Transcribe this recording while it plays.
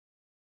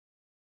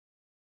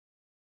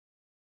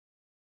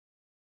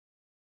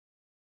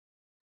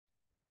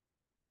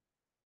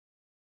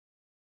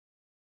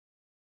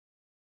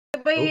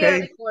Yan ba Okay.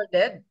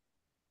 recorded?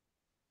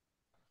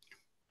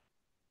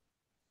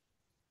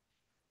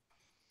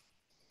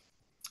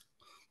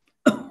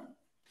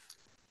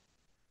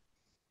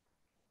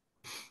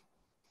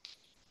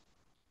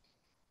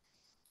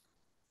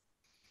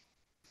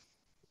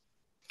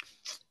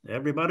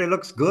 Everybody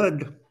looks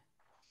good.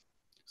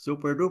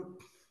 Super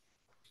dupe.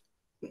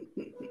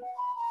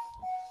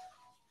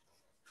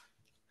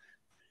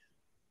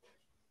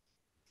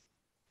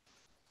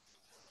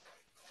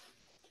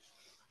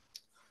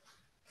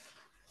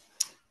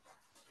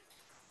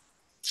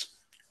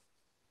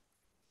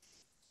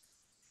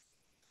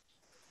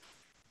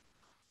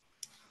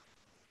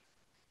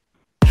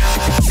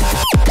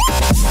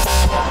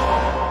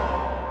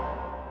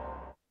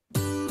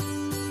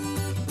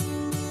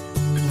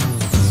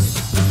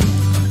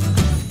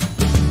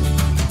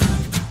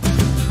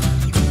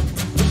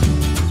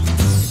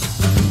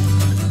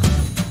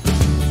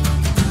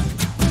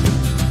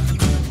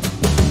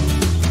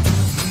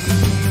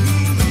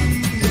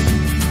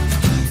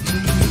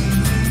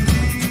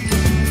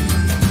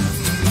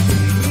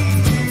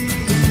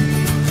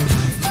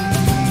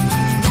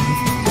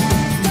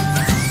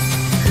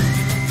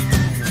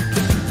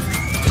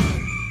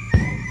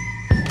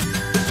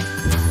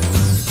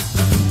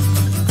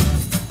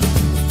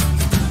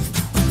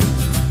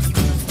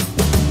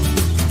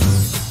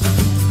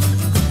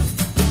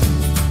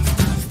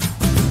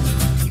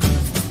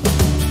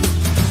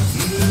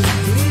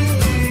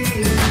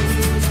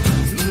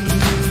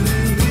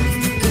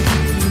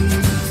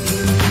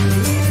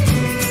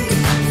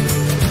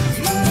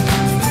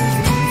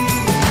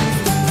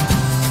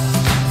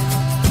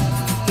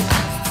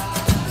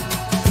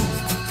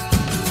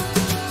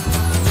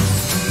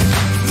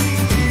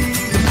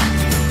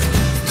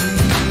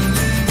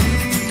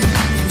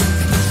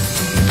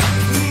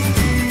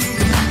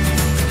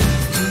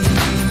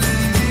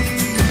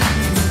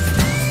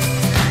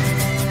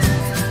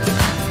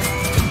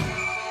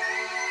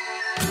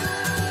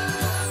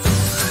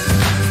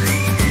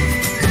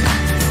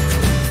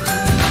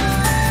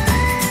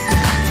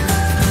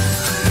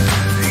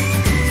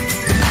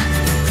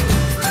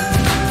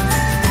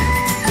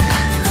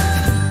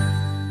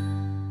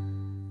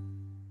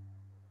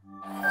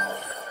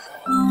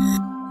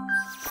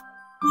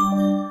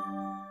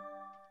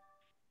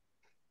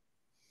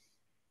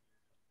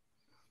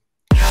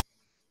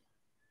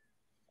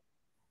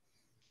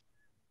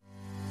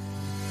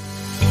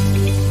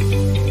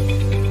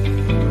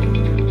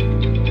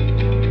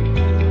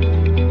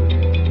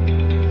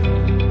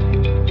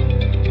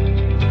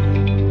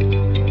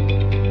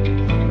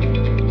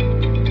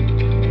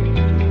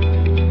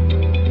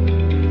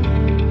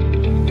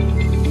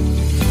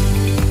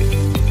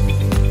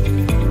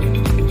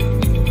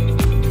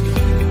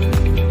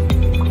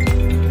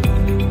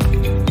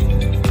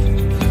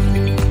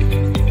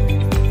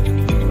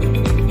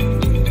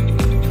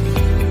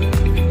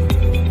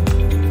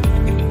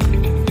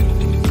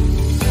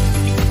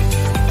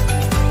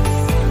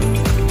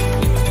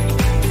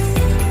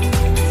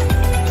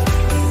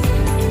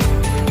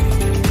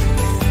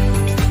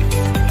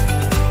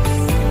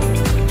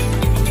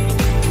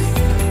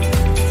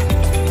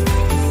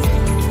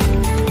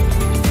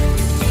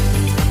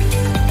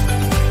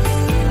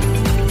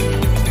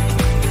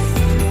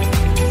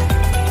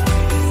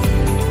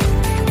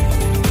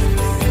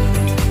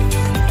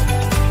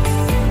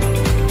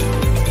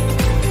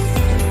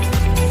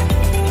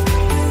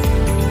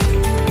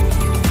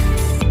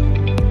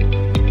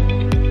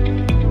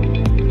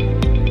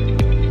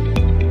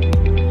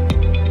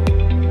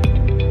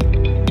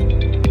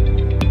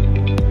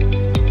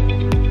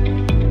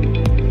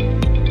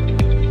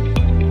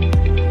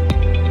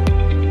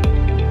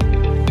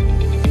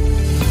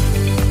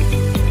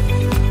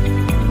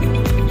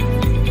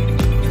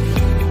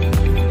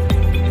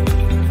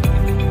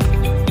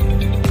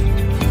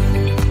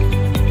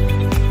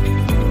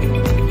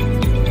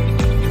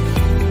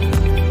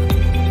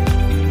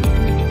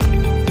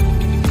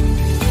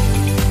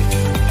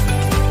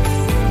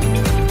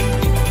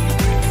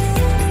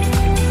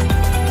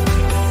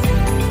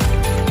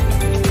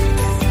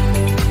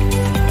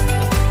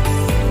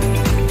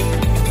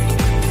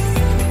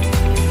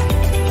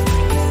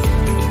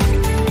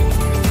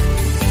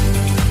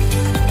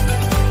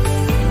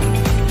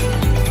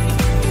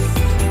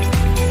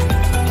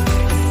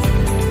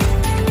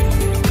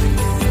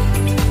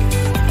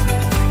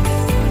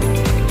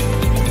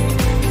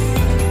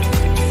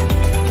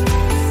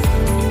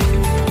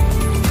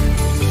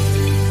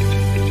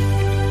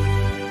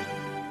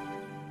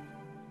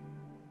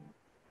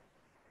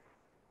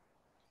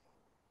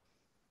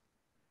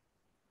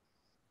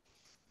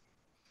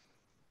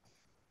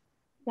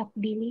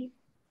 Billy.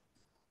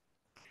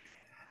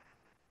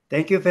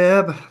 Thank you,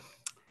 Feb.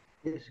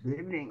 Yes, good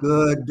evening.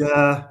 Good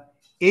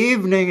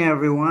evening,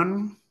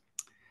 everyone.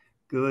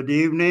 Good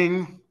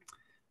evening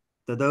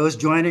to those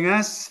joining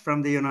us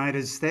from the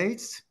United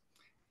States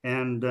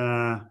and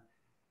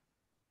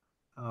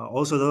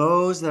also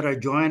those that are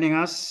joining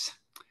us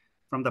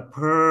from the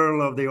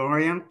Pearl of the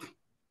Orient,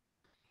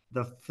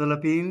 the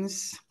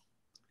Philippines.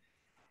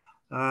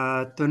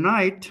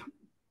 Tonight,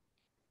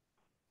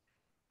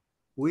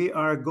 we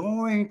are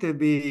going to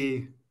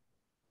be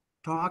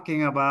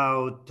talking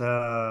about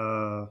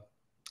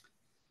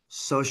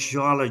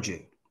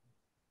sociology.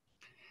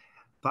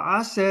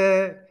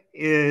 PAASE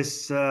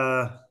is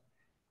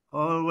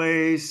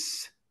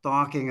always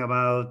talking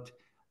about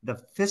the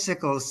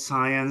physical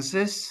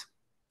sciences,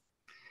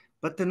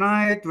 but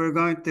tonight we're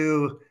going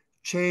to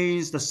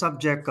change the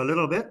subject a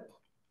little bit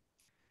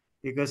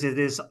because it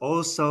is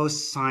also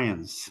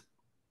science.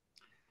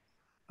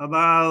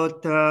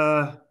 About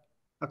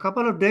a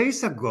couple of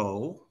days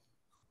ago,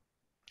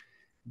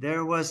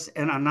 there was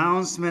an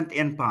announcement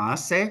in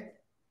PAASE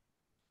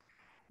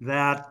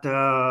that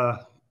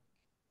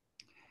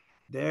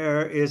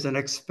there is an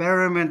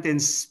experiment in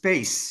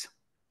space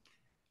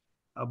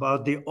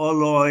about the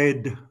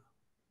alloid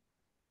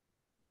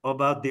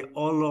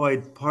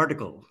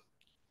particle.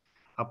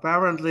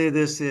 Apparently,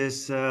 this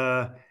is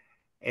a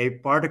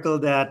particle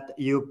that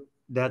you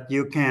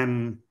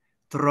can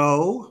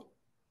throw,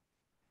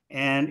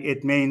 and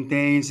it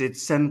maintains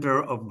its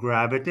center of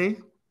gravity.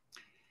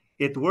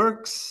 It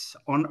works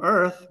on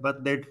Earth,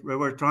 but they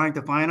were trying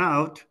to find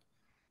out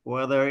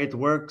whether it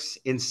works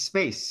in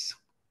space.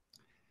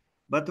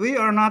 But we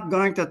are not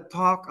going to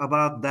talk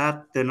about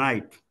that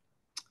tonight.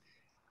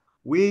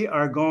 We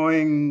are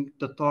going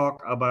to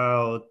talk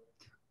about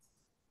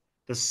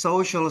the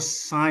social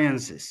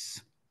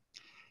sciences.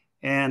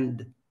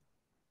 And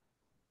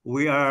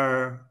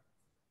I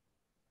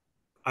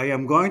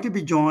am going to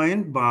be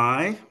joined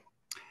by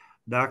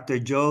Dr.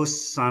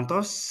 Joost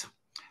Santos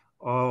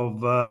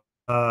of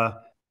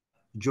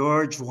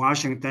George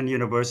Washington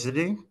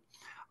University.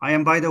 I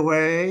am, by the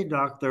way,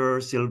 Dr.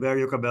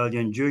 Silverio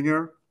Cabellon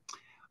Jr.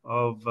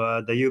 of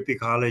the UP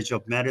College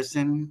of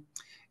Medicine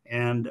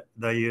and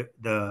the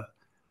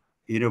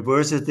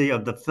University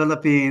of the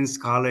Philippines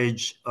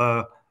College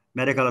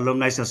Medical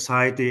Alumni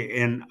Society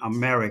in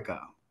America.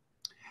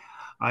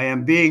 I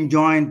am being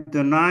joined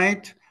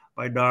tonight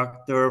by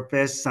Dr.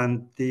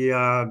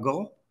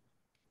 Santiago,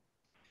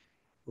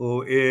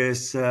 who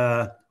is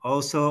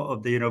also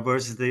of the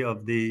University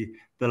of the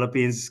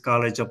Philippines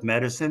College of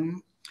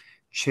Medicine,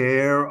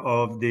 chair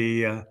of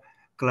the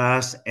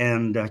Class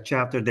and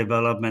Chapter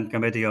Development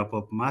Committee of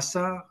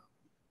UPMASA.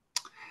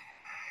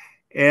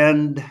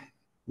 And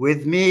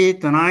with me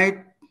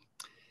tonight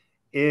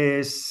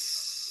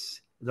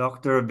is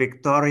Dr.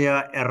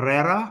 Victoria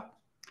Herrera,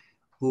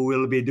 who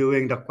will be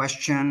doing the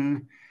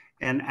question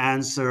and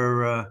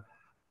answer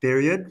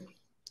period.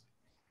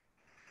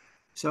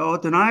 So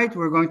tonight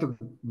we're going to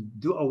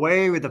do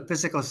away with the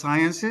physical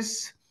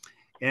sciences,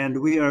 and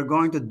we are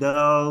going to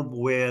delve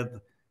with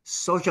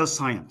social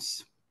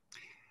science.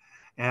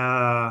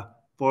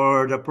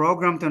 For the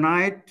program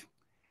tonight,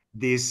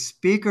 the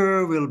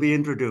speaker will be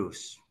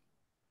introduced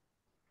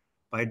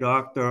by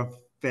Dr.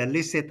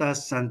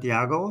 Felicitas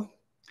Santiago.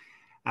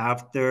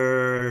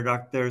 After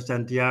Dr.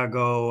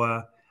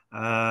 Santiago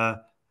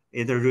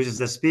introduces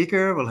the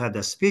speaker, we'll have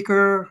the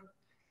speaker,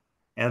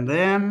 and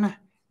then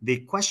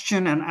the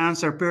question and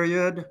answer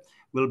period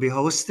will be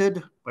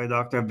hosted by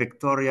Dr.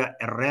 Victoria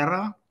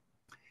Herrera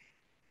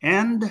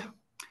and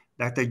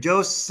Dr.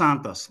 Joost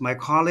Santos, my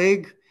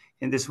colleague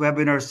in this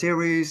webinar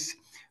series,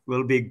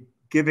 will be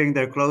giving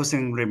their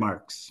closing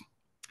remarks.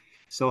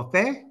 So,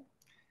 Fe,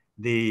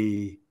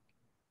 the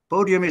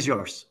podium is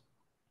yours.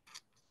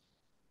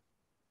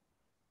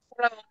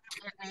 Hello,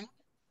 good evening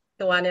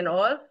to one and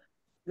all.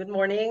 Good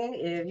morning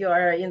if you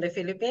are in the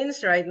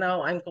Philippines. Right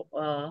now, I'm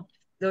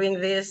doing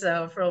this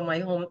from my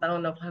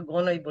hometown of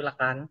Hagonoy,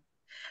 Bulacan.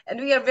 And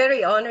we are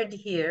very honored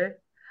here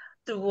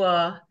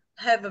to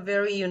have a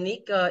very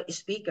unique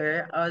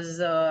speaker as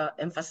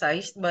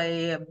emphasized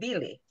by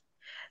Billy.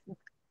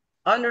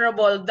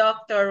 Honorable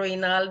Dr.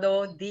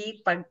 Reynaldo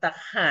D.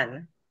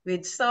 Pagtakahan,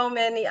 with so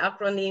many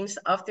acronyms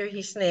after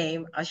his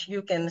name, as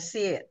you can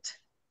see it.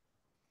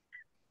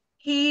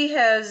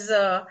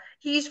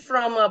 He's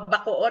from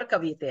Bacoor,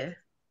 Cavite,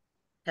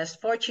 has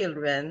 4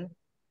 children,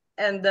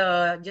 and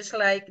just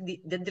like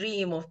the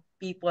dream of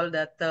people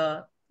that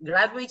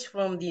graduates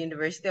from the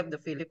University of the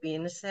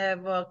Philippines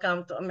have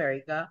come to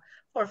America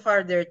for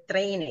further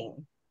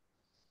training.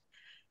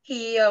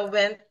 He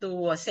went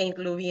to St.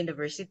 Louis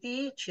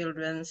University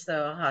Children's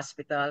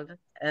Hospital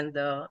and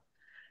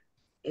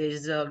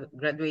is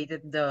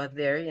graduated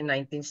there in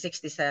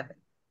 1967.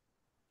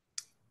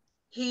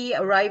 He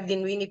arrived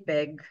in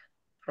Winnipeg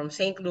from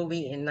St.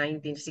 Louis in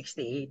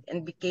 1968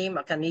 and became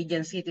a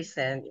Canadian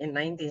citizen in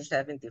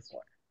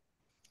 1974.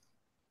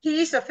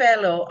 He is a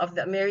fellow of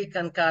the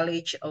American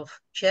College of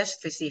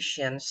Chest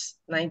Physicians,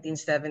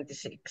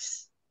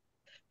 1976.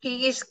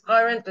 He is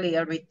currently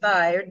a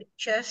retired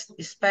chest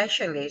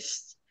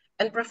specialist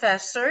and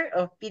professor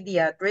of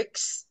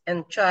pediatrics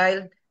and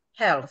child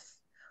health,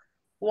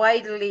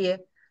 widely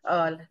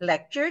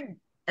lectured,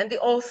 and the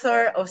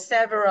author of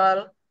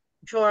several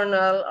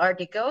journal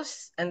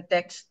articles and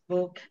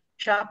textbook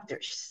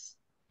chapters.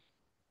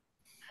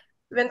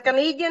 When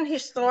Canadian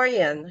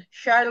historian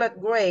Charlotte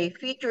Gray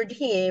featured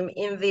him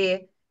in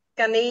the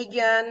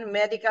Canadian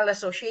Medical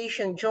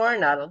Association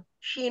Journal,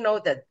 she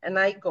noted, and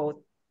I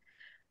quote,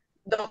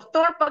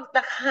 Dr.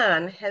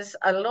 Pagtakahan has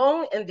a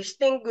long and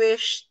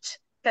distinguished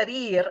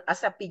career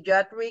as a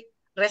pediatric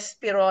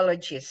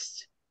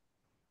respirologist.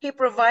 He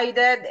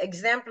provided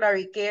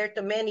exemplary care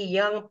to many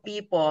young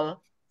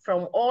people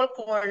from all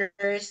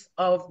corners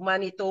of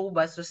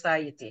Manitoba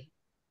society.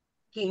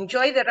 He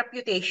enjoyed a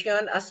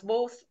reputation as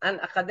both an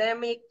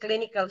academic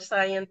clinical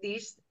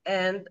scientist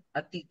and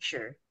a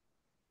teacher.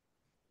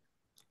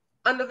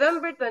 On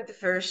November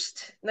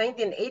 21st,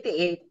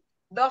 1988,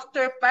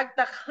 Dr.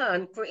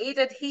 Pagtakahan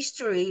created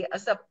history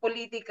as a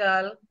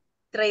political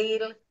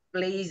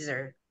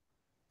trailblazer,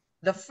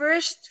 the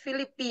first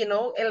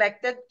Filipino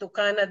elected to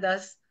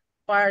Canada's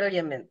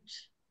parliament.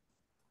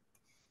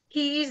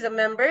 He is a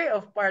member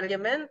of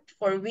parliament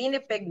for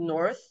Winnipeg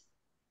North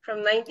from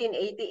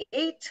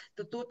 1988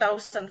 to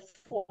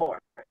 2004,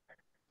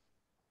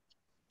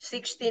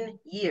 16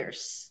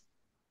 years.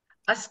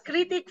 As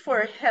critic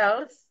for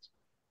health,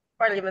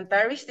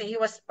 he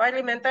was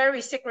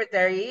parliamentary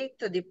secretary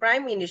to the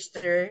Prime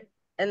Minister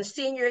and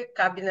senior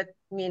cabinet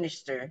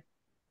minister.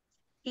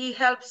 He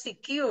helped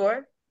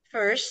secure,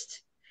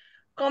 first,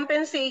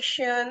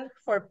 compensation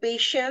for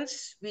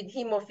patients with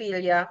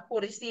hemophilia who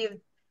received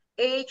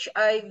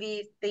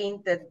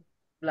HIV-tainted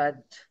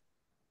blood,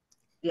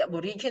 the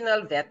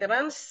Aboriginal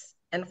veterans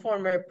and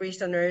former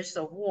prisoners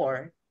of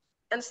war.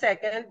 And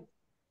second,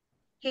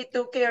 he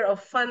took care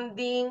of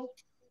funding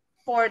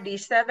for the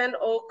Seven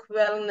Oak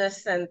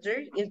Wellness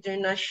Center,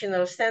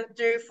 International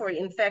Center for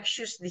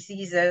Infectious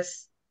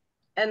Diseases,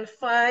 and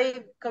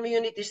 5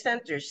 community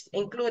centers,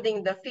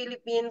 including the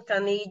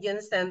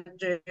Philippine-Canadian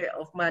Center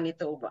of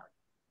Manitoba.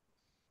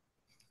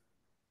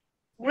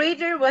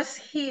 Greater was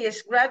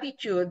his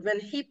gratitude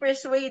when he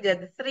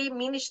persuaded 3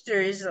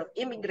 ministers of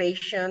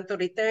immigration to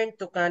return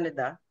to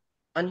Canada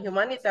on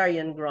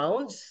humanitarian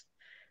grounds,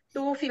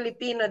 2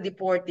 Filipino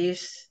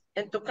deportees,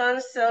 and to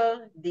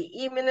cancel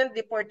the imminent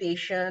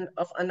deportation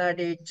of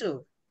another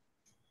 2.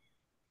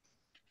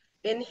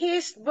 In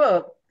his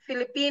book,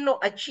 Filipino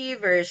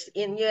Achievers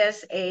in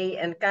USA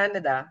and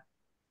Canada,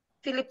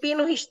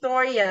 Filipino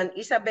historian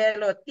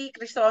Isabelo T.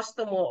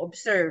 Crisostomo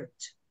observed,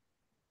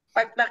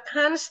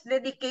 Pagtakahan's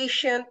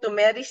dedication to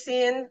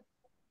medicine,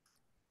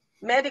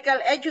 medical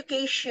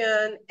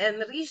education,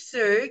 and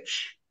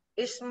research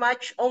is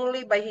matched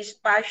only by his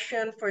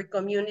passion for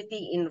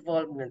community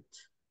involvement.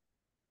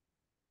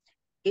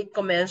 It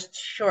commenced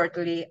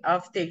shortly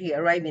after he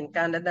arrived in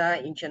Canada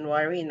in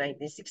January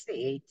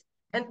 1968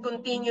 and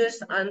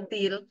continues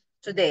until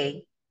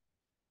today.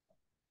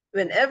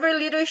 Whenever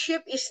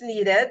leadership is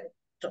needed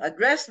to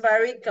address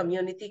varied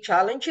community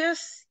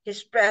challenges,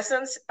 his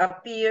presence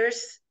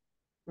appears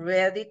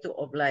ready to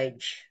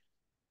oblige.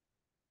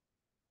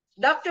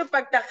 Dr.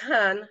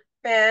 Pagtakahan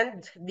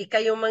penned the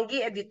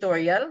Kayumanggi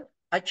editorial,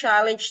 A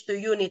Challenge to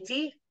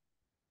Unity,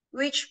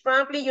 which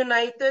promptly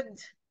united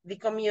the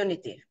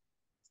community.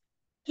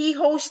 He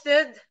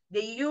hosted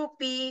the UP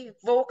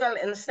Vocal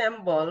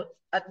Ensemble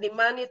at the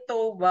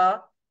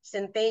Manitoba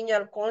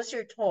Centennial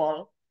Concert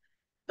Hall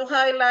to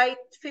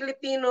highlight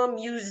Filipino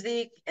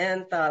music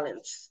and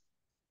talents.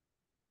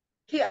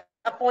 He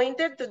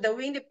appointed to the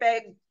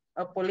Winnipeg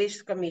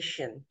Police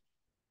Commission.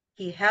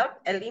 He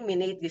helped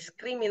eliminate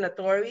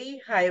discriminatory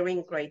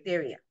hiring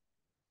criteria.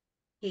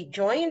 He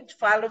joined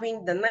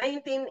following the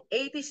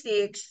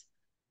 1986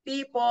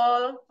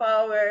 People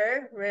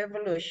Power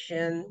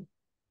Revolution,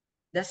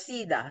 the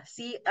CIDA,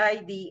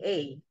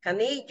 C-I-D-A,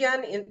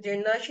 Canadian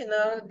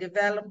International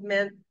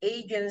Development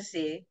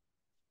Agency,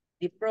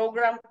 the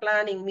program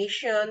planning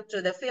mission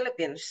to the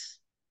Philippines,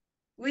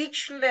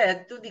 which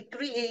led to the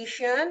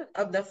creation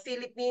of the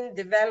Philippine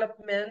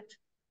Development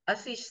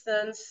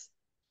Assistance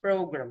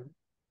Program.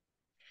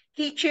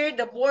 He chaired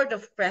the board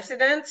of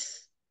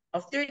presidents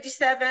of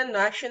 37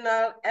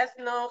 national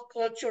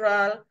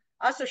ethno-cultural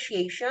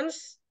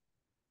associations,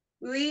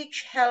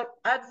 which helped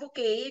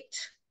advocate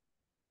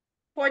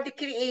for the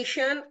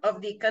creation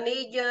of the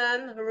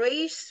Canadian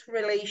Race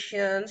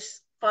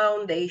Relations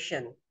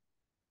Foundation.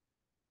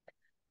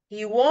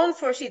 He won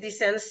for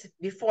citizens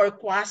before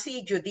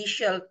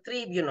quasi-judicial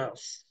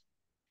tribunals.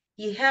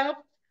 He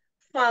helped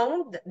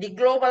found the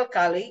Global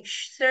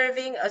College,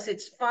 serving as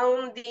its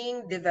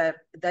founding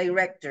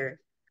director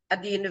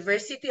at the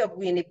University of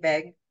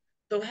Winnipeg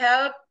to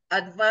help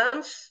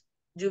advance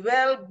the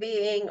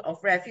well-being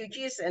of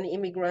refugees and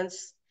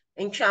immigrants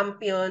and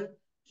champion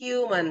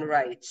human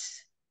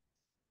rights.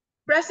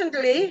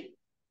 Presently,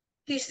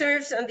 he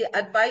serves on the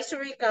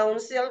Advisory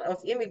Council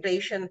of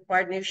Immigration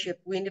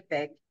Partnership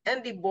Winnipeg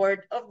and the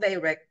Board of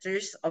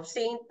Directors of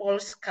St.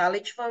 Paul's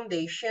College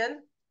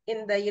Foundation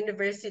in the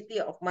University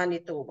of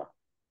Manitoba.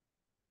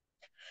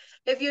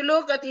 If you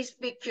look at his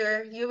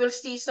picture, you will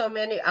see so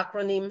many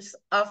acronyms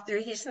after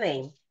his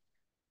name.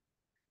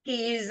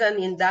 He is an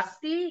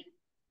inductee.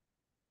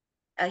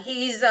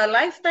 He is a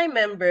lifetime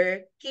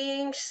member,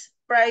 King's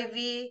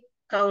Privy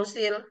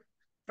Council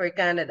for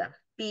Canada,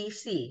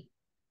 PC.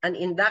 An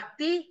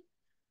inductee,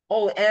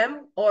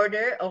 OM,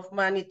 Order of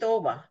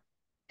Manitoba.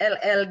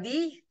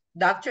 LL.D,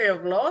 Doctor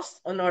of Laws,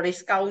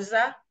 honoris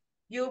causa,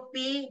 UP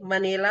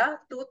Manila,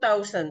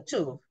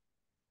 2002.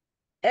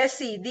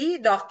 Sc.D,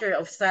 Doctor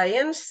of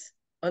Science,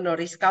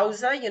 honoris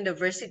causa,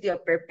 University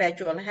of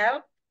Perpetual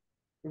Health,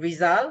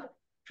 Rizal,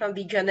 from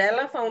the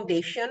Janela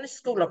Foundation,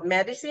 School of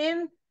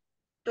Medicine,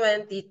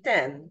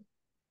 2010.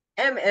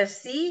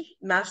 M.Sc,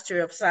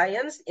 Master of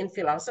Science in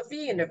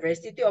Philosophy,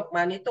 University of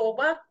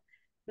Manitoba,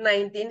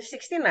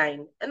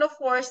 1969. And of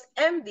course,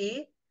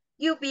 MD,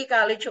 UP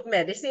College of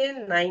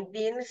Medicine,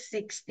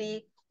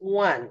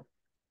 1961.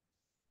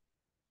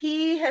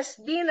 He has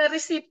been a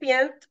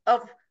recipient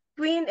of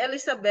Queen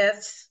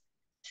Elizabeth's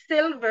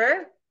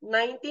Silver,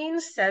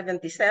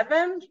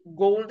 1977,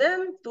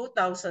 Golden,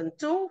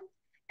 2002,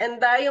 and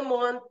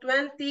Diamond,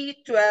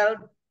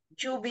 2012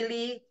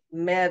 Jubilee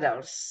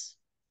medals.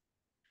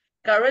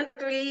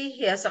 Currently,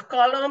 he has a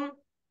column,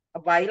 a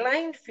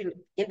byline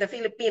in the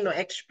Filipino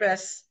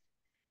Express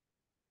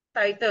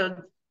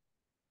titled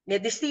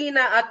Medisina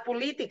at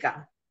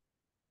Pulitika,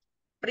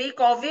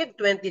 pre-COVID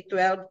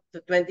 2012 to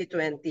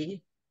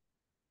 2020,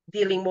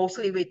 dealing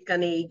mostly with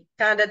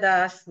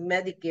Canada's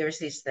Medicare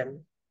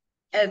system,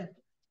 and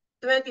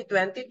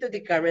 2020 to the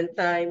current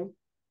time,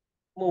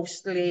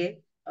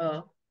 mostly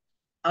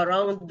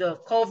around the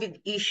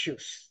COVID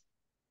issues.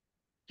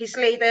 His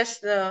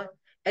latest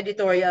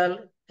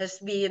editorial has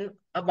been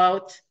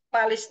about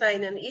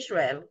Palestine and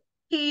Israel.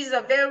 He is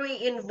a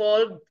very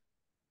involved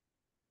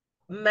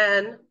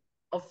man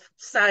of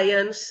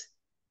science,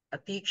 a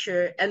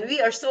teacher, and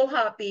we are so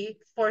happy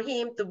for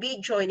him to be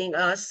joining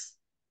us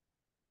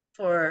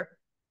for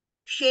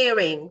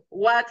sharing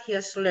what he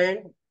has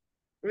learned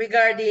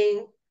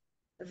regarding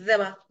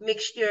the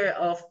mixture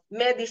of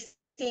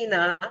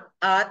Medisina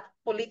at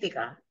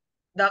Pulitika.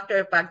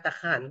 Dr.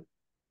 Pagtakahan.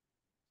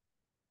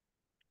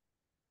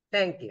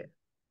 Thank you.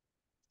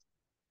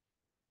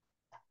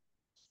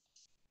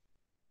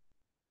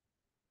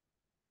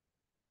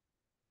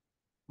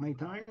 My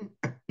turn.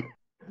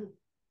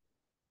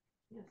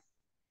 Yes.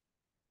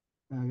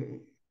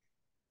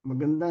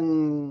 Magandang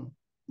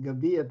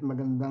gabi at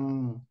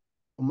magandang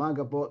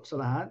umaga po sa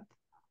lahat.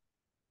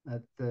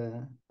 At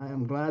I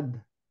am glad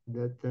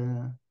that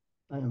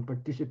I am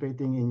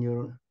participating in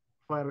your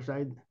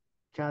fireside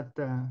chat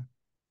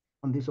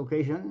on this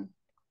occasion.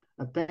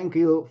 Thank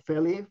you,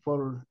 Feli,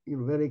 for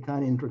your very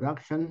kind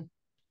introduction.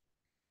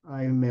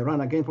 I may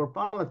run again for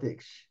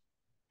politics.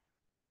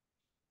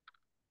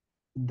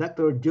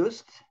 Dr.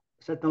 Joost,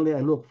 certainly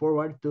I look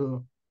forward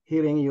to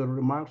hearing your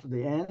remarks at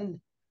the end,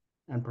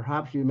 and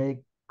perhaps you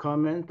may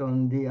comment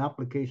on the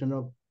application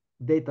of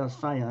data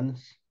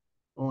science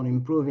on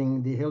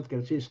improving the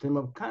healthcare system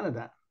of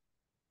Canada.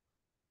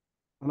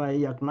 And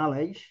I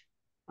acknowledge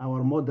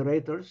our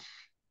moderators,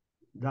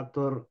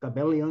 Dr.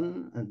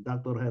 Cabellon and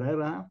Dr.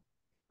 Herrera,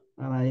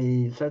 and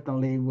I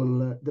certainly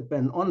will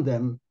depend on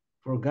them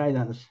for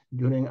guidance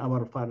during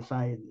our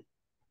fireside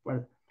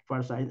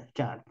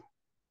chat.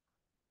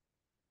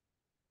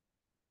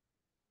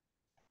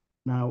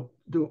 Now,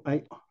 will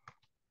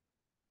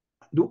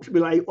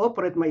I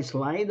operate my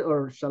slide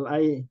or shall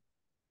I?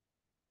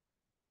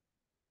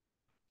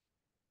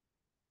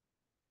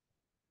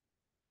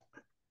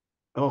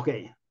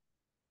 Okay.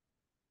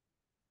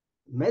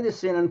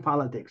 Medicine and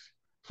politics.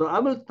 So I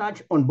will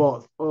touch on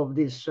both of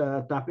these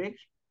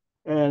topics,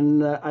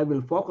 and I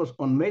will focus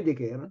on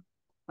Medicare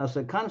as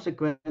a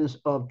consequence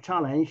of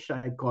challenge,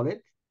 I call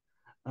it,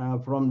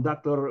 from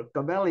Dr.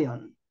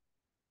 Cabellon.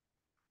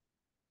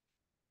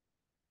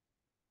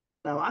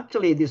 Now,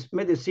 actually, this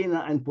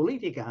Medisina and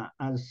Pulitika,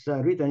 as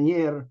written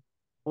here,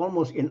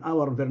 almost in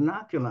our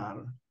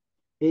vernacular,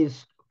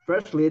 is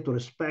firstly to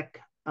respect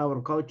our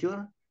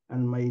culture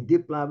and my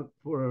deep love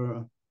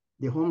for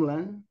the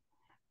homeland.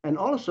 And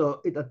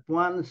also, it at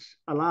once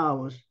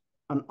allows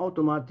an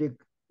automatic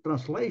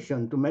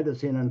translation to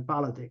medicine and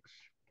politics.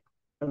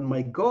 And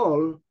my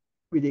goal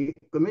with the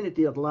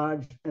community at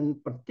large,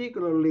 and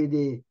particularly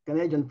the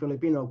Canadian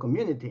Filipino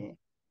community,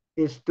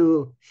 is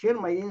to share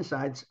my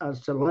insights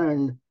as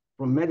learned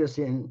from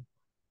medicine,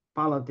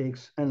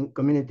 politics, and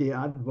community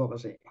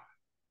advocacy.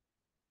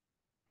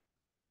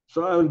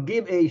 So I will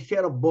give a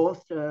share of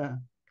both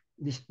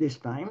this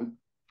time.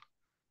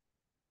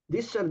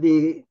 These are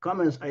the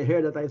comments I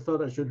heard that I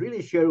thought I should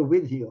really share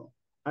with you.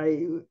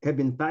 I have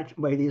been touched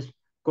by this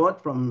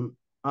quote from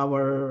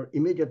our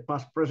immediate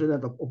past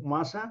president of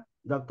UPMASA,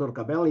 Dr.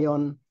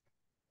 Cabellon,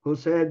 who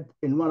said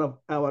in one of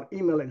our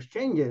email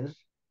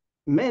exchanges,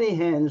 "Many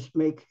hands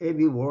make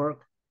heavy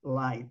work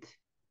light."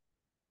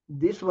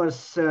 This was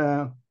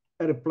a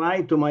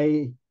reply to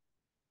my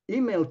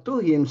email to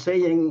him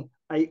saying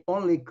I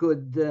only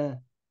could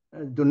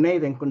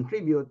donate and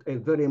contribute a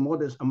very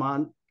modest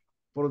amount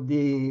for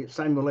the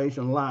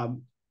simulation lab.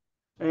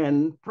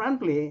 And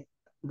promptly,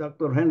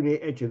 Dr. Henry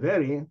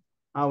Echeverry,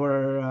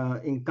 our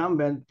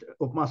incumbent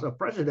UPMASA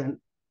president,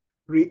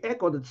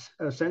 re-echoed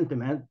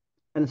sentiment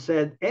and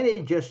said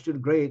any gesture,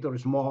 great or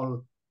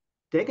small,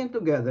 taken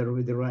together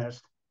with the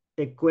rest,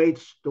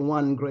 equates to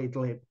one great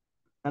leap.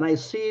 And I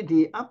see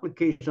the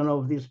application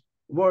of these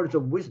words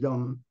of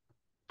wisdom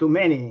to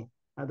many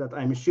that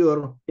I'm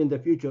sure in the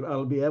future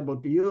I'll be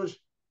able to use.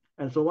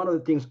 And so one of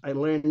the things I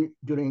learned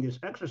during this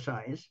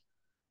exercise,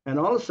 and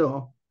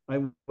also I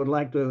would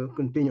like to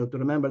continue to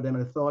remember them,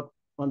 and I thought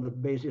on the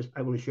basis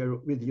I will share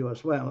with you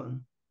as well.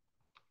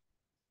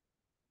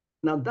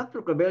 Now,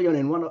 Dr. Cabellon,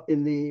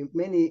 in the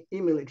many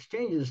email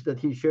exchanges that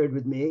he shared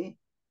with me,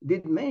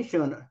 did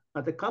mention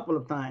at a couple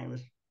of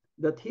times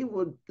that he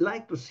would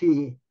like to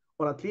see,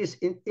 or at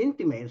least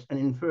intimates and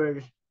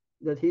infers,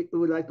 that he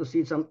would like to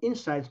see some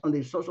insights on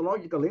the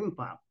sociological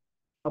impact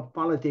of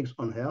politics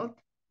on health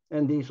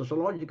and the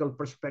sociological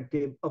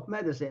perspective of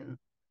medicine.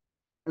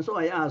 And so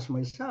I asked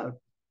myself,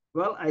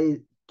 well,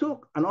 I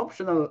took an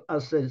optional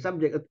as a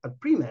subject at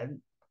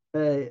pre-med,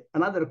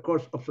 another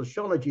course of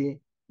sociology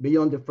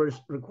beyond the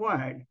first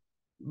required.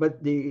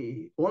 But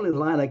the only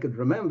line I could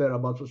remember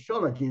about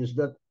sociology is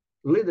that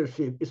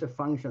leadership is a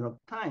function of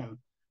time.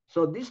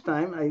 So this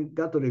time I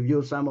got to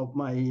review some of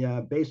my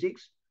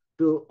basics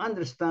to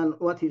understand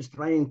what he's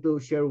trying to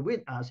share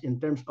with us in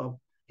terms of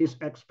his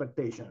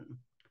expectation.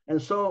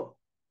 And so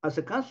as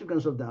a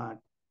consequence of that,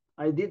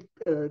 I did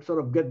sort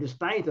of get this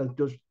title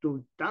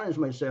to challenge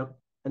myself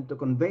and to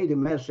convey the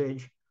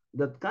message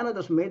that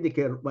Canada's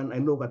Medicare, when I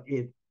look at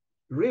it,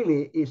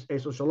 really is a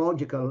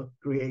sociological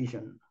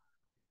creation.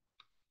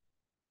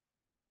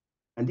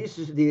 And this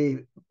is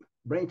the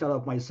brainchild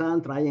of my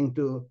son trying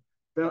to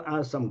tell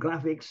us some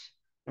graphics,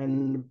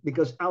 and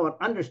because our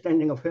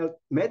understanding of health,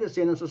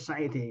 medicine, and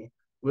society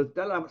will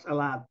tell us a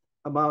lot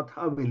about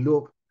how we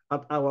look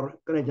at our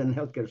Canadian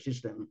healthcare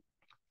system.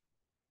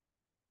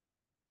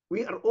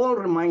 We are all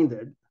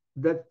reminded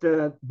that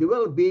the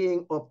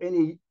well-being of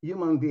any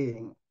human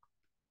being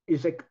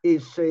is a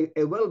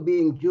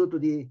well-being due to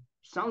the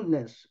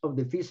soundness of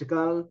the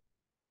physical,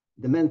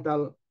 the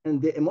mental,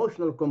 and the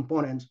emotional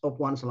components of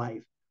one's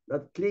life.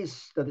 At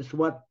least that is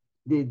what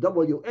the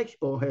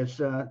WHO has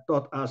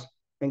taught us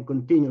and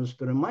continues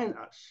to remind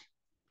us.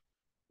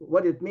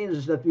 What it means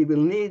is that we will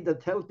need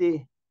that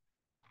healthy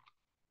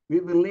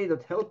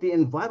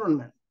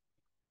environment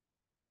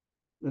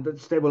and that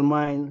stable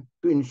mind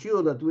to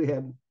ensure that we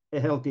have a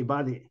healthy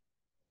body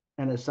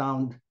and a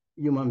sound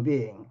human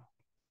being.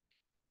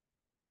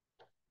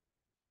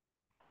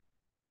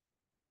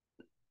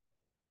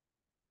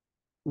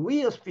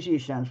 We as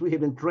physicians, we have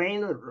been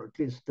trained, or at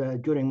least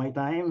during my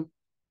time,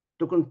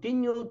 to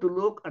continue to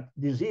look at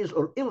disease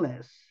or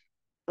illness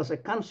as a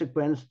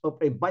consequence of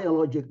a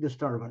biologic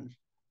disturbance,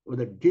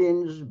 whether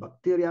genes,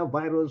 bacteria,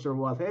 virus, or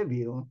what have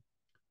you.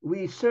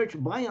 We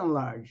search by and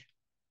large,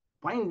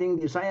 finding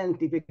the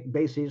scientific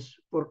basis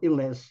for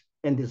illness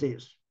and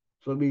disease.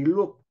 So we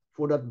look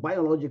for that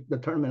biologic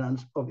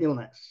determinants of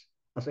illness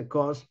as a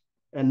cause,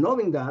 and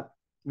knowing that,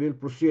 we'll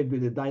proceed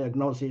with the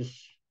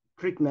diagnosis,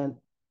 treatment,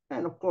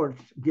 and of course,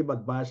 give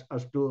advice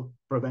as to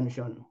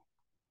prevention.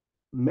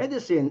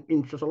 Medicine,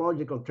 in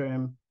sociological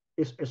term,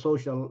 is a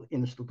social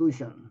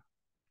institution.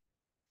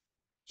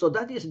 So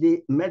that is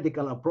the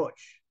medical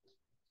approach.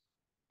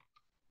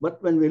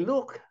 But when we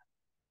look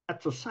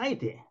at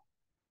society,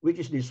 which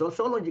is the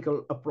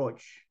sociological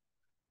approach,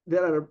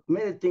 there are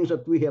many things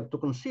that we have to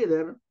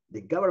consider: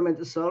 the government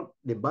itself,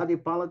 the body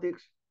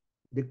politics,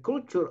 the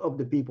culture of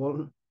the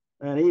people,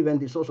 and even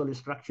the social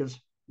structures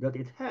that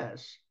it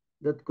has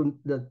that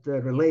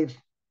relates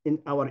in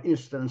our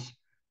instance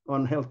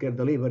on healthcare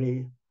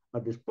delivery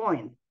at this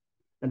point.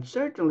 And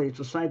certainly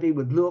society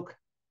would look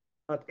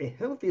at a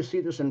healthy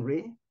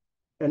citizenry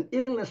and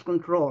illness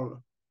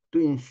control to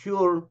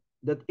ensure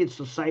that its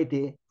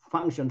society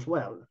functions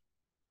well.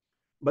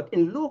 But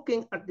in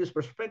looking at this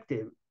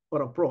perspective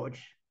or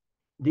approach,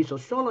 the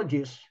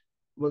sociologists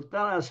will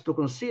tell us to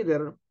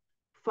consider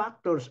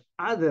factors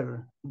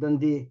other than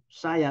the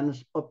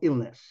science of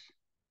illness.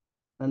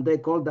 And they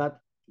call that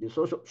the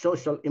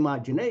social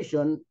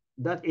imagination.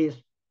 That is,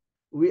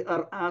 we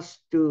are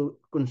asked to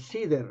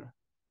consider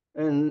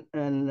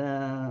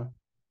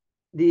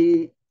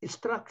the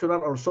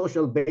structural or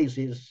social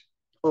basis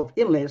of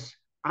illness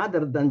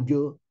other than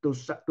due to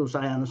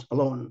science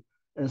alone.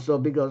 And so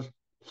because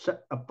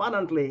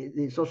apparently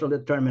the social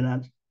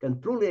determinants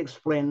can truly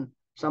explain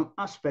some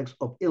aspects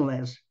of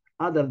illness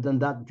other than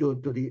that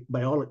due to the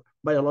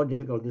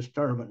biological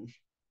disturbance.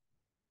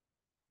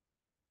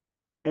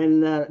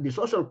 And the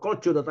social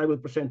culture that I will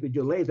present with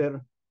you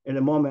later in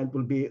a moment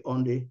will be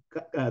on the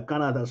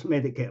Canada's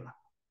Medicare.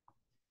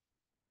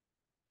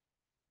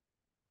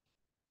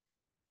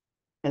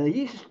 And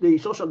this is the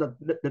social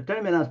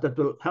determinants that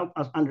will help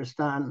us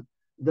understand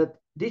that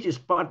this is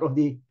part of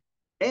the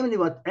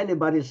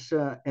anybody's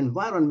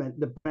environment,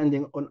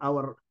 depending on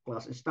our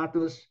class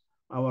status,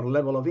 our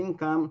level of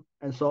income,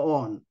 and so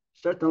on.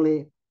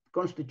 Certainly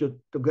constitute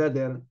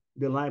together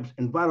the life's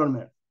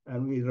environment.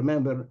 And we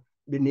remember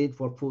the need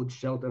for food,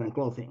 shelter, and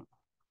clothing.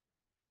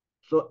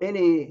 So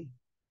any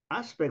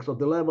aspects of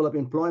the level of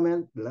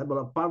employment, the level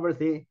of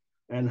poverty,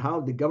 and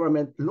how the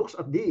government looks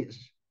at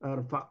these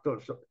are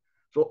factors.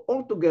 So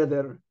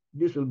altogether,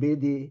 this will be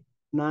the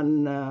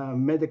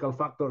non-medical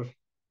factors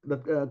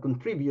that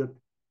contribute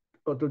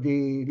to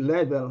the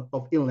level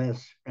of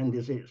illness and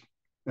disease.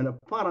 And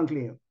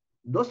apparently,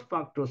 those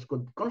factors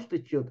could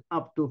constitute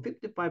up to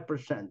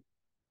 55%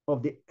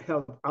 of the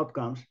health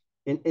outcomes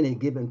in any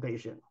given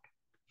patient.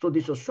 So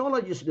the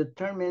sociologists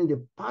determine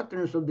the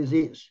patterns of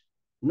disease,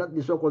 not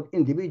the so-called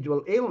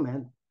individual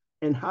ailment,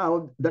 and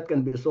how that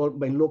can be solved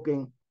by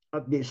looking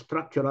at the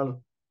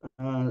structural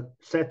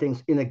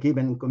settings in a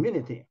given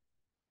community.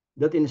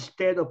 That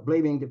instead of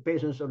blaming the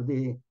patients or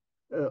the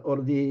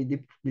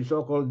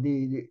so-called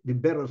the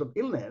bearers of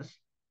illness,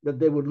 that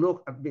they would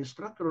look at the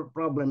structural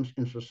problems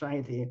in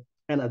society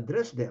and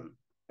address them.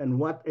 And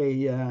what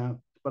a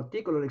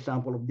particular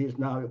example of this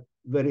now,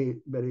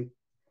 very, very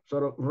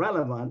sort of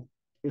relevant,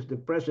 is the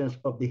presence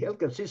of the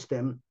healthcare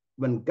system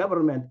when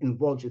government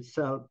involves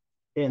itself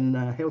in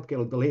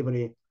healthcare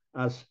delivery,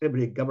 as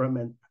every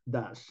government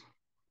does.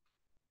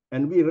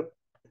 And we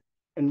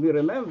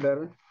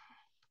remember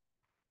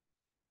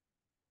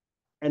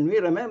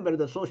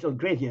the social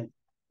gradient.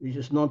 This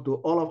is known to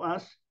all of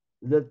us,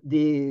 that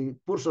the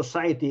poor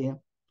society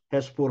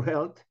has poor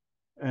health,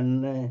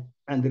 and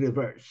the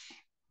reverse.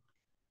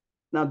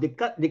 Now the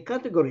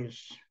categories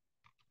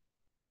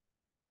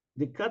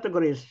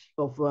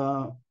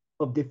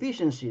of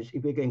deficiencies,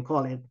 if we can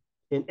call it,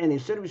 in any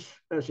service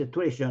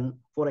situation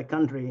for a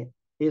country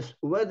is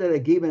whether a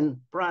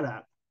given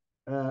product,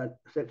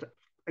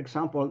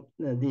 example,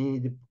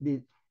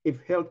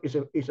 if health is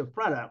a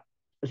product,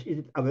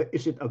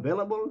 is it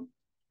available,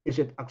 is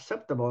it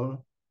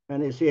acceptable,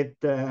 and is it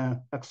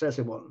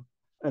accessible?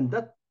 And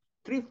that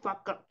three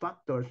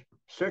factors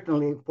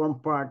certainly form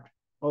part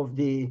of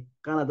the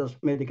Canada's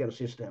Medicare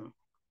system.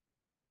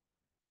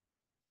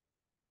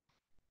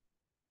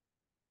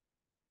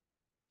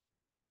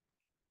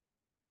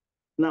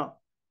 Now,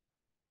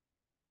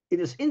 it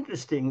is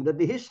interesting that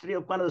the history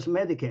of Canada's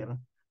Medicare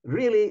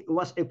really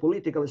was a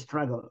political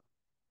struggle.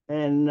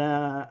 And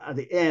at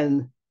the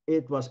end,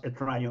 it was a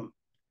triumph.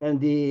 And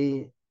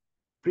the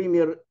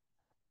Premier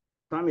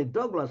Tommy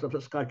Douglas of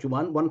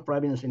Saskatchewan, one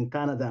province in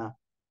Canada,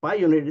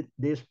 pioneered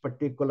this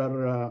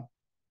particular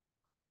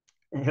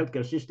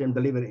healthcare system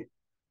delivery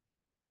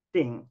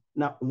thing.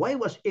 Now, why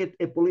was it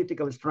a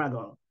political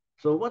struggle?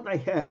 So what I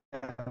have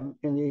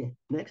in the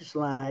next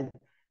slide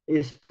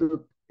is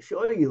to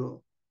show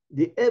you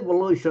the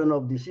evolution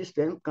of the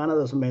system,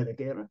 Canada's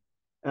Medicare,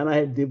 and I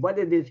have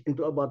divided it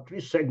into about 3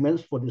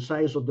 segments for the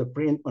size of the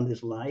print on the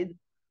slide,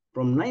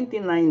 from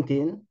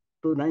 1919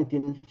 to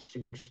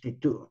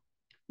 1962.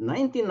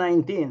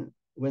 1919,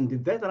 when the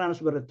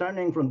veterans were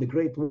returning from the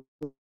Great War,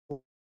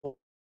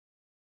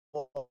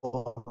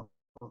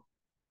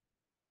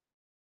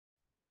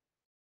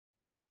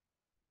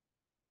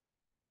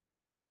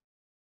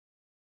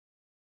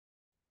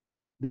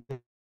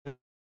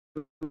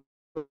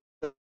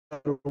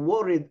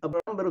 worried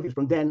about a number of years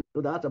from then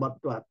to that, about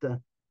what,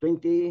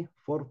 20,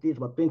 40,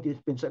 about 20,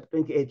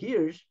 28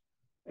 years.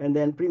 And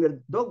then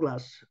Premier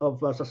Douglas of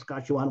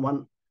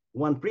Saskatchewan,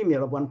 one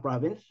premier of one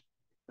province,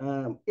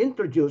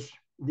 introduced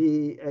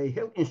the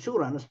health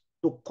insurance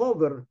to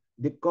cover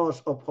the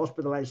cost of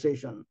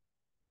hospitalization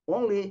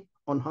only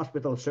on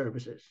hospital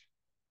services.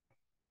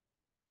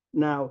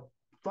 Now,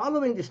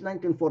 following this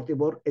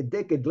 1944, a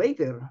decade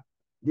later,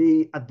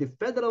 at the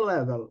federal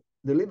level,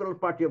 the Liberal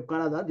Party of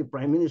Canada, the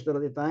Prime Minister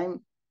at the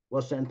time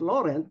was St.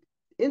 Laurent,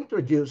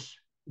 introduced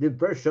the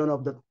version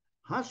of the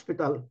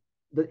hospital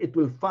that it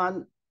will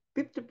fund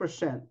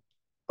 50%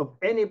 of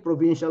any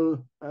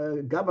provincial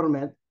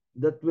government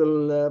that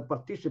will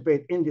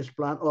participate in this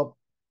plan of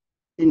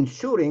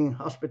insuring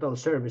hospital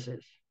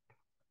services.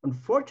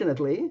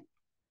 Unfortunately,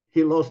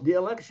 he lost the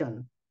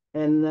election,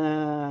 and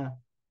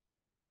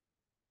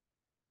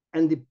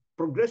the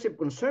progressive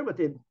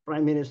conservative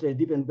Prime Minister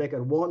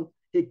Diefenbaker won.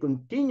 He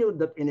continued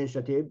that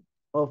initiative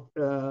of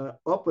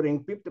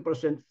offering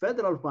 50%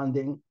 federal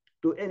funding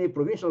to any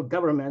provincial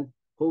government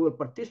who will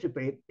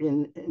participate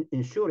in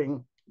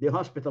ensuring the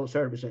hospital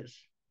services.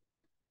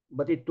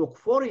 But it took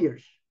 4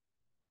 years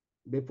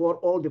before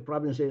all the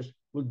provinces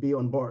would be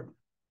on board.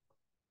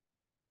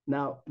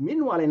 Now,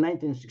 meanwhile, in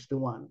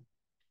 1961,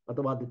 at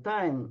about the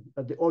time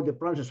that all the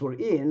provinces were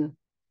in,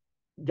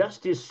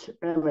 Justice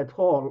Emmett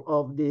Hall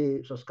of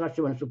the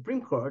Saskatchewan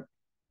Supreme Court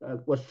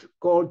was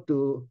called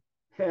to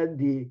head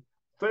the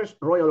first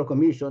Royal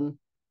Commission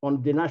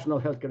on the National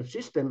Healthcare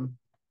System.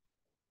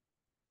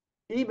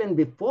 Even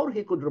before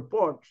he could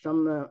report,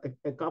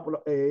 a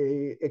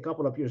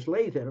couple of years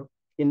later,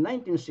 in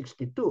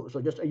 1962,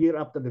 so just a year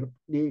after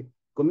the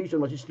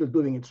commission was still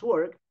doing its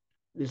work,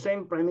 the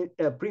same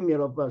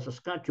premier of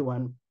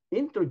Saskatchewan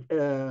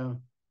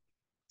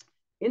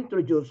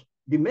introduced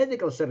the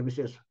medical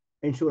services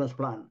insurance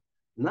plan.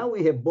 Now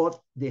we have both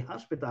the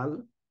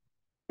hospital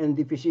and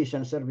the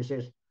physician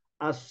services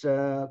as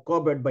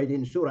covered by the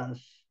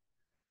insurance.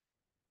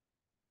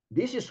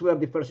 This is where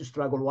the first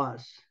struggle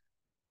was.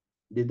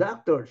 The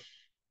doctors,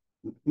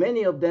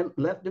 many of them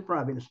left the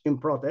province in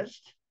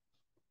protest,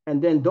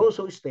 and then those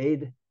who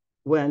stayed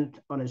went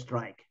on a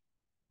strike.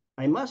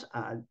 I must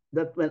add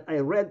that when I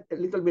read a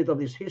little bit of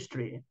this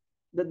history,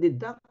 that the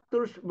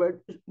doctors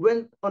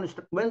went on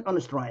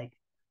a strike,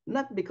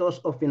 not because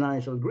of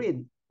financial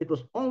greed. It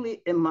was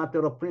only a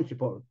matter of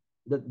principle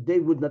that they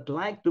would not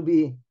like to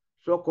be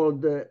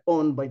so-called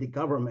owned by the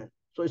government.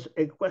 So it's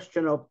a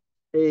question of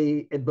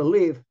a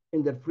belief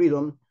in their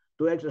freedom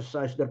to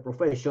exercise their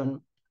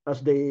profession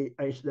as they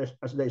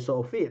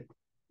saw fit.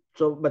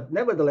 So, but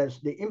nevertheless,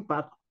 the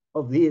impact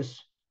of this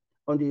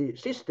on the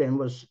system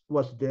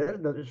was there.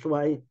 That is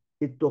why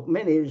it took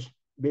many years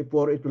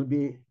before it will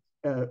be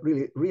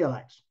really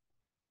realized.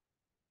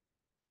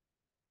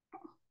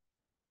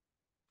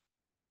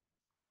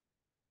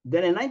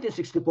 Then in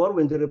 1964,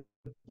 when the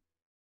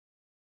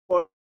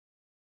report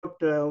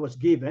was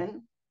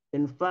given,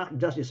 in fact,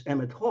 Justice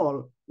Emmett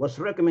Hall was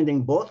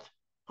recommending both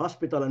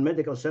hospital and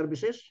medical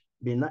services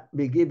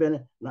be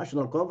given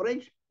national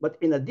coverage, but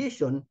in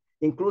addition,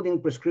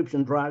 including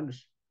prescription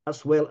drugs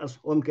as well as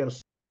home care.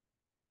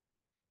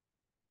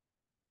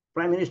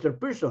 Prime Minister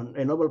Pearson,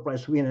 a Nobel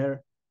Prize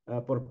winner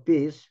for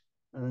peace,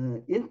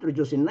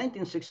 introduced in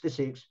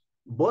 1966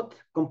 both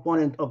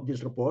components of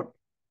this report,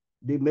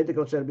 the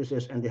medical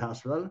services and the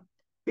hospital,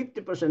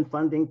 50%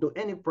 funding to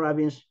any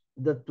province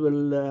that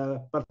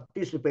will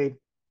participate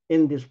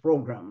in this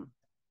program.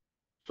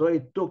 So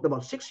it took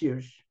about 6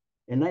 years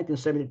in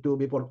 1972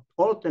 before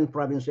all 10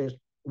 provinces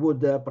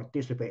would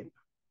participate.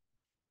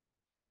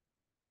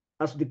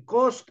 As the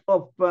cost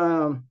of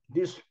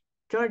these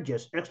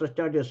charges, extra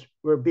charges,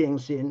 were being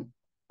seen,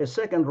 a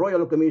second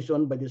royal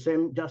commission by the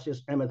same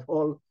Justice Emmett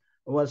Hall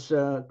was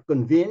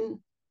convened,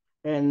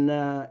 and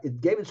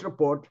it gave its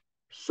report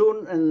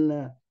soon.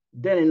 And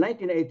then in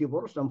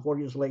 1984, some 4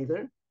 years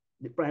later,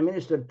 the Prime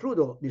Minister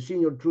Trudeau, the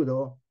senior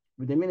Trudeau,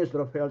 with the Minister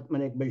of Health,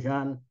 Monique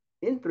Béjean,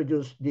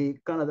 introduced the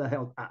Canada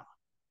Health Act.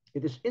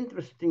 It is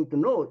interesting to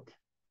note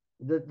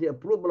that the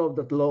approval of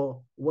that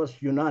law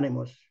was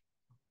unanimous.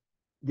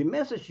 The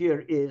message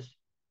here is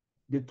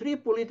the three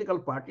political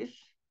parties,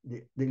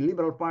 the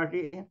Liberal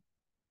Party,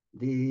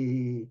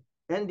 the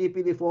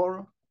NDP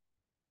before,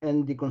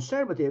 and the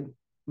Conservative,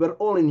 were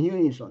all in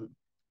unison.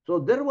 So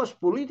there was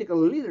political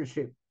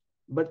leadership,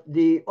 but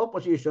the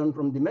opposition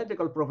from the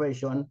medical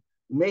profession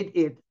made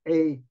it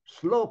a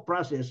slow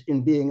process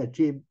in being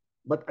achieved,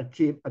 but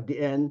achieved at the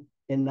end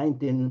in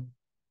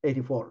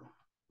 1984.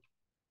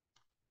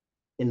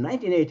 In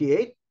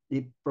 1988,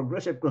 the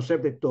Progressive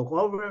Conservative took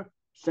over,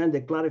 sent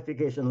a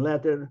clarification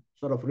letter,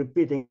 sort of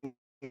repeating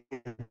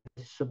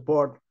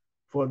support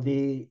for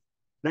the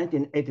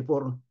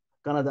 1984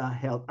 Canada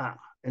Health Act.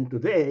 And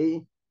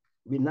today,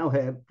 we now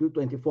have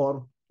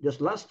 224, just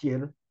last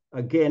year,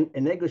 again,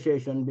 a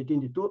negotiation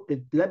between the two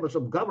levels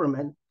of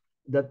government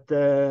that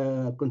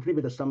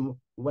contributed some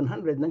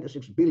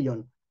 196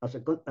 billion as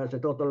a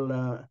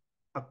total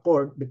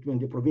accord between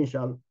the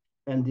provincial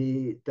and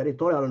the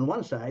territorial on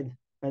one side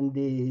and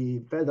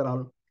the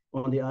federal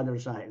on the other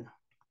side.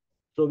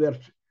 So we are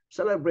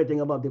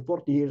celebrating about the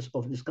 40 years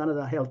of this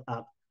Canada Health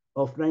Act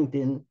of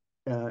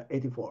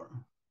 1984.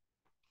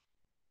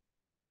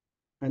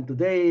 And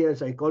today,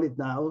 as I call it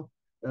now,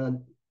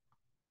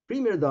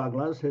 Premier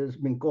Douglas has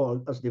been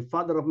called as the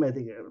father of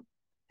Medicare,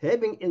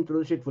 having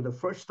introduced it for the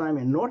first time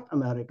in North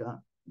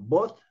America,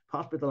 both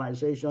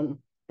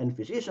hospitalization and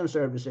physician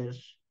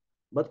services.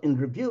 But in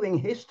reviewing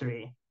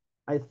history,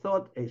 I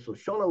thought a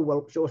social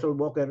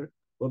worker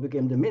who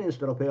became the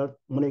Minister of Health,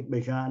 Monique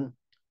Béjean,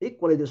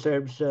 equally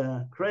deserves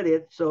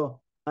credit.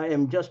 So I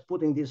am just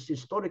putting this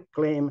historic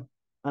claim,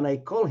 and I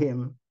call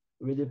him,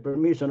 with the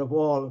permission of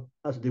all,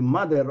 as the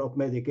mother of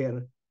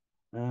Medicare.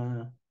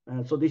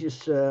 So this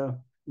is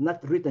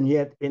not written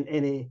yet in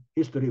any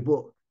history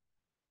book.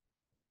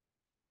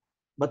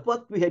 But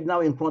what we have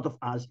now in front of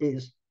us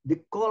is the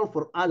call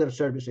for other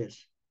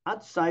services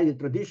outside the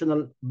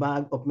traditional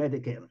bag of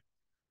Medicare.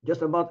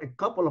 Just about a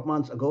couple of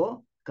months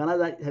ago,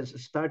 Canada has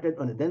started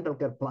on a dental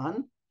care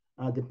plan,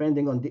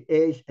 depending on the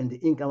age and the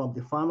income of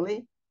the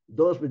family.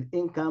 Those with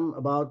income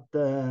about,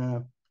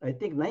 I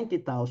think,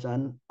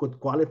 90,000 could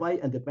qualify,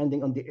 and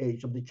depending on the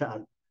age of the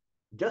child.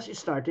 Just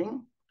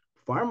starting,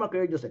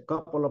 pharmacare just a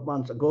couple of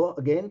months ago,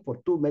 again,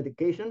 for 2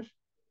 medications,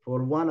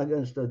 for one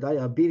against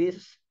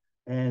diabetes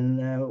and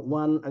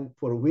one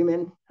for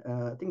women,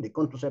 I think the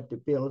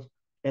contraceptive pills.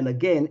 And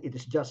again, it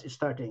is just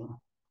starting.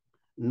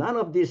 None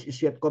of this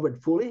is yet covered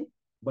fully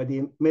by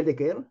the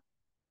Medicare,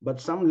 but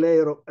some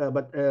layer,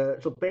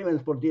 so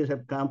payments for this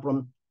have come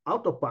from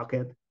out of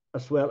pocket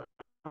as well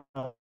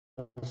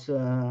as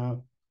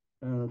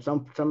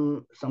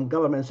some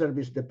government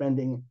service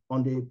depending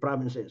on the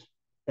provinces.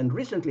 And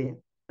recently,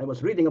 I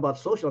was reading about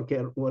social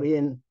care,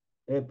 wherein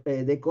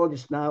they call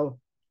this now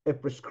a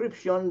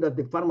prescription that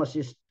the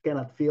pharmacist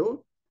cannot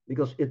fill,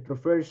 because it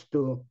refers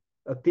to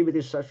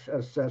activities such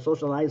as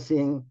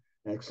socializing,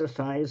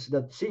 exercise,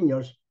 that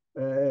seniors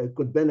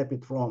could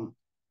benefit from.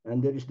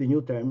 And there is the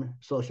new term,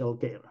 social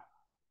care.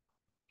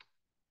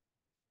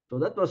 So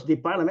that was the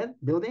Parliament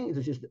building.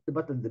 This is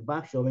the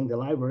back showing the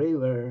library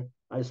where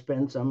I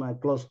spent some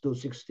close to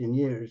 16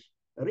 years.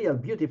 A real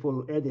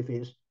beautiful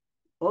edifice,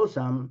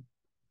 awesome,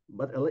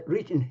 but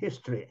rich in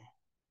history.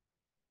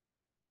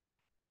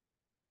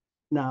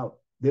 Now,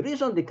 the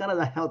reason the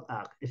Canada Health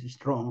Act is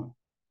strong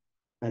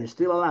and is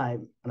still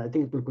alive, and I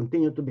think it will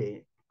continue to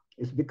be,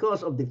 is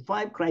because of the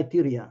 5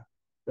 criteria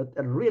that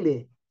are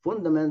really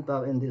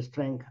fundamental in the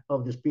strength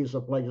of this piece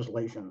of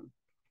legislation.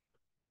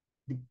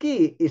 The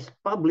key is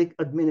public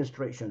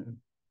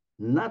administration,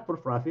 not for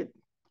profit,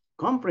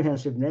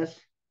 comprehensiveness,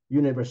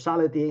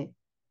 universality,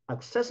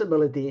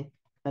 accessibility,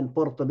 and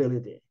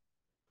portability.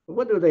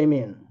 What do they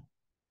mean?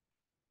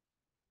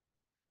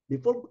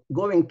 Before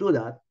going to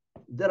that,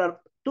 there are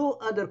two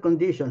other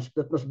conditions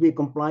that must be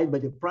complied by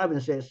the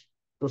provinces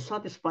to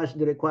satisfy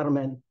the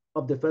requirement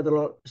of the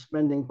federal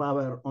spending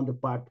power on the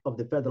part of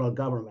the federal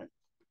government.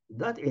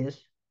 That is,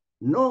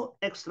 no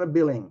extra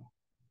billing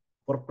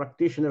for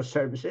practitioner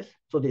services,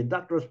 so the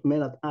doctors may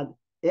not add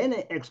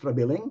any extra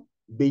billing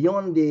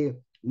beyond the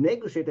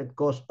negotiated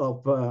cost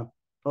of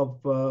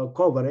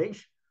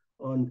coverage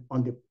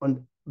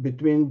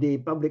between the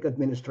public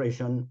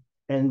administration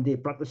and the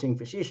practicing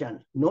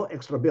physician, no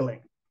extra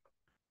billing.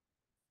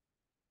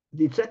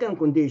 The second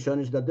condition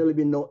is that there will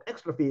be no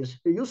extra fees,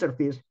 user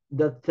fees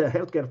that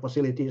healthcare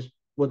facilities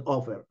would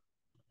offer.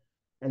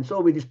 And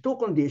so with these two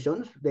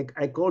conditions,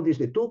 I call this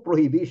the two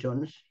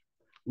prohibitions.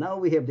 Now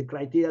we have the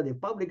criteria, the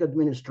public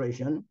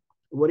administration,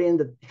 wherein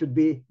that should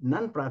be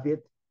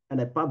non-profit and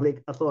a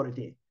public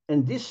authority.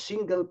 And this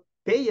single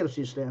payer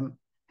system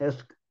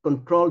has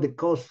controlled the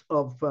cost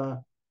of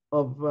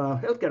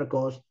healthcare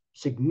costs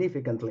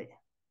significantly.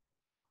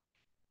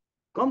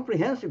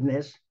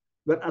 Comprehensiveness,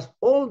 whereas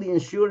all the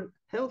insured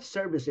health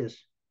services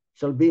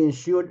shall be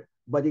insured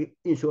by the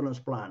insurance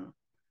plan.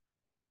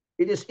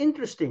 It is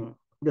interesting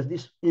that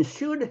these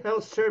insured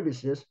health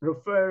services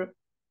refer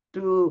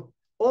to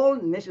all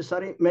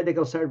necessary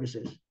medical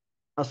services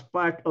as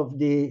part of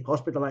the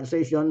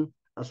hospitalization,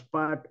 as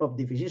part of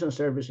the physician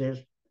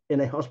services in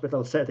a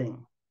hospital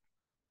setting.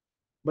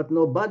 But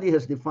nobody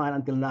has defined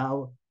until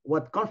now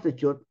what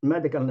constitutes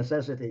medical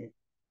necessity.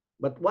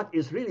 But what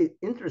is really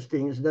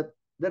interesting is that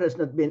there has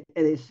not been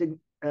any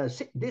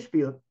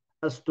dispute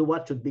as to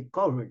what should be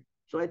covered.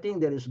 So I think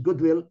there is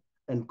goodwill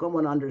and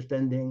common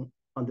understanding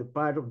on the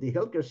part of the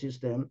healthcare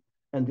system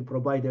and the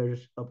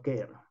providers of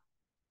care.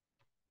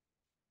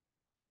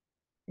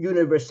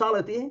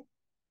 Universality,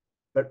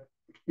 but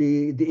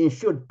the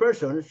insured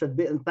person should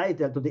be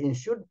entitled to the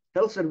insured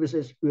health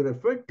services we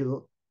referred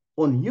to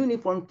on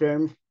uniform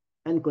terms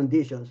and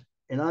conditions.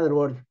 In other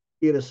words,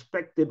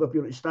 irrespective of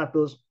your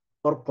status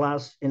or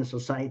class in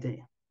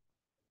society.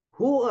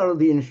 Who are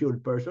the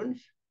insured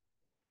persons?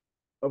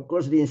 Of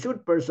course, the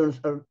insured persons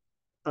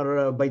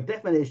are by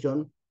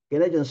definition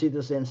Canadian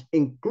citizens,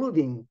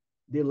 including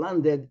the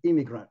landed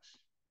immigrants.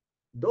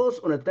 Those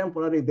on a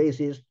temporary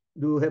basis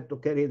do have to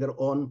carry their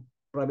own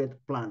private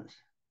plans.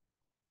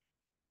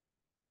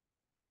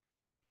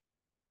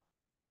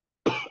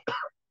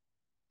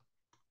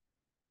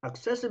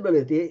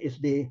 Accessibility is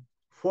the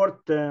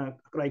fourth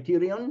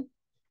criterion,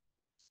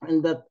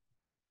 and that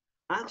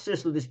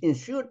access to these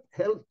insured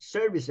health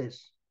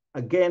services,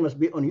 again, must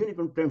be on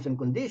uniform terms and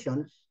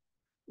conditions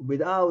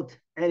without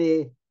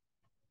any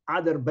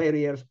other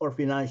barriers or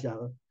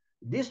financial.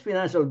 These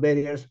financial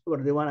barriers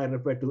were the one I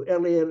referred to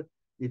earlier,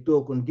 the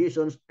two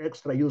conditions,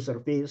 extra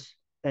user fees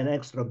and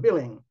extra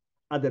billing.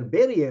 Other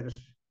barriers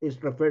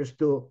refers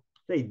to,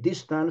 say,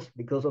 distance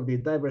because of the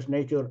diverse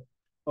nature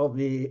of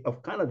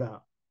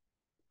Canada.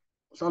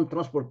 Some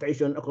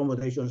transportation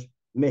accommodations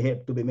may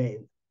have to be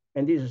made.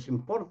 And this is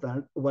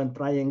important when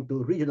trying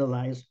to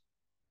regionalize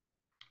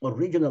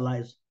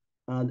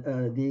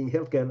the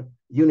healthcare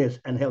units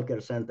and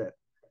healthcare center.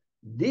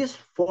 This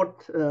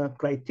fourth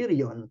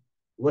criterion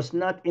was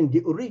not in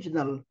the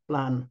original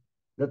plan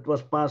that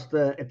was passed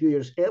a few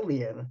years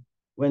earlier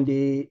when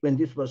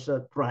this was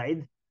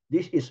tried.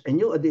 This is a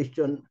new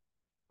addition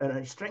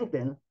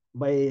strengthened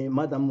by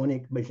Madam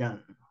Monique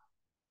Bejan.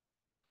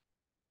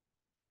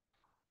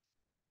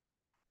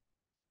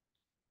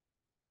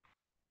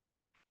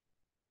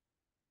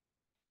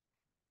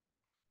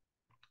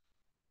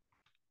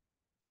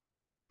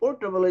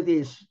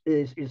 Portability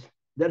is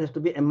there has to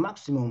be a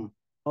maximum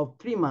of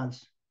 3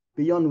 months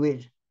beyond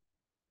which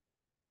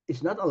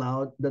it's not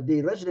allowed that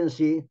the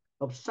residency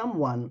of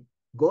someone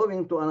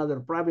going to another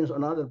province or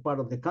another part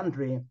of the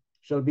country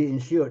shall be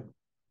insured.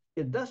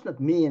 It does not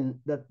mean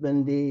that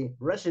when the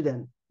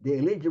resident, the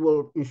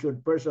eligible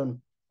insured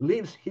person,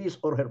 leaves his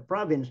or her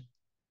province,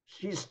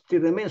 she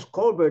still remains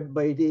covered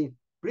by the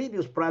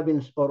previous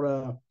province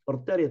or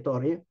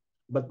territory,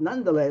 but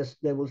nonetheless,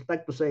 they will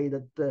like to say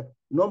that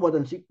no more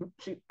than 3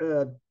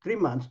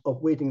 months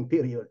of waiting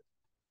period.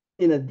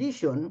 In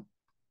addition,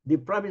 the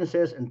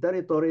provinces and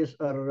territories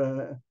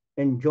are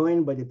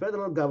enjoined by the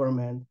federal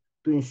government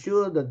to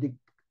ensure that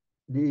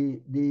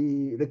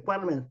the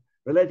requirements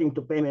relating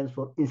to payments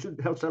for insured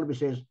health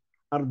services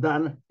are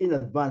done in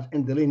advance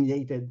and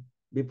delineated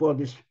before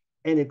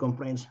any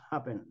complaints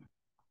happen.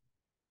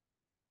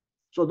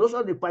 So those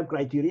are the 5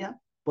 criteria: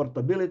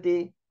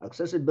 portability,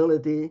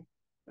 accessibility,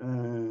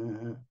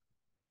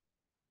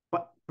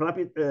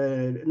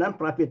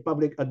 non-profit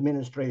public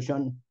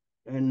administration,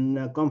 and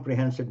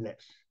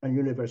comprehensiveness and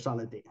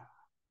universality.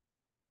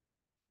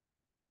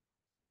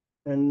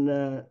 And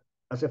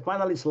as a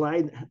final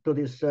slide to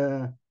this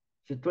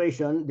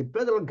situation, the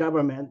federal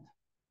government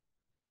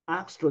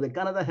acts through the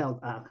Canada Health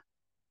Act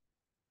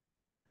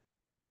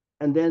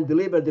and then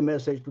deliver the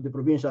message to the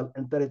provincial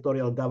and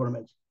territorial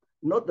governments.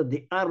 Note that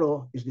the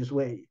arrow is this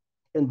way.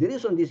 And the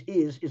reason this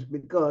is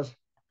because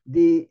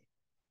the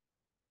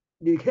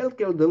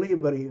healthcare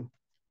delivery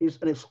is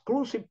an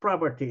exclusive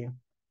property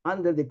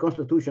under the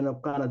Constitution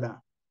of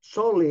Canada,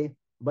 solely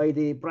by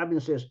the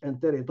provinces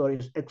and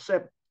territories,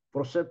 except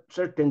for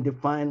certain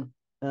defined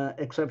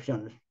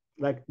exceptions,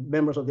 like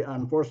members of the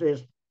armed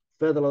forces,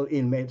 federal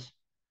inmates,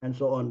 and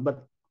so on.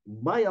 But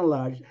by and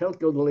large,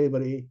 healthcare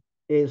delivery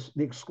is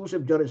the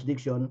exclusive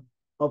jurisdiction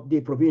of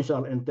the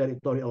provincial and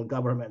territorial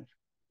government.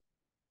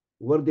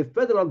 Where the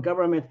federal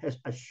government has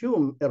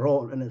assumed a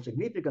role, and a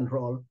significant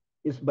role,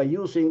 is by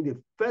using the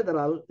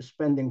federal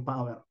spending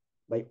power,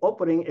 by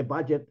offering a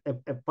budget,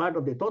 a part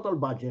of the total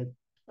budget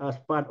as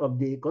part of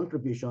the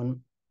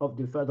contribution of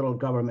the federal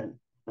government.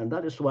 And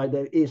that is why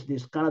there is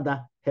this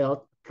Canada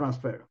Health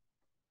Transfer.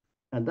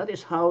 And that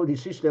is how the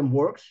system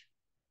works.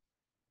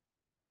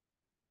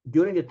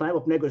 During the time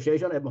of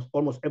negotiation,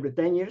 almost every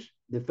 10 years,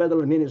 the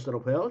federal minister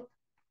of health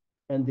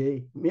and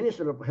the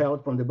minister of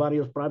health from the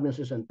various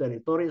provinces and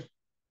territories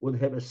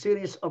would have a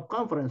series of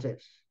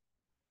conferences.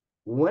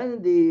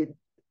 When the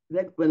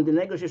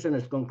negotiation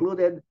is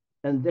concluded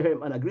and they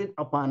have an agreed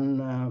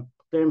upon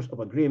terms of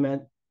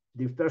agreement,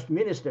 the first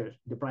ministers,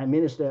 the prime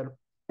minister,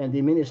 and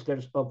the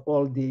ministers of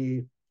all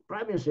the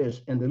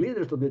provinces and the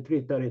leaders of the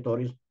 3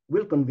 territories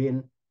will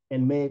convene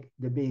and make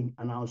the big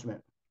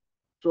announcement.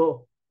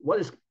 So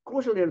what is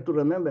crucial here to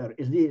remember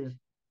is this: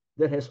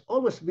 there has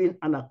always been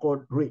an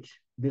accord reached,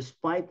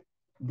 despite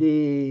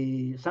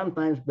the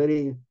sometimes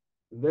very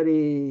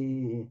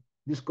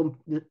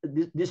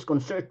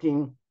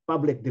disconcerting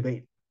public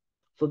debate.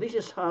 So this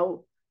is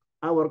how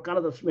our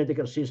Canada's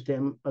medical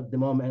system at the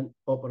moment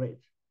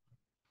operates.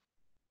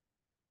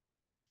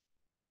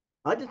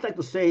 I'd just like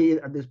to say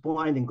at this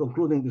point, in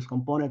concluding this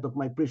component of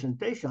my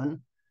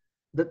presentation,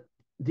 that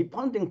the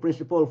funding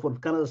principle for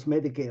Canada's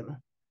Medicare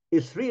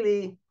is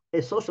really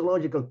a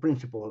sociological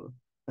principle,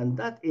 and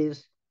that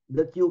is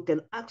that you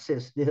can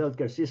access the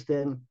healthcare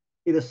system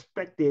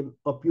irrespective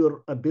of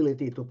your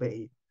ability to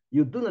pay.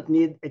 You do not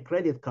need a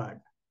credit card.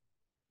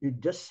 You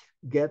just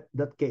get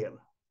that care.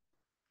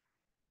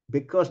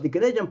 Because the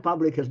Canadian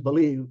public has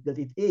believed that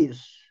it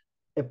is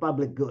a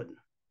public good.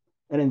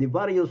 And in the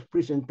various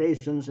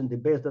presentations and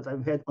debates that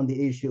I've had on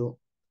the issue,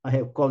 I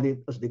have called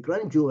it as the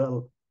grand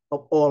jewel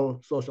of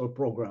all social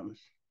programs.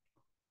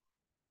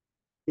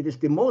 It is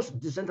the most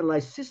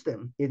decentralized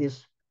system. It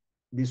is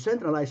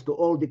decentralized to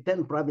all the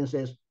 10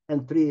 provinces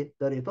and 3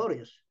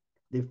 territories.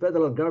 The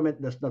federal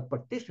government does not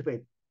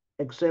participate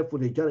except for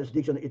the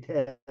jurisdiction it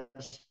has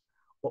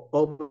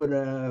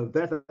over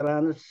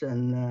veterans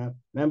and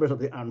members of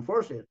the armed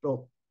forces.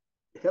 So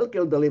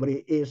healthcare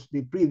delivery is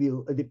the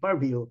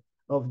purview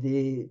of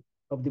the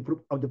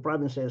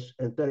provinces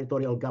and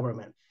territorial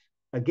governments.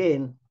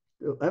 Again,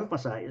 to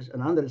emphasize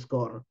and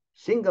underscore,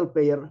 single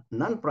payer,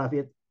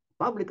 non-profit,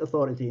 public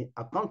authority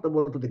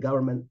accountable to the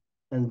government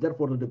and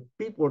therefore to the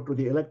people through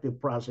the elective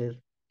process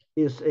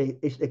is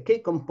a key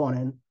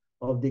component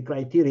of the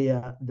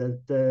criteria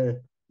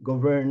that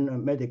govern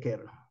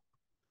Medicare.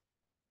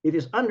 It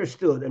is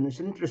understood, and it's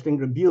an interesting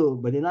review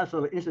by the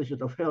National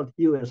Institute of Health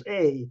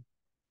USA,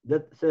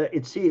 that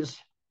it says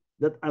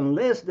that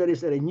unless there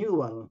is a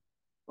renewal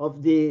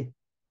of the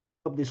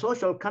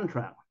social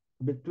contract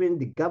between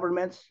the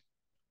governments,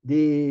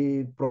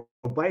 the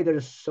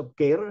providers of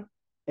care,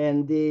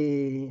 and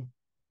the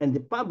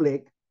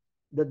public,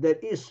 that there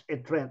is a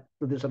threat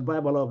to the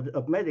survival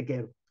of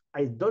Medicare.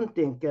 I don't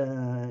think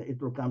it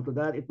will come to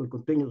that. It will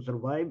continue to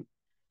survive.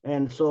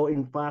 And so,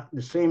 in fact,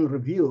 the same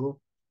review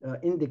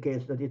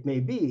indicates that it may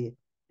be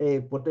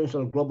a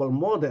potential global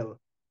model.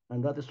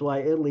 And that is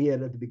why earlier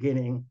at the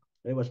beginning,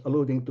 I was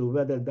alluding to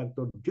whether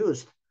Dr.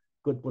 Joost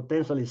could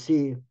potentially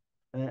see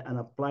and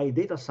apply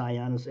data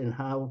science and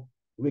how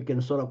we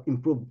can sort of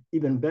improve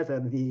even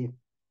better the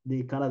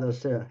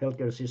Canada's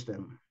healthcare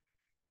system.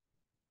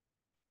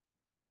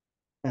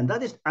 And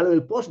that is, I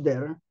will pause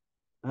there.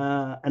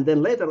 And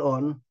then later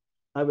on,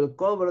 I will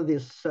cover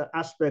this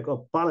aspect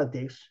of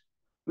politics,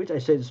 which I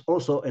said is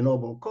also a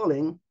noble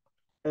calling.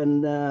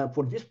 And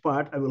for this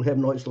part, I will have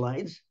no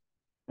slides.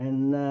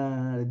 And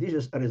this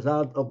is a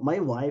result of my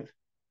wife,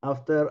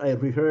 after I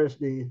rehearsed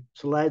the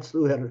slides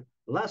to her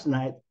last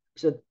night,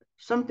 said,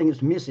 something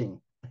is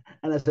missing.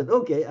 And I said,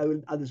 okay, I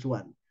will add this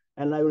one.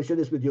 And I will share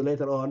this with you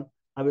later on.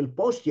 I will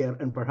post here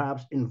and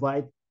perhaps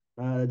invite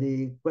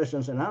the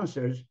questions and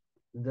answers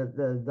that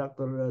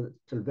Dr.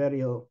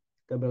 Silverio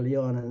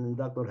Cabellon and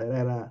Dr.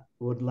 Herrera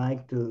would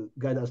like to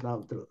guide us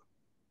now through.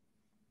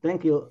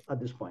 Thank you at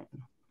this point.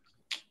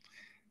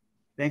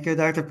 Thank you,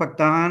 Dr.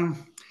 Pagtakahan.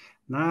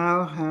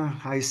 Now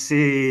I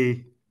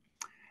see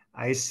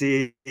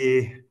Dr.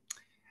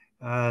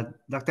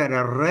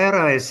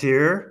 Herrera is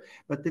here.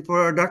 But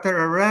before Dr.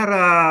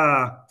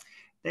 Herrera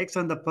takes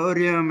on the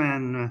podium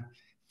and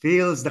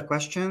fields the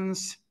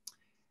questions,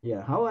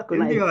 yeah, how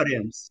in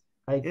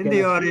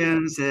the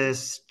audience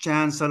is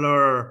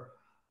Chancellor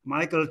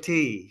Michael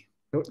T.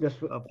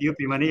 of UP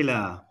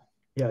Manila.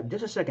 Yeah,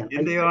 just a second.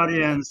 In the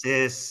audience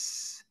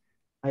is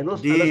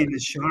Dean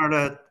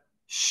Charlotte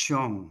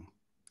Xiong.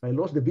 I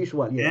lost the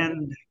visual, yeah.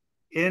 And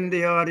in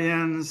the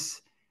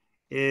audience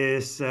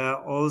is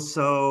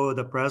also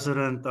the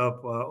president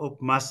of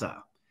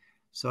UPMASA.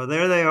 So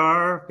there they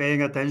are,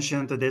 paying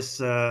attention to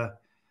this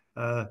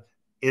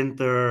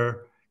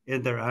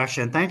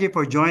interaction. Thank you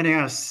for joining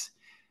us,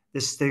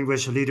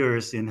 distinguished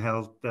leaders in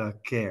health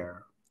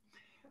care.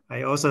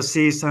 I also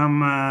see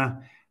some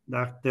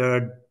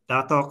Dr.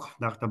 Datok,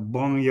 Dr.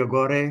 Bong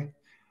Yogore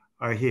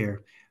are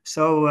here.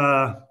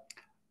 So,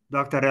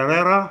 Dr.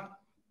 Herrera,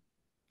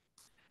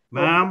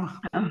 ma'am,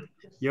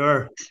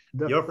 your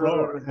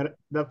floor.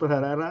 Dr.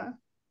 Herrera.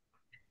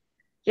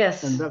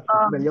 Yes. And Dr.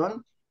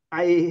 Cabellon.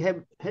 I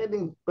have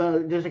having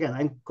just again.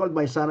 I called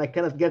my son. I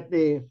cannot get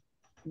the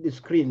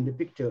screen, the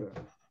picture.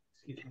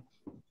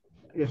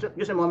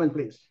 Just a moment,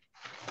 please.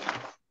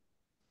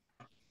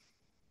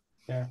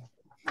 Yeah.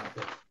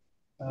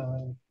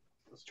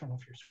 Let's turn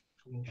off your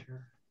screen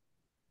share.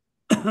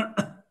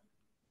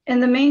 In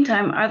the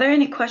meantime, are there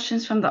any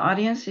questions from the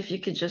audience? If you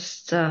could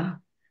just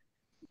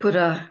put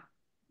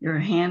your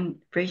hand,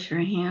 raise your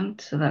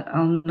hand so that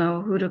I'll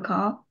know who to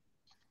call.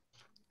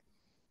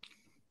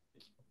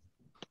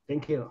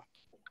 Thank you.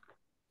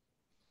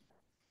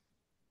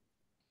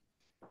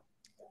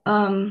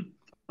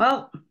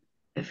 Well,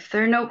 if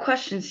there are no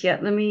questions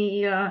yet, let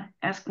me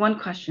ask one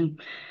question.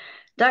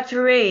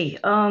 Dr. Ray,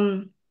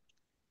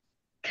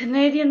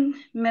 Canadian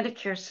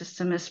Medicare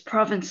system is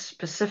province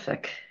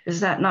specific.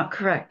 Is that not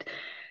correct?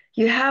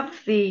 You have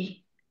the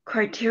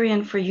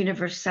criterion for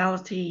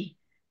universality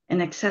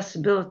and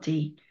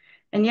accessibility,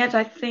 and yet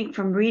I think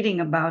from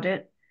reading about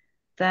it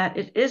that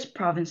it is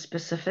province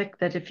specific,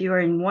 that if you are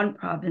in one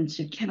province,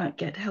 you cannot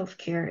get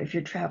healthcare if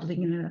you're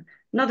traveling in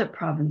another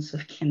province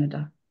of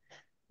Canada.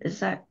 Is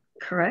that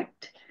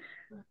correct?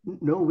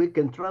 No, we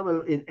can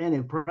travel in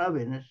any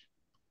province.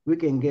 We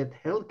can get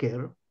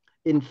healthcare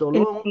in so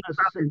long as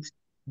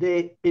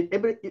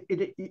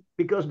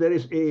because there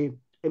is a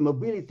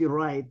mobility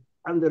right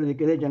under the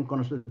Canadian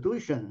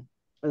Constitution,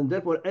 and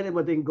therefore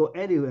anybody can go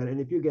anywhere.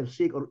 And if you get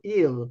sick or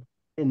ill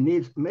and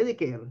needs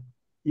Medicare,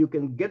 you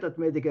can get that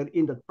Medicare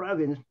in that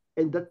province,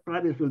 and that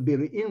province will be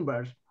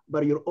reimbursed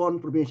by your own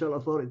provincial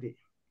authority.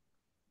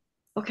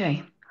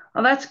 Okay,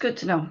 well, that's good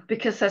to know,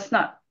 because that's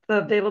not the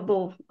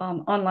available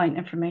online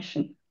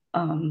information,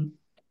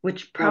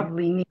 which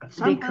probably needs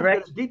to be correct. Sometimes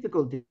there's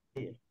difficulty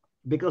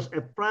because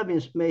a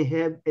province may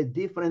have a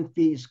different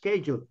fee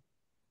schedule,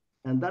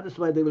 and that is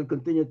why they will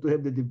continue to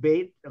have the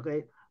debate.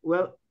 Okay,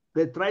 well,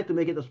 they try to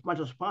make it as much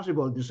as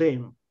possible the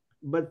same,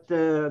 but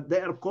they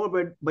are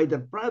covered by the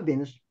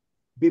province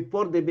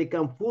before they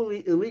become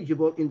fully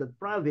eligible in the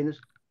province,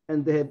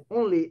 and they have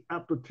only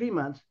up to 3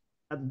 months.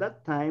 At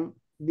that time,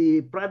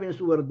 the province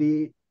where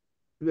the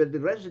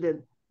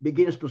resident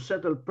begins to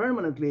settle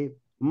permanently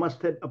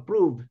must have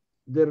approved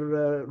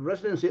their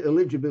residency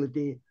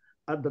eligibility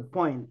at that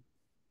point.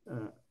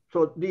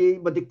 But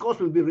the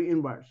cost will be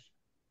reimbursed.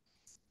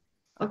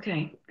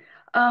 Okay.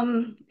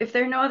 If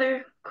there are no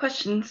other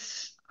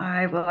questions,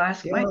 I will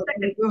ask my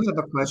second.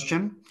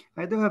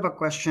 I do have a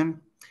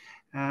question.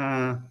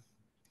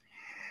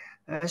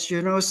 As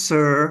you know,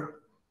 sir,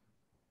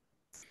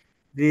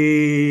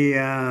 the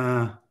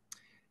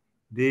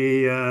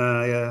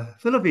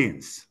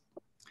Philippines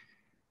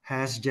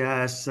has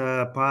just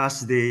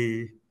passed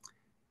the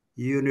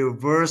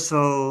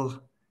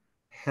Universal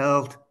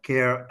Health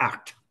Care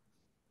Act.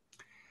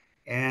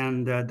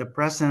 And the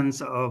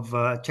presence of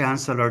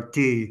Chancellor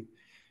T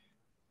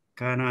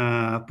kind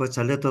of puts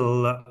a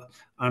little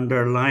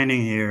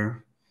underlining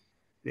here,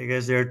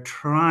 because they're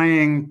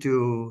trying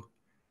to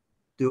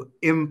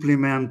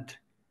implement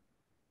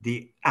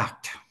the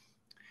act.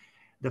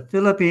 The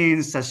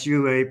Philippines, as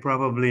you may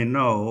probably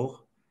know,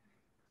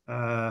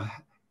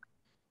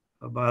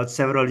 about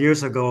several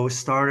years ago,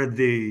 started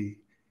the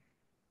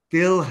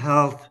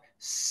PhilHealth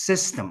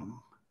system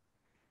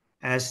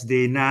as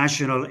the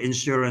national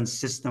insurance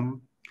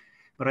system.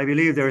 But I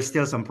believe there are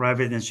still some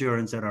private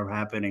insurance that are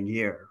happening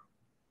here.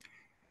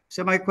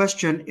 So my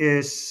question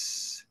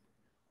is,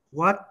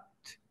 what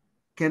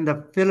can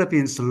the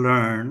Philippines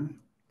learn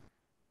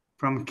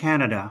from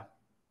Canada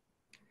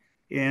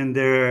in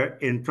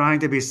trying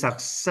to be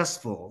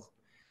successful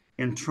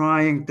in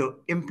trying to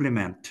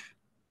implement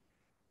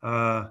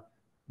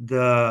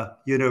the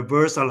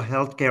Universal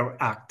Healthcare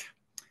Act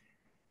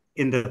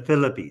in the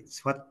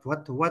Philippines?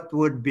 What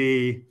would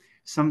be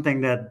something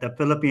that the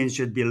Philippines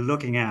should be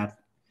looking at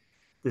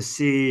to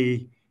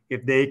see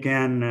if they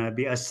can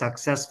be as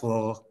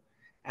successful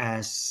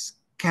as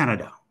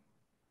Canada?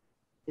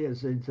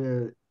 Yes,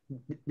 the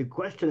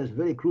question is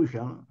very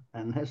crucial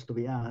and has to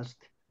be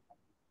asked.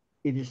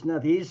 It is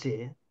not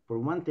easy. For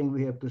one thing,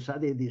 we have to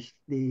study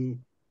the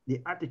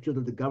attitude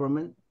of the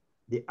government,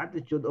 the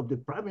attitude of the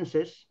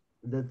provinces,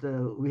 that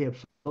we have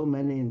so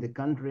many in the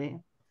country,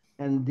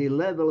 and the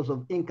levels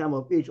of income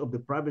of each of the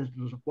provinces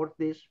to support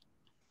this.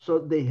 So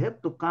they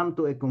have to come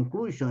to a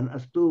conclusion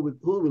as to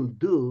who will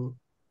do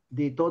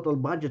the total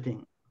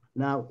budgeting.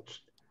 Now,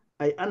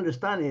 I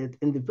understand it,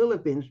 in the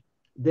Philippines,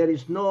 there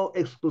is no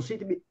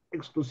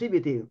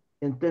exclusivity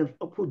in terms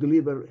of who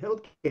deliver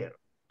healthcare.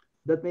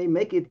 That may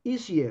make it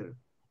easier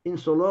in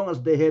so long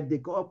as they have the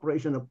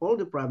cooperation of all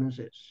the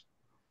provinces.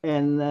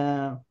 and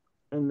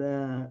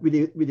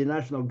with the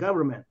national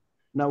government.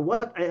 Now,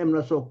 what I am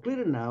not so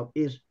clear now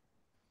is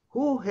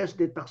who has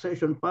the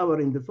taxation power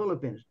in the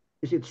Philippines?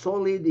 Is it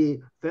solely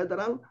the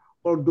federal,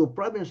 or do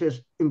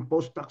provinces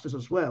impose taxes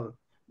as well?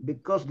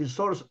 Because the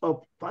source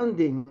of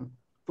funding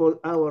for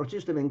our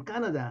system in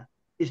Canada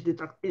is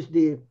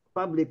the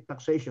public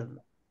taxation.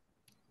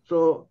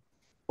 So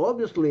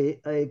obviously,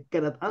 I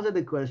cannot answer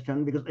the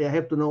question because I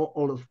have to know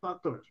all those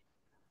factors.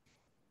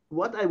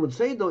 What I would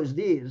say though is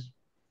this: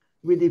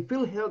 with the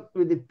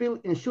field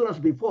insurance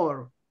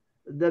before,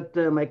 that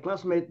my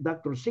classmate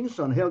Dr.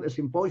 Simpson held a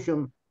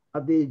symposium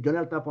at the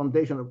Jonelta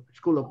Foundation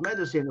School of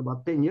Medicine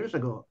about 10 years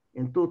ago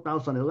in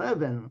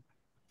 2011,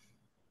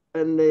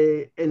 and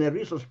a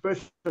resource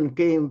person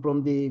came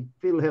from the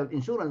field health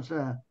insurance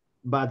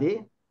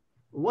body.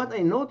 What I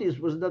noticed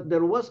was that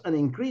there was an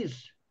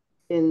increase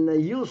in the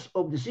use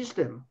of the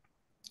system.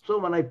 So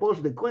when I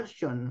posed the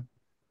question,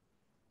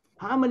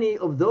 how many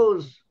of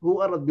those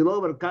who are at the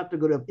lower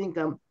category of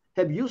income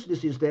have used the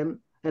system,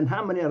 and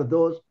how many are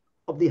those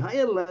of the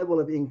higher level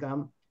of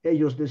income have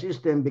used the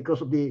system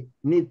because of the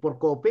need for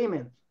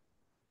co-payments?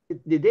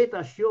 The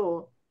data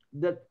show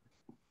that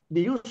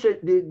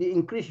the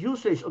increased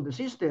usage of the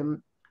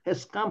system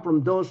has come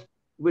from those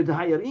with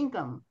higher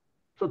income.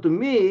 So to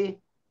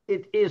me,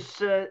 it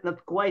is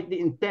not quite the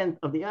intent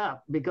of the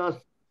act, because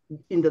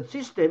in that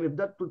system, if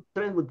that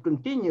trend would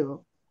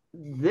continue,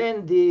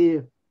 then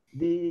the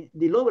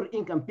lower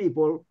income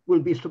people will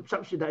be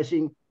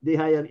subsidizing the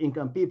higher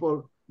income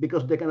people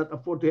because they cannot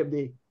afford to have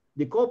the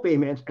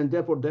co-payments, and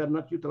therefore they're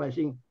not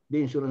utilizing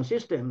the insurance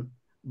system.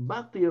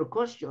 Back to your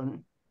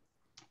question,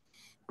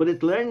 could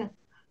it learn?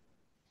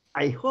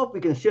 I hope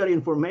we can share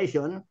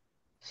information.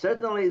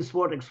 Certainly it's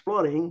worth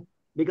exploring,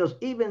 because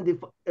even the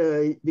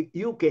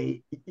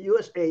UK,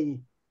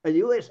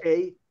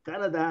 USA,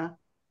 Canada,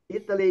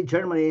 Italy,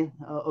 Germany,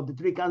 of the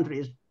three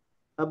countries,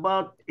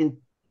 about in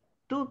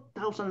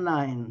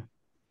 2009,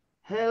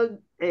 held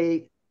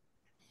a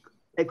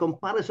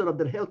comparison of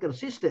their healthcare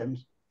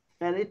systems,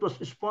 and it was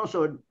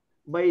sponsored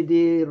by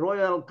the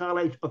Royal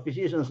College of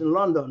Physicians in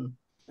London,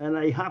 and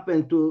I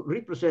happened to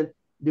represent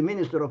the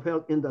Minister of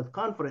Health in that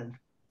conference.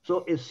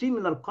 So a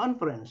similar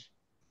conference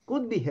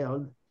could be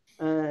held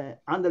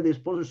under the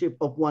sponsorship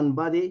of one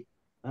body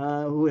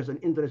who has an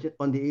interest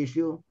on the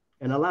issue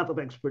and a lot of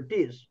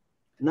expertise.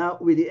 Now,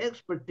 with the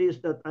expertise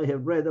that I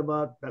have read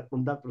about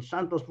from Dr.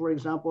 Santos, for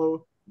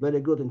example,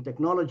 very good in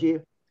technology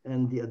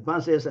and the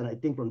advances, and I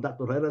think from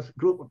Dr. Herrera's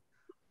group,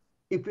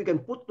 if we can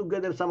put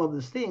together some of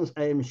these things,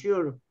 I am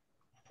sure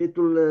it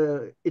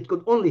will. It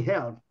could only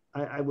help.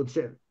 I would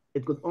say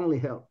it could only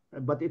help,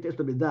 but it has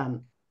to be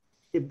done.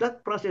 If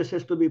that process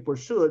has to be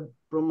pursued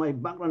from my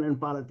background in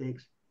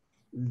politics,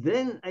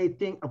 then I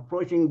think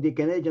approaching the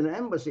Canadian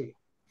Embassy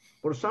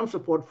for some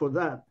support for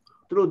that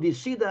through the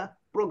SIDA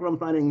program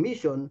planning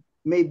mission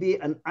may be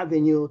an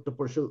avenue to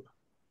pursue.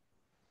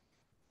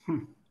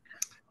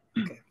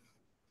 Okay.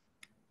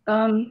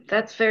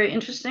 That's very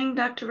interesting,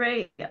 Dr.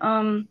 Ray.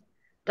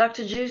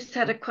 Dr. Joost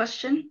had a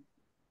question.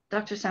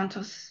 Dr.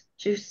 Santos,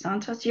 Joost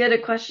Santos, you had a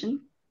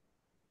question?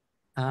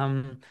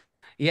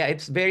 Yeah,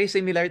 it's very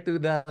similar to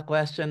the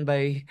question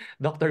by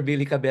Dr.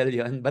 Billy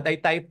Cabellon, but I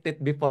typed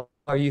it before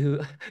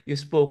you you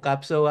spoke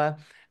up. So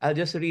I'll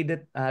just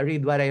read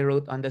what I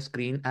wrote on the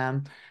screen.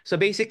 So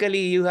basically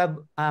you have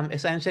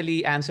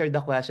essentially answered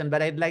the question,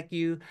 but I'd like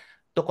you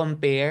to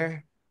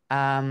compare,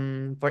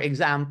 for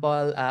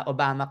example,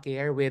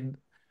 Obamacare with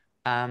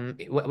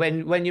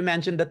when you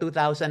mentioned the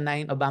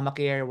 2009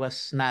 Obamacare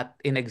was not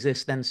in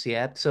existence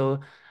yet. So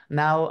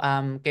now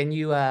can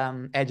you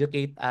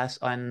educate us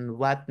on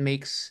what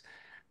makes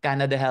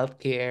Canada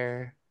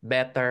healthcare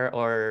better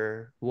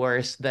or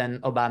worse than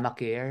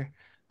Obamacare?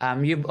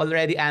 You've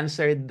already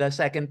answered the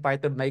second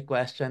part of my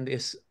question,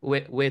 is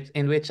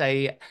in which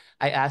I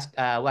asked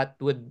what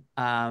would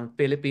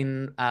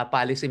Philippine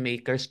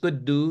policymakers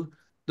could do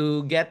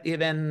to get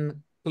even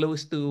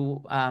close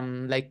to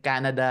like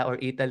Canada or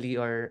Italy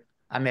or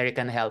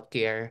American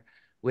healthcare,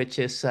 which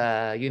is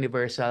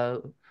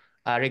universal,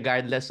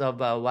 regardless of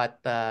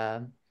what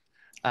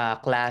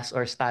class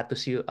or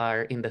status you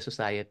are in the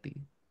society.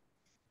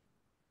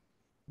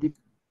 The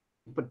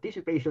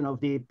participation of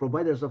the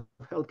providers of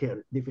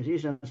healthcare, the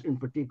physicians in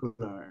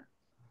particular,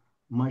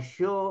 must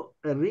show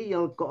a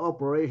real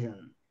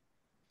cooperation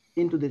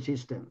into the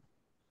system,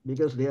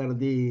 because they are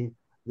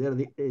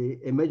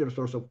a major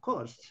source of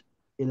costs,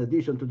 in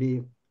addition to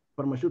the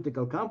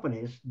pharmaceutical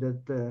companies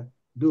that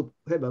do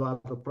have a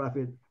lot of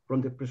profit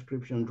from the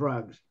prescription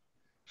drugs.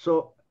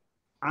 So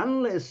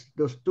unless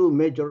those two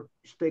major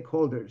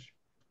stakeholders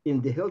in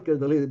the healthcare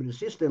delivery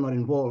system are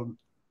involved,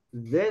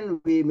 then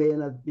we may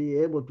not be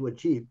able to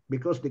achieve,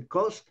 because the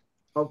cost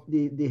of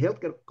the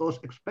healthcare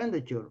cost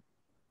expenditure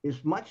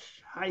is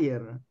much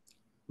higher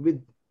with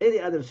any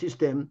other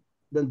system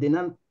than the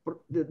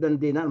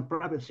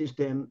non-profit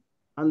system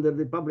under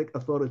the public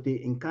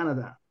authority in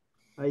Canada.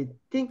 I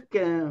think,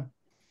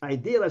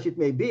 ideal as it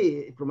may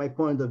be, from my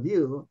point of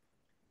view,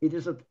 it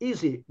is not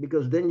easy,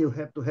 because then you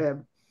have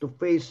to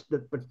face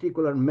that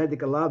particular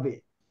medical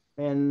lobby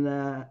And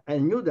I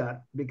knew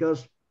that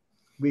because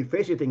we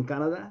faced it in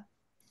Canada.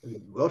 The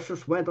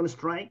groceries went on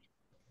strike.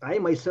 I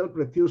myself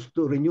refused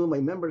to renew my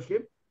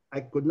membership.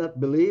 I could not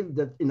believe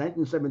that in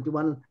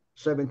 1971,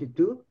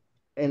 72,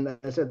 and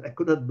I said I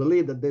could not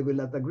believe that they will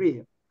not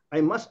agree.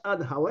 I must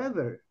add,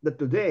 however, that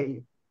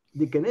today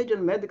the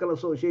Canadian Medical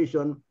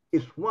Association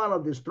is one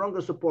of the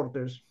strongest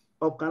supporters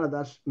of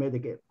Canada's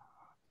Medicaid.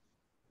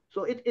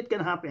 So it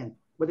can happen,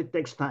 but it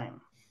takes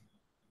time.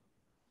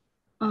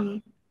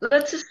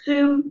 Let's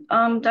assume,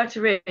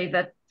 Dr. Ray,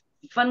 that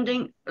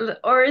funding,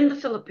 or in the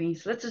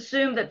Philippines, let's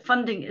assume that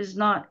funding is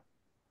not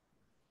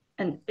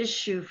an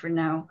issue for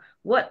now.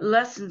 What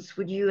lessons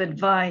would you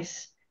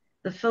advise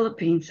the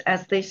Philippines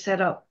as they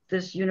set up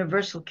this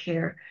universal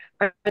care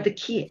are the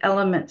key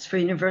elements for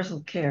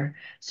universal care?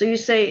 So you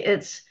say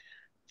it's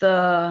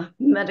the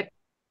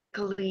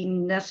medically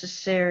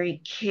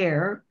necessary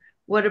care.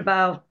 What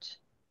about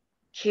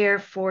care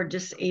for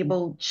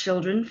disabled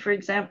children, for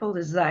example?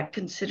 Is that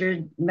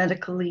considered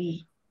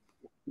medically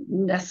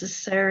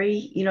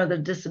necessary? You know, the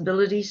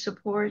disability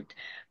support.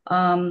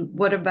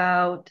 What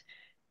about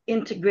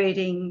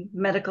integrating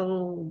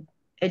medical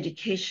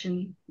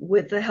education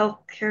with the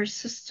healthcare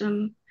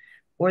system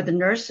or the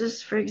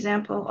nurses, for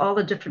example, all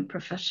the different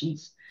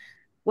professions?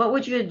 What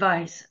would you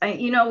advise?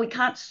 We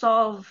can't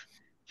solve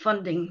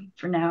funding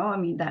for now. I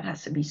mean, that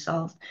has to be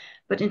solved.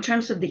 But in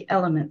terms of the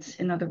elements,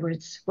 in other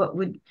words, what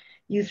would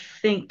you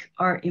think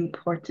are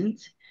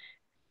important?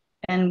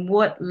 And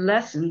what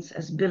lessons,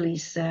 as Billy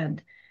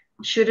said,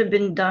 should have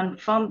been done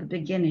from the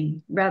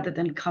beginning rather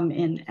than come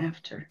in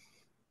after?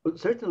 Well,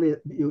 certainly,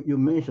 you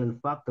mentioned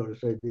factors,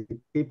 the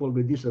people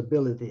with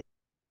disability,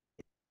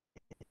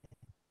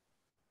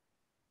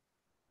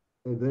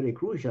 very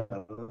crucial.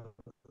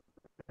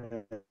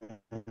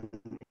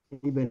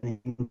 Even in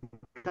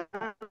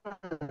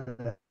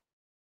Canada,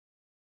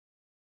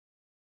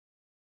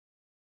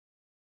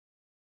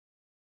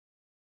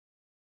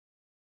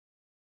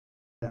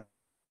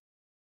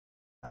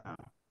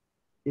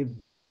 if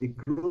the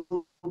group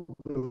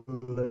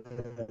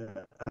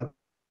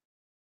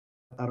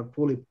are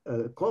fully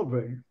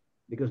covered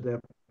because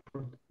they're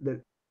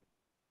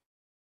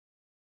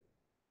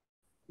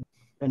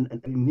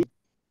and need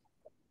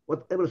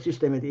whatever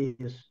system it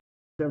is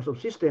in terms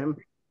of system.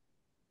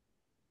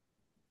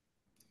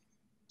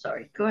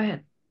 Sorry, go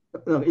ahead.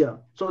 Yeah,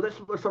 so that's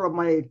sort of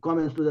my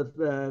comments to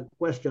that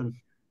question.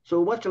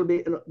 So what shall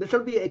be, there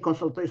shall be a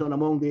consultation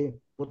among the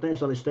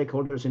potential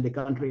stakeholders in the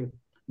country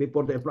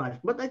before they apply.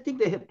 But I think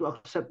they have to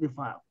accept the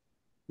fact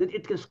that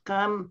it can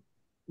come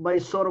by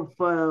sort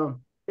of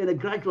in a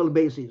gradual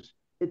basis.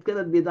 It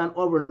cannot be done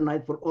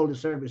overnight for all the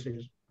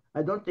services.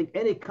 I don't think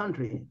any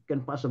country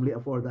can possibly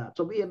afford that.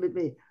 So we have to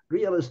be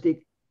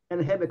realistic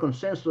and have a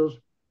consensus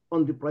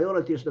on the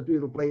priorities that we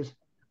will place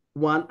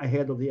one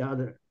ahead of the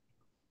other.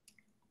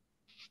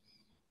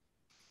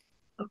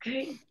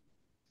 Okay.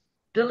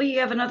 Billy, you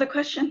have another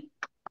question?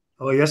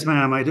 Oh, yes,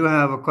 ma'am. I do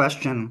have a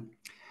question.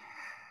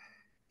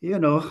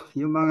 Yung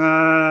mga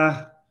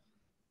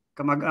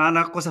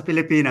kamag-anak ko sa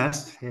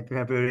Pilipinas, if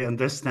you really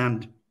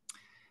understand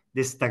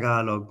this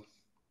Tagalog,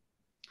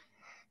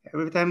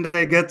 every time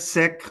they get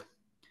sick,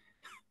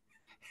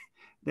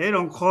 they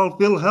don't call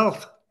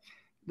PhilHealth.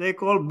 They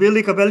call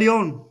Billy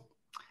Cabellon.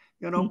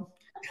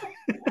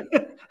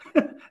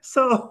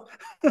 So,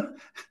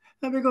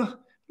 sabi ko,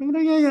 anong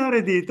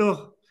nangyayari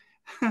dito?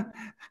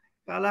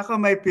 Kala ko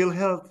may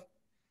PhilHealth.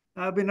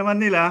 Sabi naman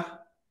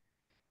nila,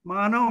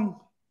 manong,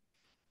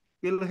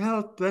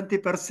 PhilHealth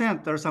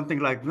 20% or something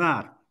like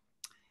that.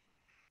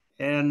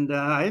 And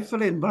I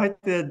actually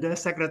invited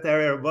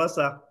Secretary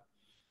Herrera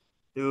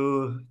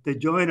to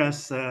join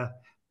us,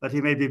 but he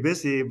may be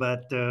busy.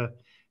 But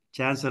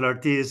Chancellor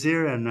T is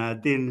here,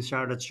 and Dean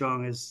Charlotte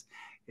Chong is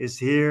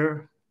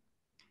here.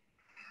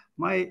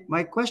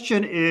 My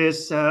question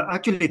is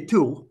actually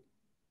two.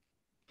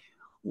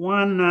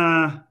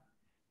 One,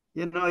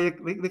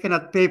 we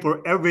cannot pay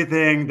for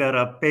everything that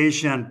a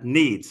patient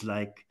needs.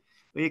 Like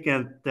we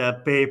can't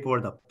pay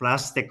for the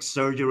plastic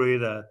surgery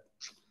that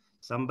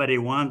somebody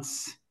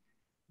wants,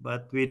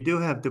 but we do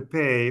have to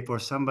pay for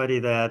somebody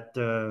that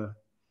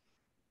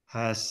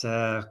has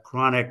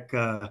chronic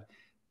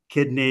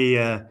kidney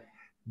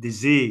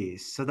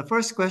disease. So the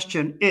first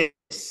question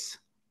is,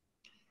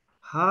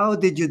 how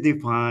did you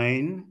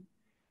define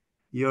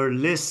your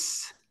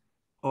list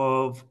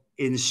of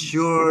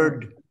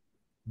insured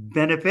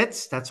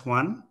benefits? That's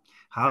one.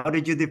 How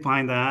did you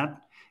define that?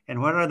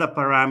 And what are the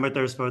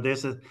parameters for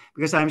this?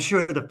 Because I'm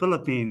sure the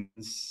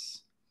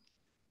Philippines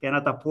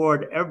cannot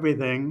afford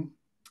everything,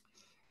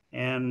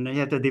 and you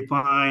have to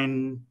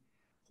define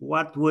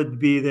what would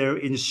be their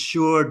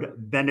insured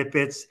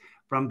benefits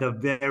from the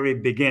very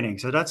beginning.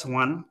 So that's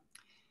one.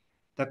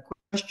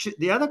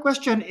 The other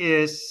question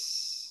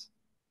is,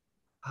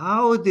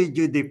 how did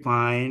you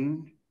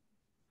define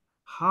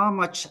how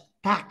much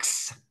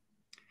tax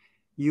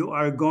you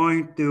are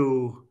going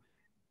to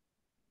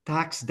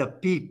tax the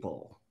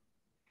people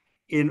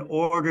in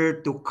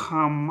order to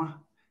come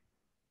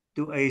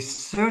to a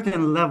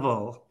certain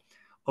level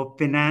of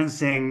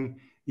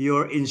financing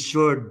your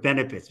insured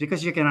benefits?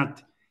 Because you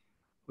cannot,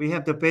 we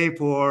have to pay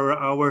for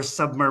our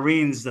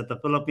submarines that the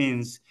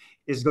Philippines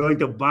is going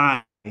to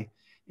buy,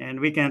 and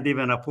we can't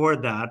even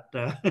afford that.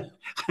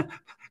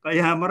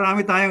 Kaya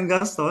marami tayong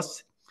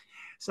gastos.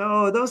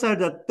 So those are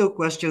the two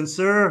questions,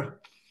 sir.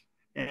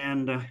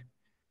 And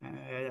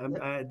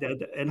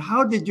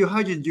how did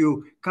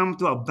you come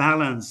to a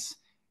balance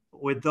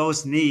with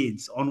those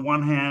needs on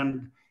one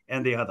hand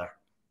and the other?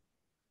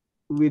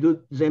 We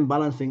do the same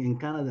balancing in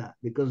Canada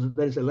because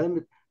there is a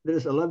limit. There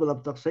is a level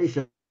of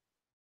taxation.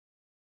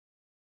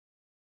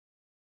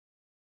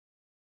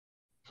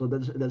 So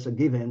that's a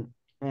given.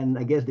 And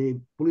I guess the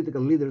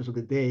political leaders of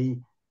the day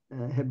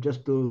have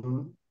just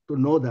to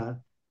know that.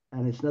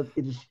 And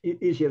it is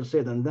easier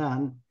said than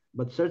done,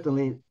 but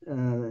certainly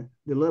the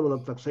level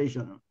of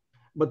taxation.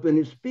 But when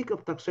you speak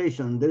of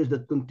taxation, there is the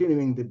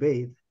continuing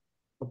debate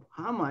of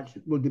how much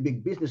will the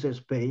big businesses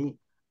pay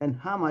and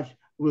how much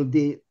will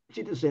the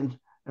citizens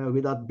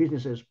without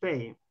businesses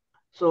pay.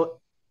 So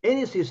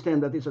any system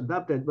that is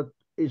adopted, but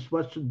is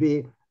what should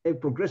be a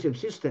progressive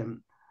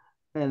system.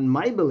 And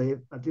my belief,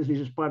 at least this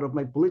is part of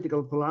my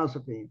political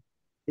philosophy,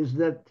 is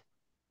that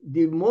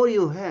the more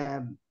you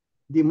have,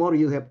 the more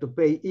you have to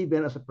pay,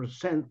 even as a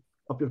percent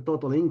of your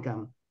total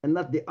income, and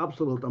not the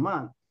absolute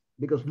amount.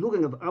 Because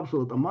looking at the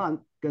absolute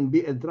amount can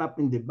be a drop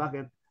in the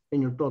bucket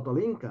in your total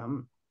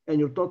income. And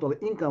your total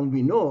income,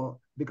 we know,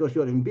 because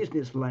you're in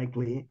business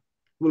likely,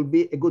 will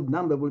be a good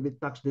number, will be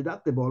tax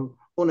deductible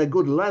on a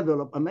good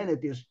level of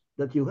amenities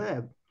that you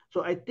have.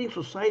 So I think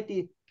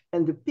society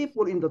and the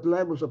people in that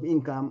levels of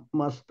income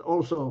must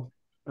also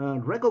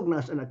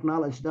recognize and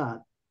acknowledge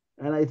that.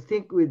 And I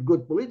think with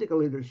good political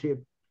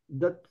leadership,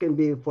 that can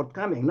be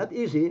forthcoming. Not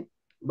easy,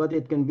 but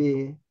it can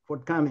be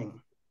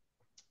forthcoming.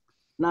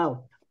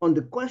 Now, on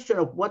the question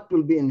of what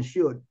will be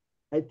insured,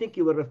 I think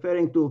you were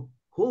referring to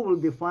who will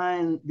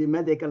define the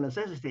medical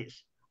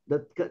necessities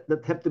that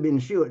have to be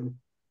insured.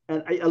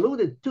 And I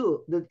alluded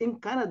to that in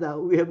Canada,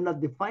 we have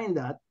not defined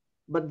that,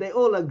 but they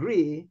all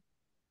agree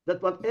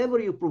that whatever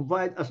you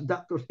provide as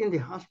doctors in the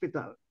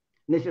hospital,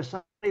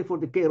 necessary for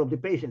the care of the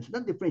patients,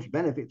 not the fringe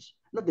benefits,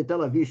 not the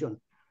television,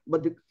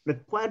 but the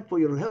required for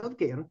your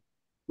healthcare,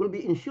 will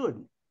be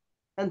insured.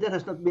 And there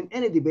has not been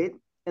any debate,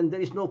 and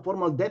there is no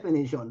formal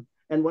definition.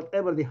 And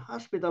whatever the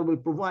hospital will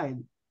provide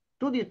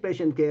to the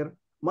patient care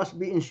must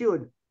be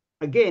insured.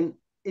 Again,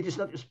 it is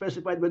not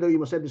specified whether you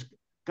must have this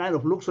kind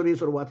of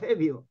luxuries or what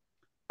have you.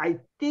 I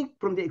think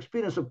from the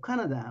experience of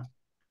Canada,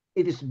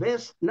 it is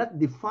best not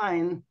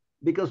defined,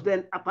 because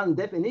then upon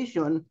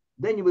definition,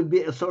 then you will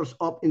be a source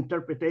of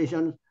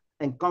interpretation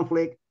and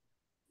conflict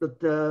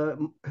that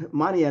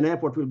money and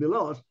effort will be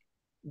lost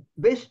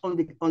based on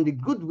the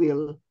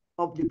goodwill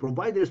of the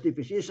providers, the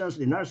physicians,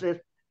 the nurses,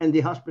 and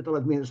the hospital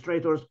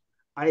administrators.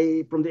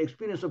 From the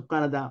experience of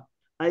Canada,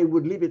 I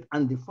would leave it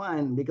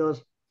undefined,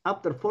 because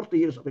after 40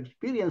 years of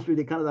experience with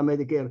the Canada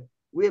Medicare,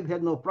 we have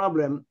had no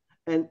problem,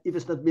 and it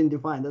has not been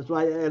defined. That's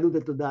why I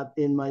alluded to that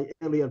in my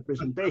earlier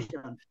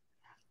presentation.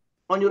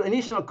 On your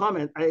initial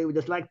comment, I would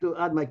just like to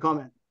add my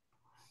comment.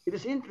 It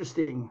is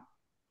interesting.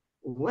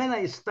 When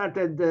I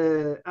started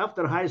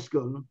after high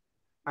school,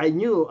 I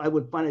knew I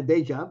would find a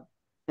day job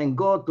and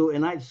go to a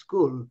night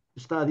school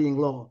studying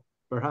law,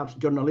 perhaps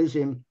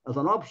journalism as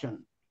an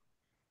option.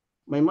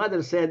 My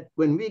mother said,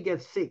 when we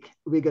get sick,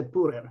 we get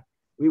poorer.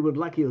 We would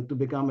like you to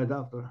become a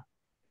doctor.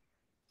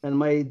 And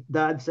my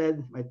dad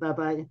said, my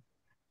tatay,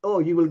 oh,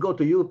 you will go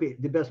to UP,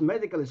 the best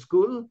medical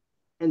school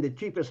and the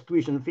cheapest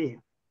tuition fee.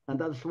 And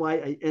that's why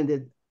I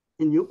ended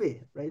in UP,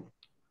 right?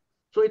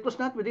 So it was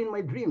not within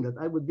my dream that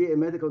I would be a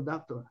medical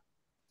doctor.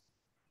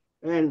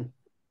 And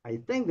I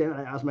thanked them.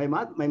 I asked my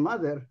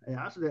mother, I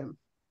asked them,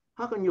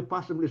 how can you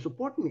possibly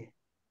support me?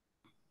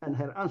 And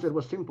her answer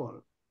was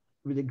simple,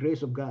 with the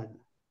grace of God.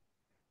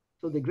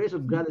 So the grace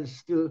of God has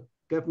still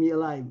kept me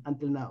alive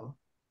until now.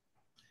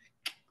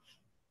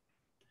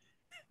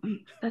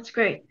 That's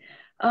great.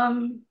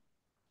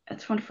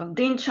 That's wonderful.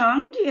 Dean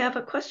Chong, do you have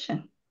a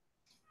question?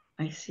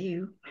 I see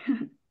you.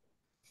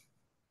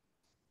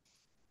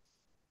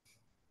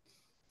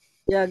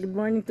 Yeah, good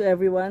morning to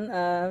everyone.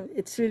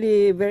 It's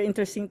really a very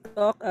interesting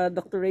talk.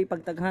 Dr. Ray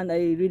Pagtakahan,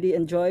 I really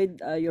enjoyed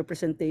your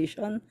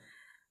presentation.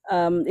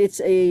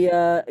 It's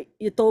a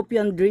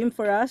utopian dream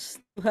for us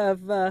to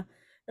have a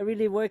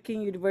really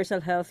working universal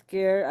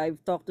healthcare.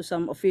 I've talked to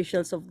some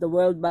officials of the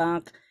World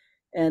Bank,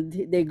 and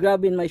they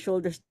grabbed in my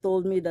shoulders,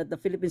 told me that the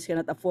Philippines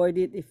cannot afford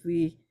it if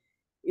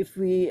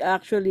we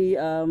actually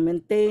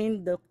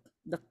maintain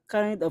the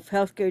kind of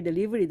healthcare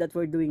delivery that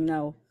we're doing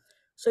now.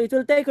 So it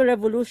will take a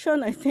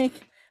revolution. I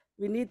think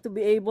we need to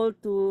be able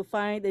to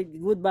find a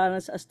good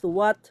balance as to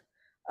what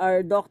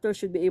our doctors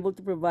should be able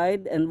to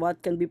provide and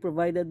what can be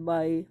provided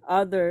by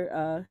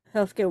other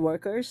healthcare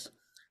workers.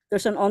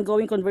 There's an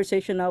ongoing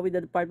conversation now with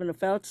the Department of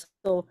Health,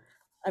 so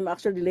I'm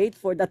actually late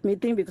for that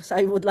meeting because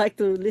I would like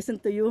to listen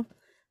to you.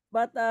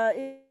 But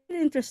it's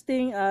really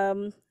interesting,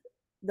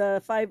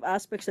 the 5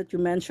 aspects that you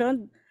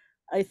mentioned.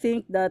 I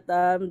think that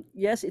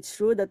yes, it's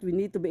true that we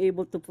need to be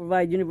able to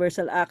provide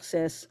universal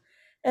access.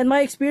 And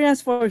my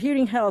experience for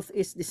hearing health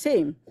is the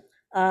same.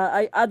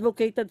 I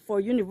advocated for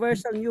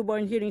universal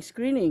newborn hearing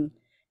screening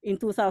in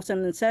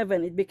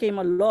 2007. It became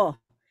a law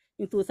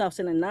in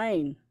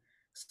 2009.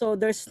 So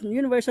there's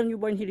universal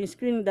newborn hearing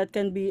screening that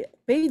can be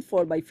paid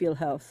for by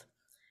PhilHealth.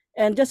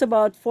 And just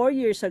about 4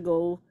 years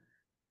ago,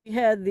 we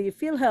had the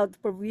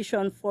PhilHealth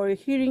provision for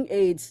hearing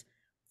aids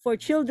for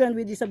children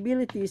with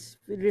disabilities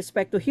with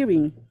respect to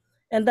hearing.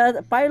 And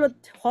that pilot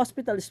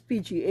hospital is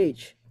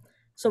PGH.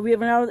 So we are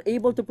now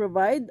able to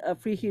provide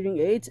free hearing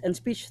aids and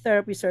speech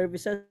therapy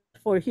services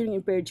for hearing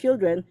impaired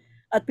children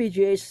at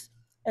PGH.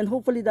 And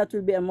hopefully that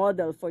will be a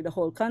model for the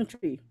whole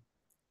country.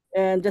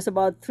 And just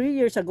about 3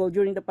 years ago,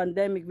 during the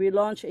pandemic, we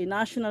launched a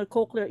national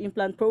cochlear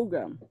implant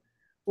program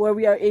where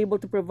we are able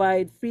to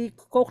provide free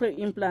cochlear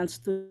implants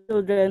to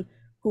children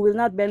who will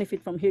not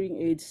benefit from hearing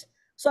aids.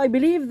 So I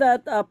believe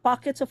that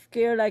pockets of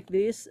care like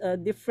this,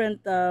 different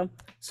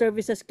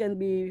services can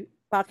be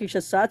packaged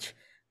as such.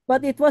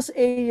 But it was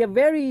a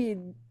very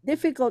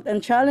difficult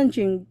and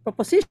challenging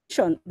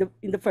proposition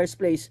in the first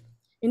place.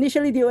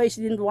 Initially, the OH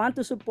didn't want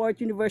to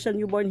support universal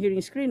newborn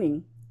hearing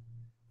screening.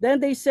 Then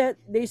they said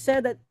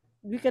that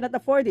we cannot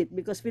afford it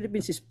because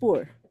Philippines is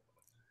poor.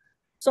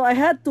 So I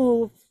had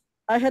to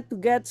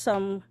get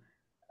some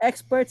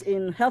experts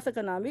in health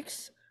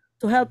economics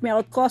to help me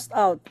out cost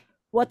out.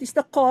 What is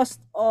the cost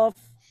of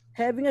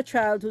having a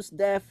child who's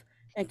deaf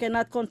and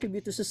cannot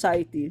contribute to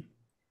society?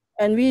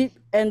 And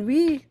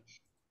we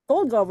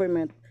told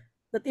government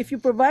that if you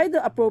provide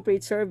the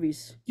appropriate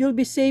service, you'll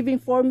be saving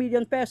 4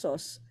 million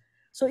pesos.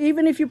 So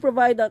even if you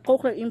provide a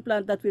cochlear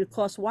implant that will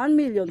cost 1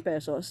 million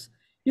pesos,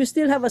 you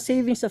still have a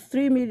savings of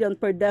 3 million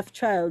per deaf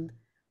child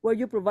where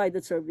you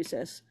provided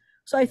services.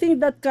 So I think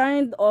that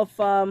kind of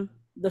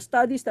the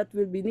studies that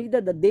will be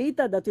needed, the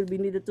data that will be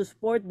needed to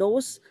support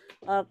those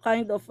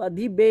kind of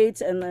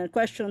debates and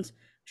questions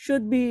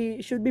should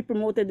be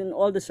promoted in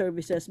all the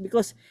services,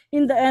 because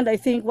in the end, I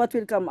think what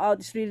will come out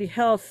is really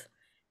health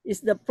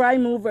is the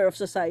prime mover of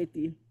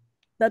society.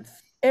 That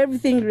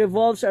everything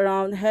revolves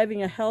around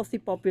having a healthy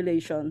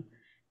population,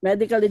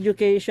 medical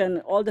education,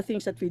 all the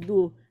things that we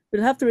do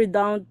will have to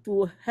redound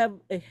to have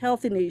a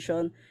healthy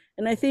nation.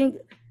 And I think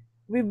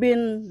we've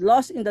been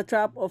lost in the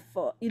trap of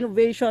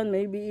innovation,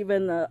 maybe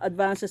even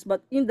advances.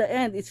 But in the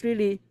end, it's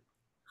really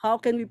how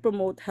can we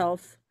promote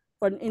health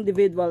for an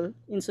individual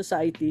in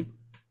society.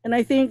 And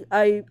I think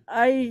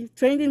I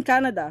trained in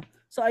Canada,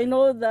 so I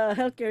know the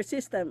healthcare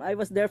system. I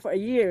was there for a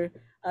year,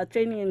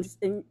 training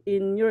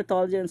in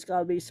neurology and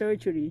skull-base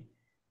surgery.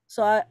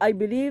 So I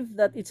believe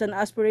that it's an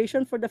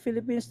aspiration for the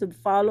Philippines to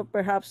follow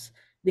perhaps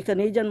the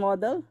Canadian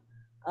model,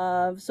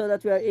 so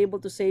that we are able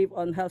to save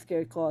on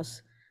healthcare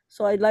costs.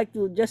 So I'd like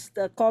to just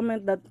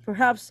comment that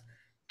perhaps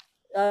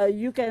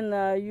you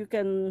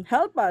can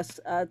help us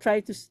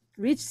try to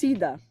reach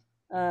SIDA,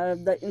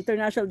 the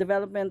International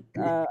Development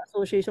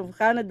Association of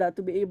Canada,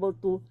 to be able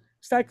to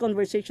start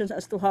conversations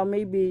as to how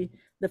maybe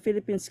the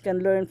Philippines can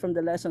learn from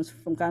the lessons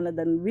from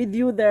Canada. And with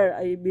you there,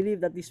 I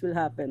believe that this will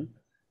happen.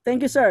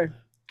 Thank you, sir.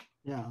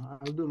 Yeah,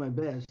 I'll do my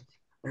best.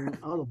 I'm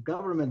out of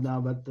government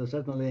now, but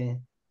certainly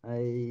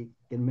I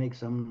can make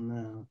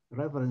some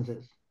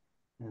references.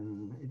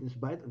 And it is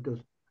vital because,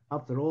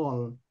 after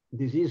all,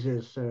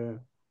 diseases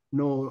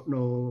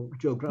no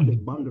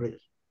geographic boundaries.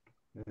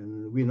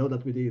 And we know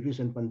that with the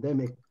recent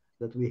pandemic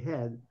that we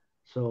had,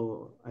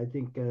 so I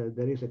think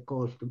there is a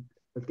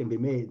that can be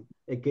made,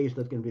 a case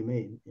that can be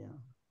made. Yeah.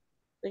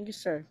 Thank you,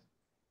 sir.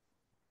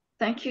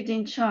 Thank you,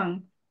 Dean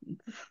Chung.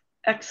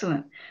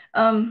 Excellent.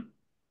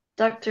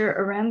 Dr.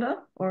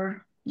 Aranda,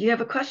 or do you have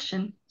a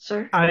question,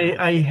 sir?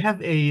 I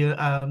have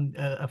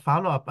a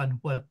follow-up on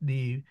what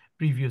the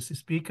previous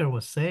speaker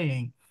was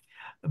saying,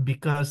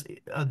 because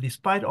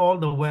despite all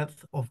the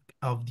wealth of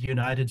the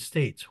United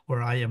States,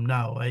 where I am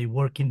now, I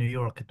work in New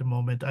York at the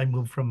moment. I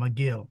moved from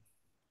McGill.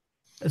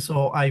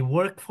 So I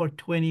worked for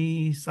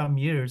 20 some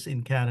years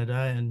in Canada,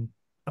 and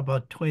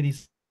about 20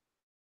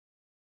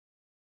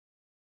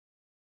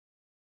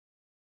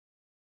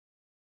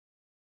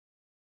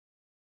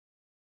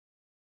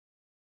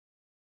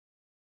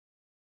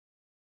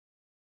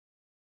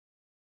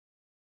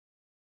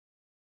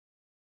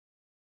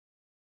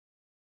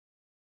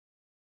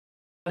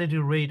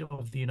 rate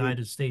of the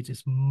United States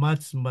is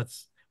much,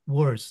 much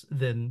worse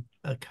than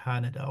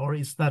Canada, or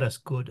it's not as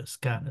good as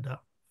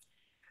Canada.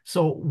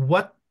 So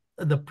what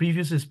the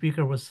previous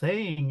speaker was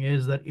saying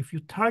is that if you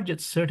target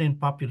certain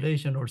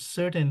population or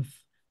certain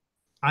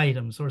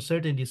items or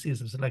certain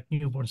diseases like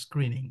newborn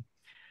screening,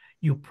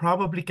 you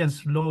probably can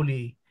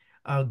slowly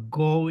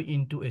go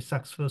into a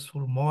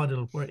successful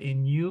model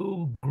wherein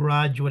you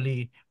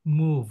gradually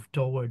move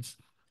towards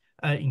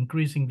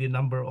increasing the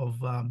number of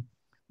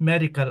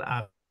medical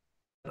acts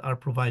that are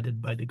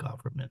provided by the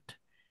government.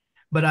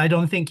 But I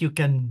don't think you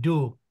can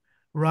do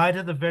right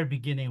at the very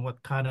beginning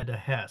what Canada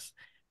has.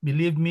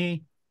 Believe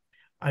me,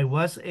 I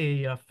was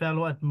a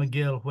fellow at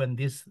McGill when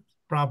this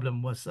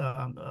problem was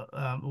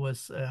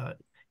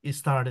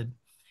started,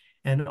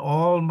 and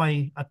all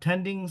my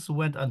attendings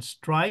went on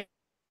strike.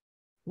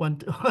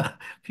 Went a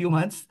few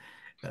months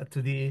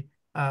to the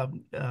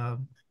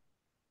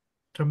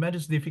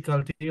tremendous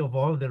difficulty of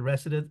all the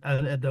residents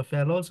and the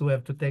fellows who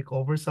have to take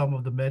over some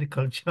of the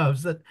medical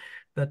jobs that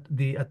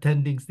the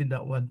attendings did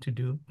not want to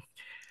do.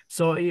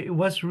 So it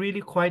was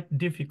really quite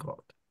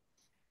difficult.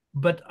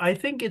 But I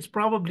think it's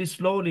probably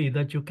slowly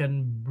that you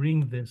can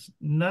bring this,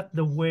 not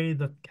the way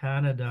that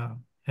Canada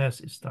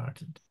has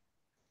started.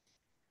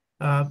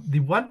 The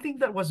one thing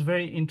that was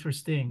very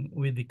interesting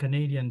with the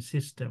Canadian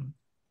system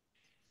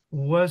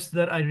was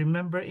that I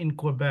remember in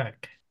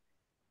Quebec,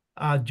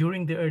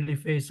 during the early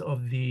phase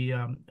of the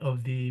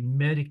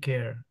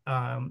Medicare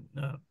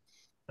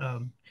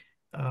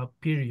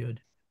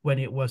period when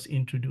it was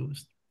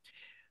introduced,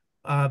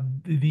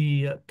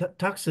 the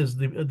taxes,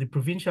 the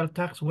provincial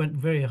tax went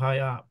very high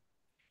up,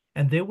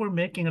 and they were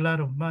making a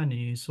lot of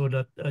money. So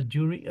that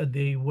during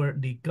the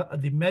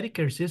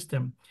Medicare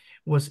system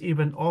was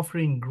even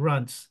offering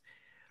grants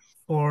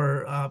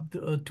for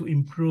to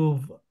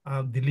improve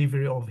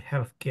delivery of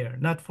healthcare,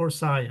 not for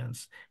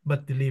science,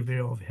 but delivery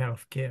of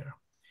healthcare.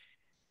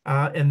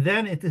 And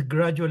then it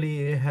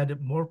gradually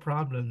had more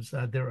problems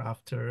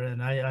thereafter,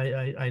 and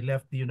I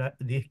left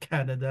the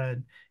Canada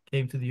and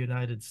came to the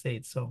United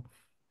States. So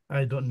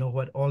I don't know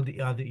what all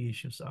the other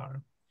issues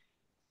are.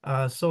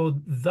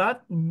 So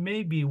that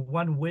may be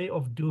one way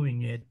of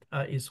doing it,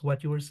 is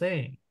what you were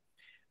saying.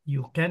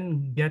 You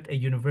can get a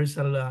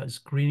universal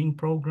screening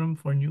program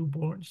for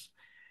newborns.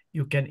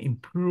 You can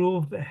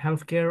improve the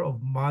healthcare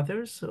of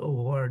mothers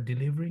who are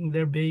delivering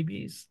their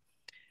babies.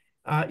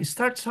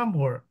 Start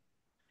somewhere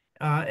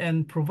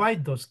and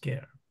provide those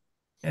care.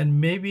 And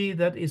maybe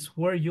that is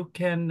where you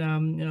can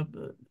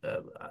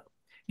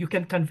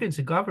convince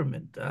the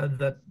government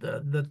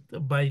that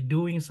by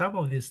doing some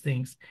of these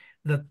things,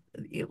 that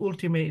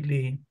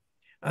ultimately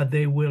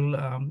they will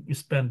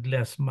spend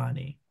less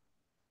money.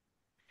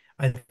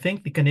 I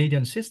think the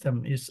Canadian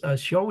system is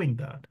showing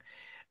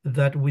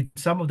that with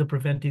some of the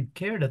preventive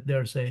care that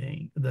they're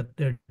saying that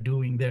they're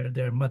doing, there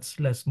are much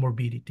less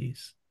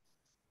morbidities.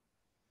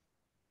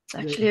 It's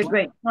actually a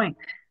great point.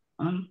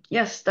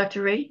 Yes,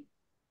 Dr. Ray?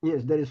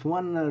 Yes, there is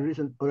one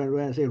recent, or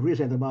when I say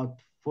recent, about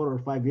 4 or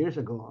 5 years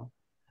ago,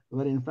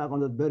 where in fact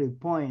on that very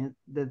point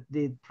that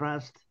the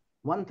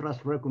one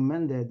trust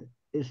recommended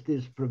is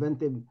this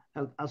preventive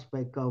health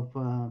aspect of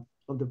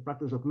the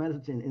practice of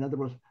medicine. In other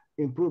words,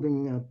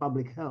 improving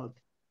public health.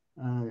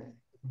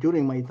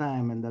 During my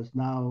time, and that's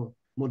now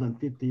more than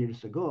 50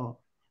 years ago,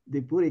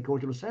 the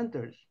Pulitika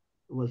centers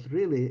was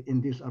really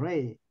in this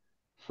array.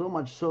 So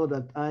much so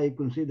that I,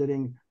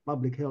 considering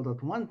public health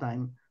at one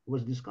time,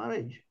 was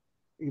discouraged.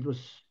 It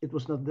was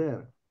not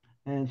there.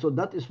 And so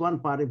that is one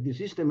part. If the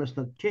system has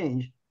not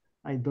changed,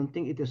 I don't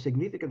think it has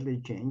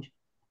significantly changed.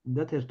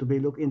 That has to be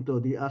looked into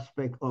the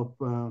aspect of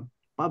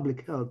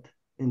public health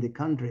in the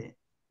country.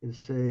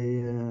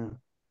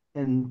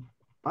 And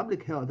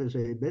public health is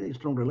a very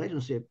strong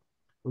relationship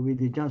with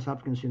the Johns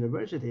Hopkins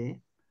University.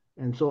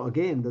 And so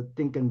again, the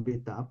thing can be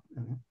tapped.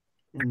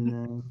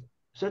 And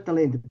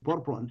certainly in the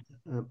forefront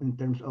in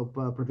terms of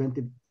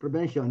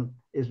prevention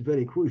is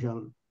very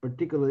crucial,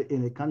 particularly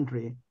in a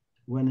country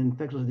when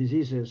infectious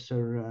diseases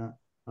are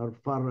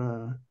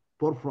far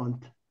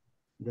forefront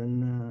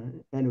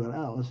than anywhere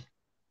else.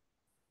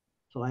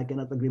 So I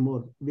cannot agree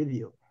more with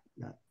you.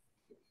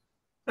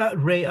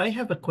 Ray, I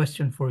have a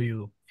question for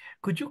you.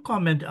 Could you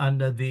comment on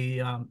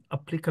the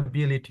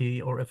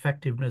applicability or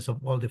effectiveness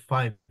of all the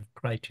 5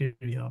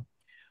 criteria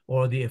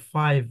or the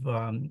 5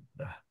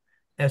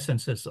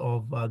 essences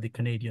of the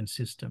Canadian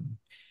system?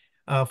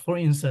 For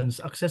instance,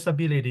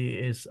 accessibility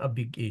is a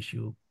big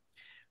issue.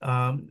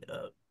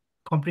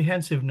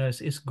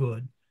 Comprehensiveness is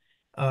good.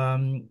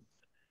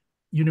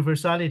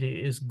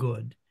 Universality is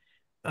good.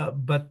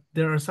 But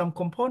there are some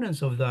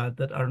components of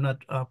that are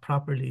not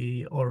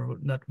properly or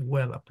not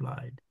well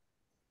applied.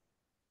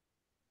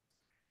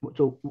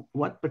 So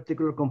what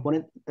particular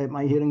component am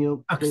I hearing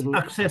you clearly?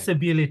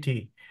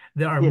 Accessibility.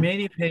 There are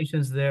many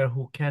patients there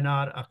who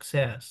cannot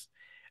access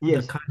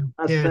the kind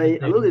of care. As I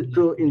alluded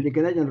to in the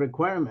Canadian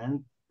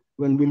requirement,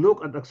 when we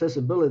look at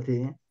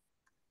accessibility,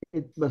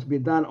 it must be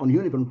done on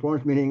uniform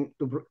forms, meaning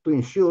to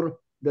ensure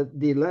that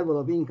the level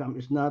of income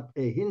is not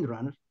a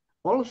hindrance.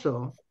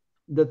 Also,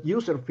 that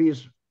user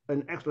fees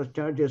and extra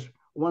charges,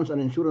 once an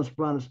insurance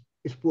plan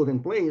is put in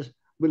place,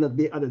 will not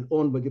be added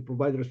on by the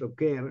providers of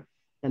care.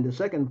 And the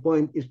second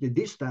point is the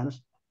distance,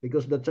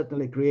 because that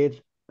certainly creates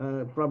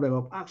a problem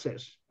of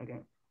access. Okay,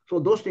 so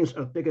those things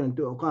are taken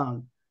into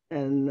account.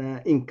 And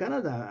in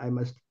Canada, I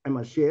must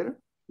share,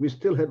 we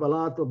still have a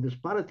lot of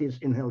disparities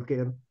in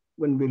healthcare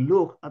when we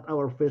look at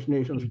our First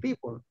Nations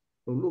people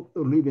who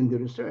live in the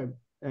reserve.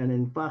 And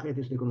in fact, it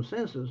is the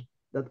consensus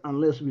that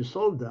unless we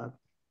solve that,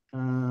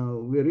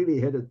 we're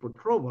really headed for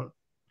trouble.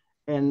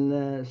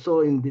 And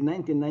so in the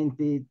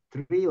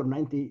 1993 or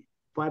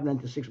 95,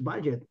 96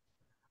 budget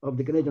of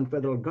the Canadian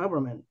federal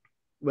government,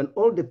 when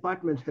all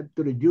departments had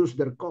to reduce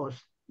their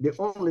costs, the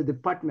only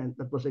department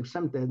that was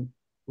exempted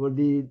was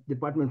the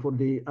Department for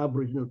the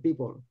Aboriginal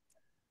People.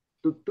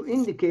 To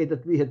indicate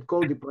that we had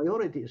called the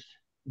priorities,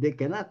 they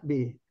cannot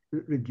be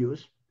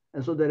reduced.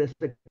 And so there is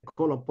a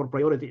call up for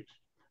priorities.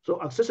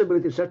 So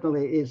accessibility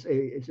certainly is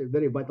a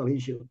very vital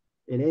issue.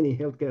 in any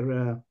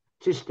healthcare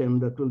system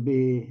that will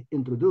be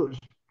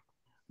introduced.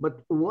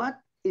 But what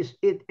is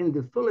it in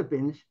the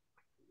Philippines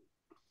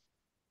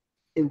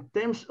in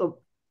terms of,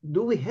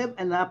 do we have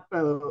enough,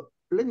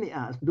 let me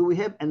ask, do we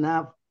have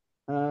enough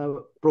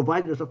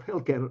providers of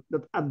healthcare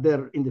that are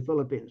there in the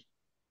Philippines?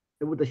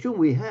 I would assume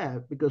we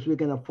have, because we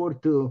can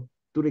afford to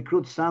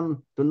recruit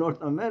some to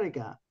North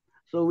America.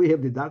 So we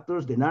have the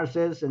doctors, the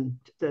nurses, and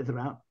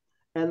etc.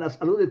 And as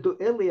alluded to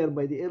earlier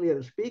by the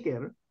earlier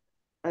speaker,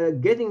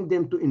 getting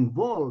them to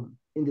involve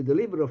in the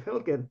delivery of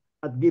healthcare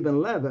at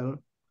given level,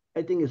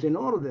 I think is in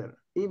order.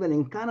 Even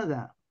in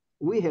Canada,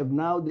 we have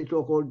now the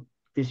so-called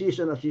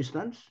physician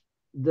assistants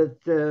that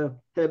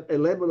have a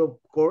level of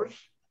course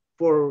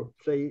for,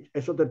 say,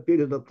 a certain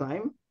period of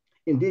time,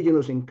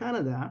 indigenous in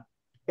Canada,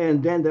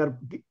 and then they're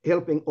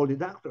helping all the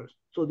doctors.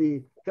 So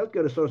the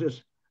healthcare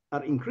resources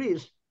are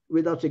increased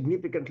without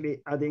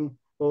significantly adding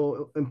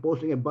or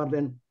imposing a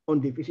burden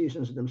on the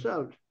physicians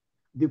themselves.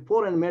 The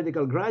foreign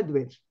medical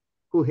graduates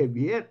who have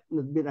yet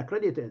not been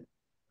accredited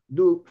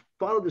do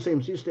follow the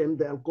same system.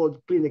 They are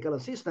called clinical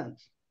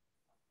assistants.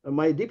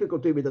 My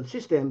difficulty with that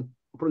system,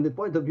 from the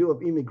point of view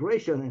of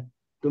immigration,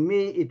 to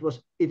me,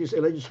 it is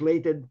a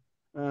legislated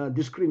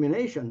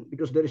discrimination,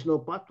 because there is no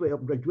pathway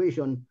of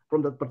graduation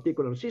from that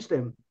particular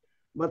system.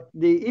 But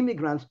the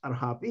immigrants are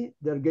happy,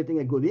 they're getting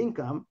a good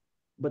income,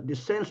 but the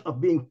sense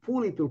of being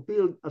fully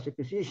fulfilled as a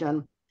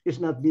physician is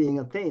not being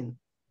attained.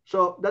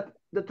 So that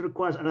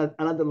requires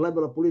another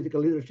level of political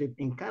leadership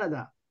in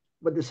Canada.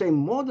 But the same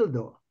model,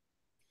 though,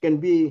 can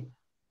be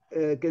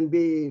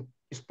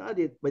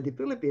studied by the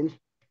Philippines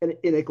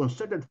in a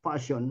concerted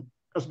fashion,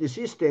 as the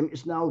system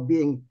is now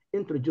being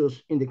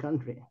introduced in the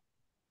country.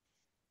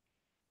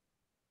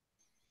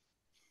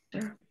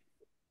 Sure.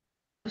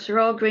 Those are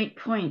all great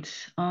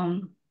points.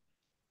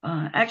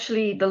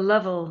 Actually, the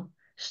level,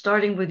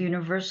 starting with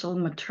universal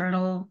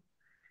maternal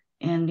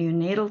and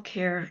neonatal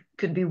care,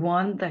 could be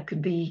one that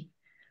could be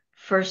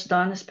first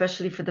done,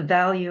 especially for the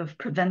value of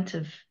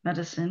preventive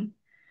medicine.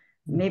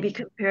 Maybe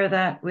compare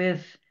that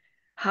with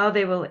how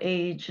they will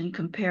age and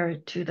compare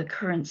it to the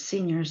current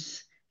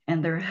seniors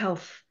and their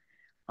health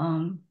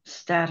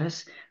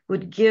status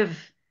would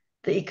give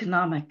the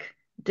economic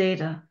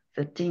data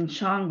that Dean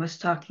Chong was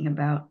talking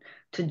about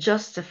to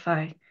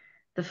justify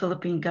the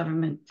Philippine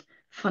government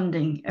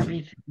funding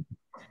everything.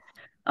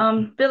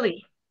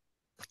 Billy,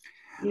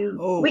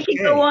 we can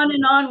go on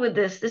and on with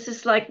this. This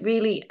is like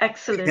really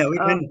excellent. Yeah, we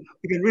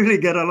can really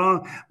get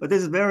along, but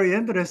this is very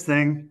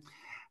interesting.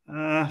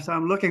 So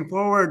I'm looking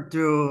forward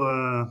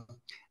to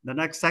the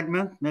next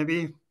segment,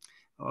 maybe,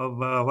 of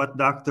what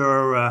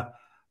Dr.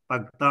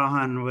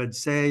 Pagtakahan would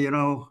say. You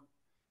know,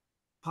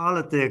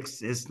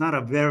 politics is not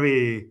a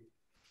very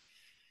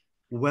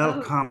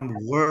welcome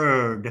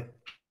word.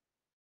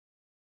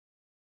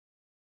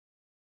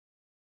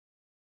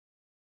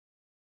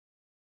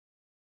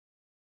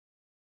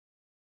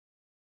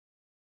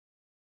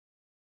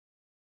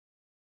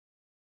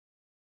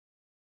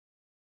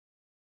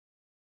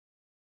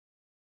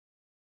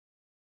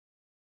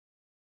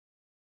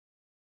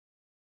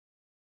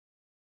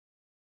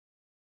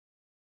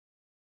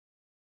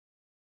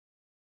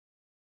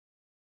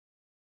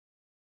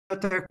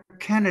 Senator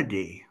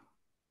Kennedy,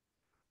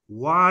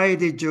 why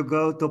did you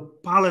go to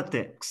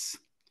politics?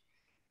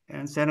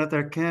 And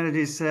Senator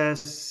Kennedy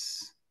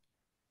says,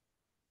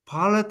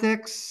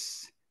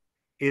 politics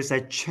is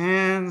a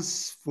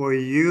chance for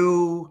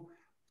you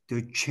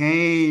to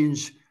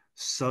change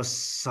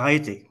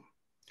society.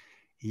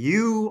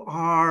 You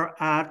are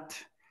at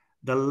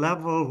the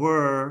level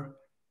where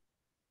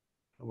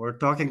we're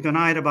talking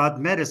tonight about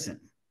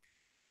medicine.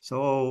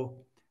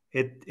 So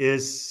it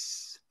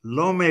is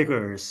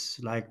lawmakers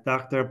like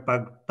Dr.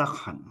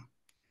 Pagtakahan,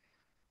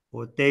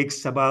 who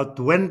takes about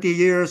 20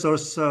 years or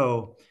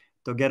so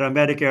to get a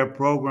Medicare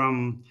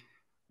program,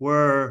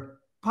 where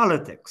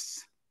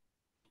politics,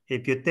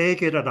 if you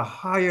take it at a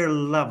higher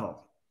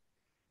level,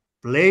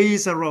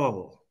 plays a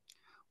role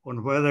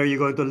on whether you're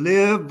going to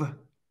live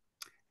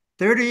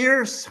 30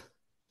 years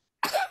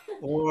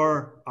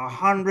or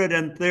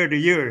 130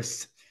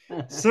 years.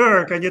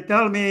 Sir, can you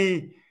tell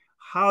me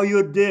how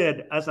you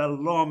did as a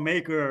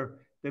lawmaker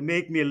to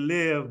make me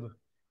live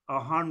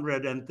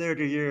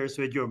 130 years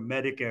with your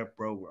Medicare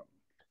program?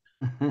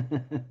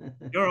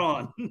 You're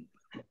on.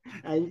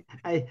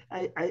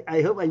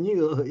 I hope I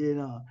knew, you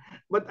know.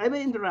 But I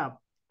may interrupt.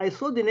 I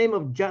saw the name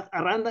of Jack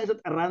Aranda. Is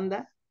it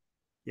Aranda?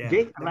 Yeah.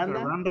 Jake Dr.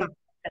 Aranda?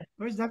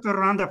 Where's Dr.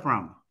 Aranda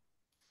from?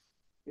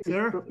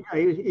 Sir?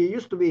 Yeah, he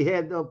used to be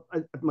head of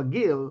at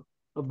McGill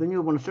of the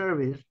newborn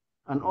service,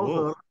 and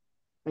also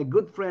a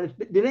good friend.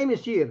 The name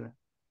is here.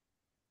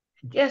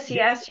 Yes,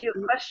 he asked you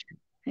a question.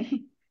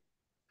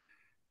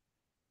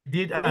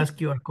 Did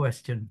ask you a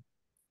question.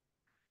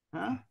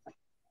 Huh?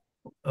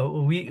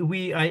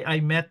 I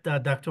met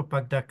Dr.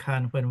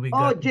 Pagtakahan when we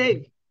got.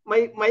 Jake,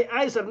 my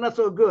eyes are not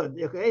so good.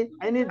 Okay,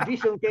 I need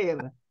vision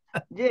care.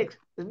 Jake,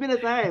 it's been a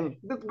time.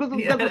 Good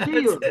to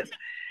see you.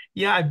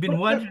 Yeah, I've been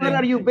wondering. Where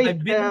are you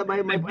based? My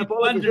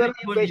apologies. Where are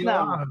you based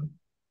now?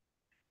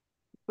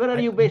 Where are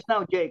you based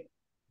now, Jake?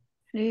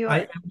 New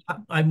York.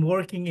 I'm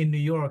working in New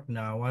York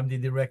now. I'm the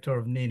director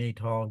of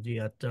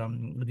neonatology at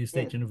the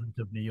State Yes.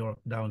 University of New York,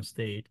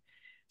 downstate.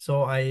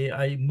 So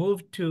I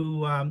moved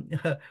to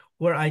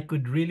where I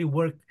could really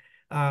work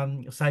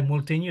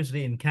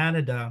simultaneously in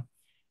Canada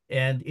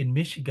and in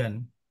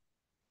Michigan.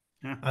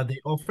 They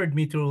offered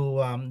me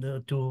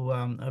to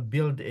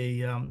build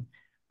a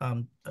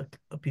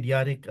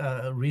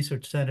pediatric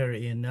research center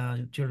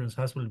in Children's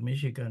Hospital of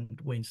Michigan,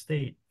 Wayne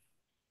State.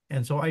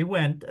 And so I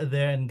went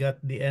there and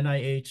got the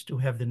NIH to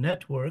have the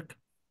network.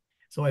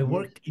 So I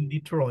worked in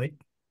Detroit,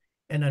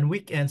 and on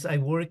weekends I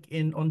work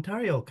in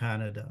Ontario,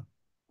 Canada.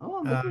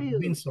 Oh, good for you.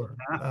 Windsor,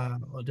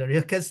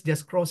 Ontario,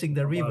 just crossing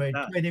the river. In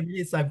 20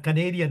 minutes, I'm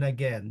Canadian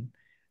again.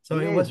 So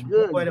it was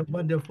quite a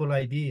wonderful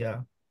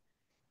idea.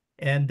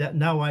 And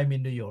now I'm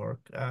in New York.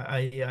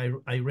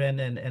 I ran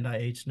an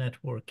NIH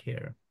network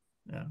here.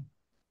 Yeah.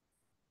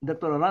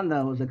 Dr.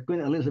 Aranda was a Queen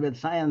Elizabeth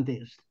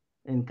scientist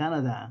in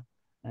Canada.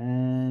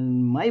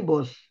 And my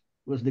boss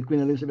was the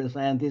Queen Elizabeth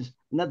scientist,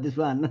 not this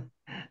one,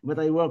 but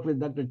I worked with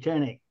Dr.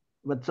 Chernick.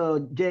 But so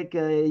Jake,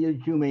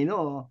 you may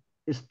know,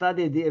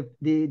 studied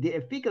the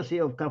efficacy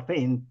of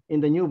caffeine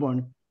in the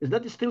newborn. Is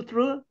that still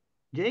true,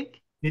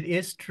 Jake? It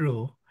is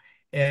true.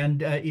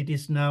 And it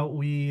is now,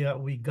 we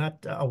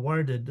got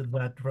awarded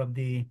that from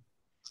the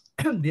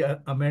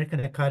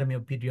American Academy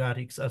of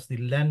Pediatrics as the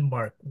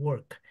landmark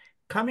work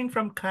coming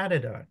from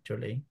Canada,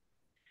 actually,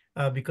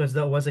 because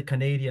that was a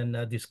Canadian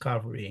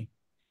discovery.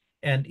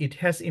 And it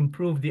has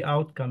improved the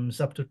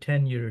outcomes up to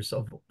 10 years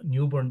of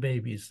newborn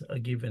babies,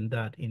 given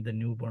that in the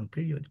newborn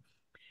period.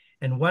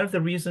 And one of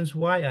the reasons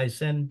why I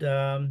sent,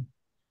 I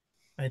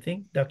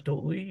think, Dr.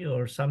 Uy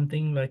or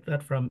something like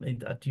that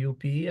at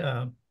UP,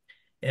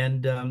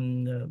 and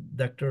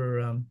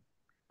Dr.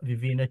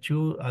 Vivina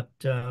Chu at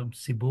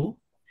Cebu,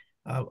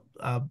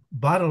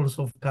 bottles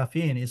of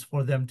caffeine is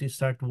for them to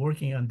start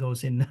working on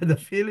those in the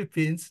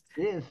Philippines.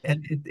 Yes.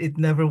 And it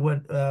never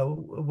would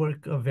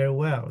work very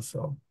well.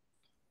 So,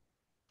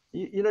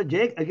 you know,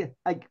 Jake, again,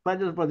 I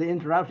apologize for the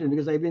interruption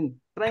because I've been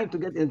trying to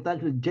get in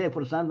touch with Jay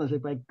for Santos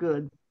if I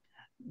could.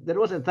 There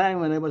was a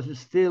time when I was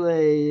still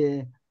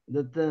a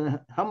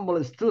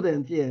humble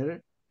student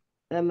here.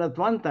 And at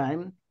one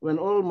time, when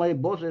all my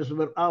bosses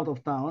were out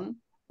of town,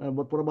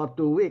 but for about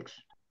 2 weeks,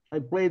 I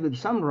played with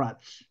some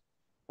rats.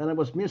 And I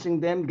was missing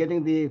them,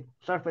 getting the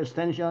surface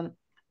tension.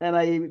 And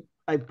I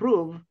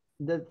proved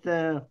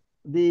that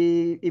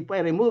if I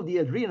remove the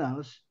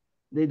adrenals,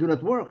 they do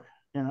not work,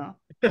 you know.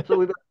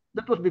 So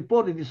that was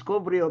before the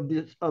discovery of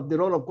the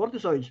role of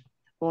cortisoids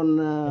on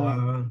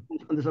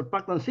the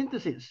surfactant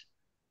synthesis.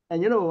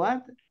 And you know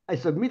what? I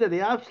submitted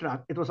the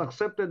abstract. It was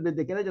accepted with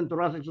the Canadian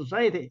Thoracic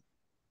Society.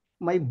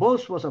 My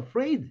boss was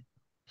afraid. He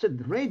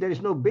said, Ray, there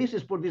is no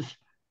basis for this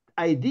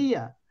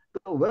idea.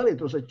 Oh, well,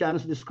 it was a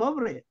chance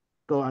discovery.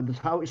 So that's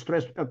how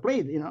stress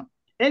played, you know.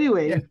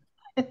 Anyway,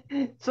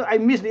 so I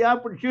missed the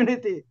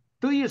opportunity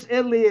 2 years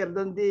earlier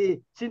than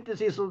the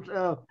synthesis of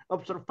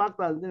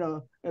surfactant, you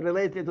know,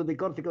 related to the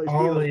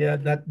corticosteroid. Oh, yeah,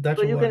 that's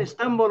so you can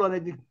stumble on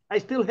it. I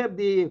still have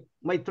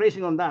my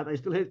tracing on that. I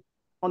still have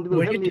on the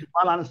will help me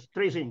balance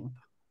tracing.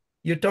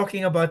 You're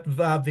talking about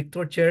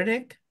Victor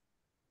Chernick?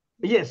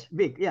 Yes,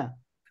 Vic, yeah.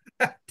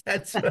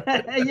 That's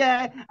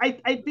yeah,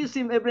 I tease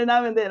him every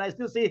now and then. I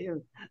still see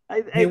him.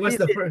 He was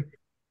the first.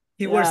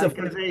 He was the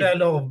first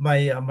fellow of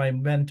my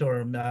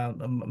mentor,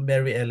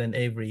 Mary Ellen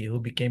Avery, who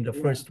became the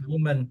first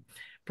woman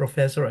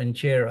professor and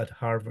chair at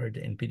Harvard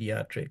in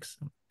pediatrics.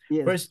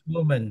 Yes. First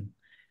woman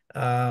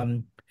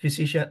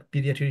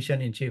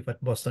pediatrician in chief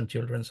at Boston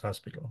Children's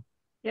Hospital.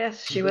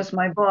 Yes, she was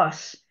my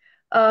boss.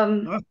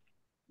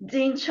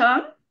 Dean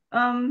Chung,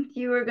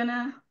 you were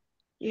gonna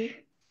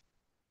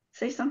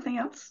say something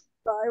else?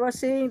 I was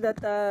saying that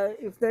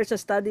if there's a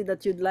study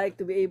that you'd like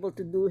to be able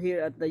to do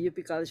here at the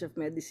UP College of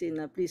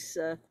Medicine, please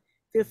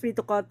feel free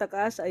to contact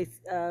us.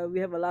 We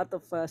have a lot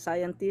of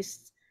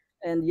scientists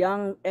and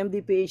young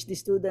MD PhD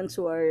students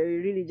who are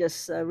really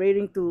just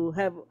raring to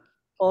have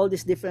all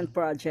these different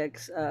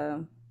projects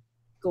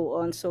go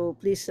on. So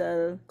please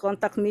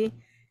contact me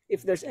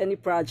if there's any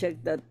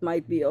project that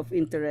might be of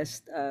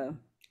interest.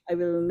 I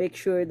will make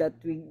sure that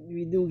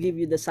we do give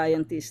you the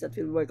scientists that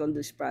will work on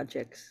these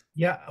projects.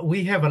 Yeah,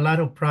 we have a lot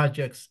of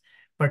projects,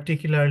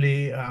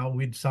 particularly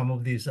with some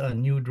of these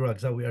new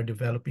drugs that we are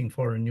developing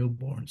for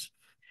newborns.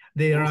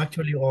 They are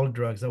actually all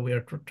drugs that we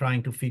are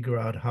trying to figure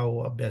out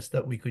how best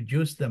that we could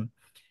use them.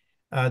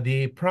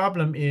 The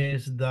problem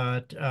is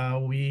that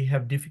we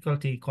have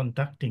difficulty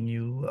contacting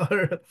you.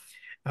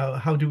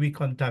 How do we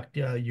contact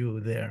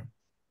you there?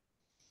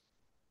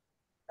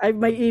 I have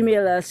my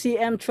email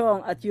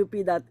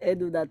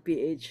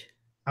cmchong@up.edu.ph.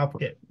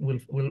 Okay,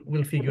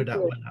 we'll figure that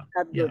one out.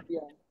 Yeah.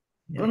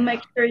 We'll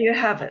make sure you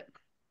have it,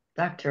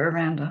 Dr.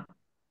 Aranda.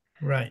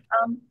 Right.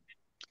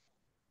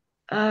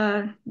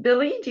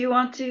 Billy, do you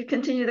want to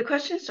continue the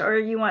questions, or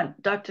you want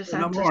Dr.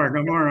 Santos?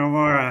 No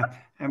more.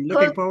 I'm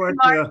looking forward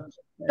to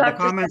the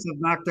comments of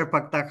Dr.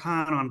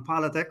 Pagtakahan on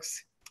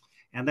politics,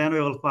 and then we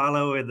will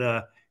follow with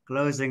the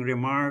closing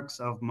remarks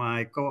of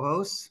my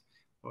co-hosts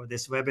for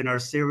this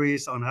webinar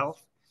series on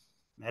health,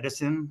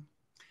 medicine,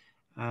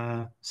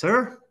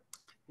 Sir,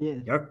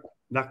 Yes.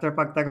 Dr.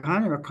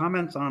 Pagtakahan, your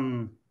comments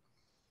on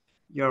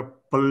your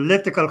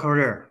political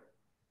career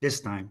this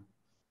time.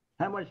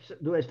 How much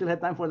do I still have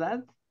time for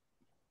that?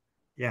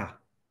 Yeah.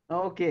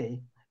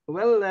 Okay.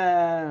 Well,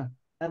 I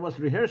was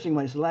rehearsing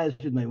my slides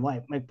with my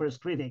wife, my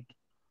first critic,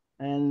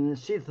 and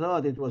she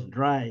thought it was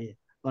dry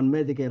on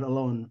Medicare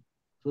alone.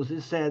 So she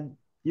said,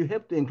 you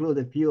have to include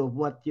a few of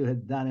what you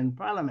had done in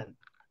Parliament.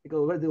 I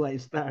go, where do I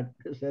start?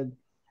 I said,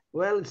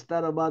 well, let's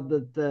start about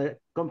the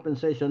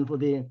compensation for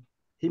the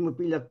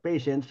hemophiliac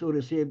patients who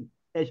received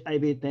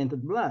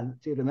HIV-tainted blood.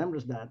 She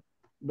remembers that.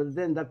 But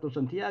then Dr.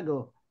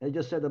 Santiago, I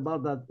just said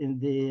about that in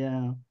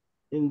the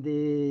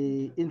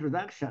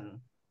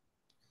introduction.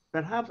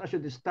 Perhaps I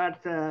should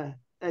start,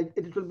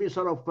 it will be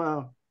sort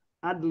of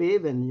ad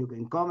lib and you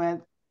can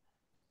comment.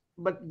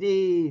 But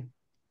the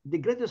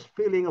greatest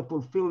feeling of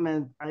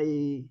fulfillment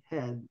I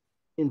had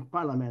in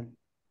Parliament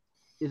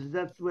is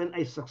that when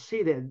I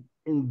succeeded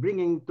in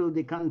bringing to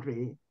the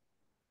country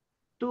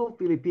two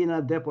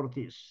Filipina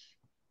deportees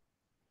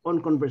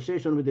on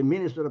conversation with the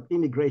Minister of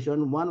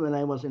Immigration, one when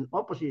I was in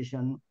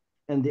opposition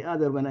and the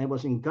other when I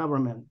was in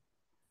government.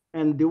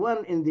 And the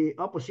one in the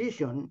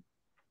opposition,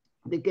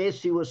 the case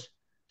she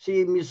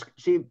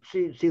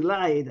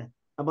lied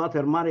about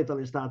her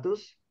marital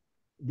status.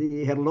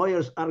 Her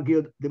lawyers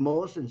argued the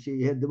most, and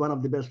she had one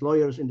of the best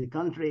lawyers in the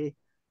country.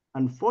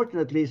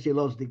 Unfortunately, she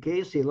lost the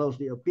case, she lost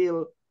the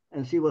appeal,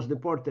 and she was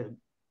deported.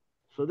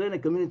 So then a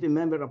community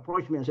member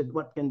approached me and said,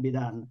 what can be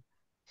done?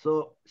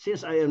 So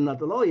since I am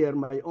not a lawyer,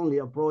 my only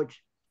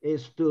approach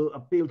is to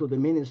appeal to the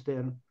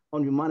minister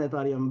on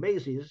humanitarian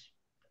basis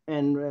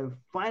and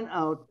find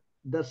out,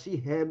 does she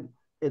have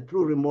a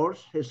true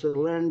remorse? Has she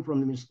learned from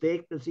the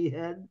mistake that she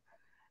had?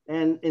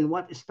 And in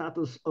what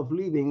status of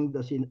living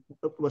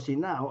was she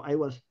now?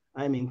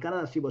 I'm in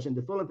Canada, she was in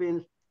the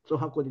Philippines. So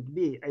how could it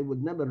be? I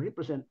would never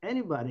represent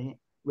anybody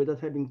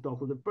without having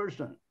talked to the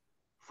person.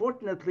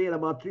 Fortunately,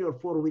 about 3 or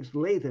 4 weeks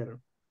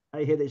later,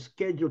 I had a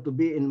schedule to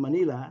be in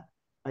Manila.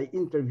 I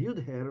interviewed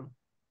her,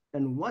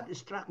 and what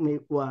struck me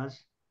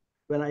was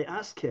when I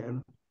asked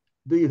her,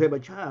 do you have a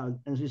child?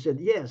 And she said,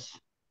 yes.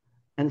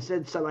 And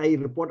said, shall I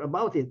report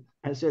about it?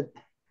 I said,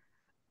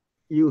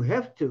 you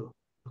have to.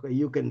 Okay,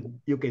 you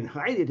can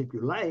hide it if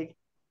you like,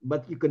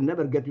 but you can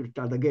never get your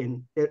child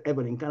again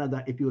ever in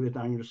Canada if you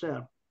return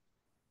yourself.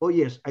 Oh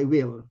yes, I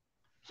will.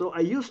 So I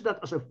used that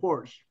as a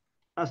force,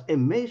 as a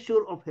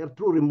measure of her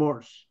true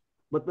remorse.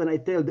 But when I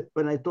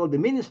told the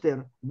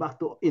minister back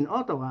in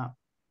Ottawa,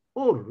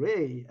 oh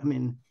Ray, I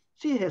mean,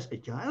 she has a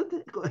child?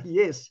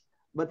 Yes.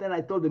 But then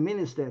I told the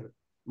minister,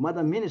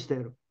 Madam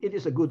Minister, it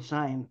is a good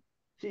sign.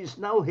 She is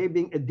now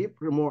having a deep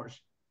remorse.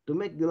 To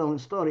make the long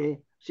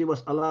story, she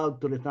was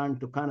allowed to return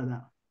to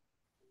Canada.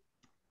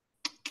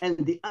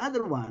 And the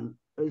other one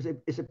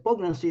is a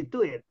poignancy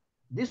to it.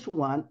 This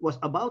one was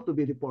about to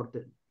be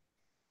deported.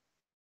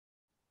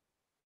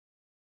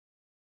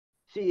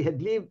 She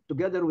had lived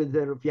together with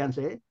her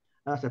fiancé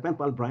as a pen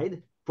pal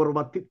bride for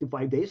about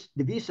 55 days.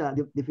 The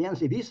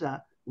fiancé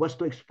visa was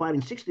to expire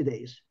in 60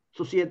 days.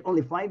 So she had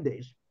only 5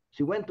 days.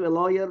 She went to a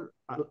lawyer,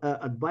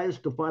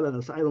 advised to file an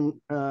asylum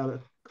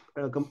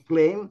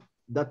claim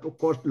that, of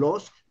course,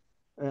 lost.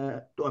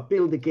 To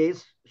appeal the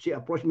case, she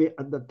approached me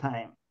at that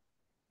time.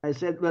 I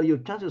said, well, your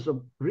chances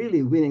of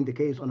really winning the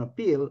case on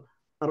appeal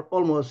are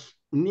almost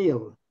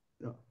nil.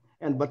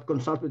 But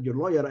consult with your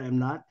lawyer, I am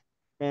not.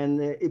 And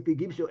if he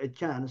gives you a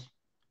chance,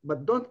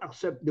 but don't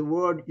accept the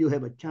word you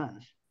have a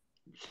chance.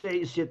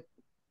 Say, is it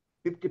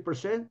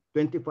 50%,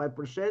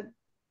 25%,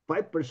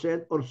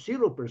 5%, or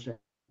 0%?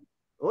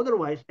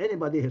 Otherwise,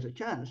 anybody has a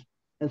chance.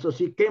 And so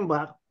she came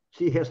back,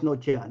 she has no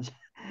chance.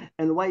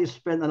 And why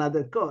spend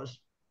another cost?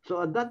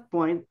 So at that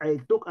point,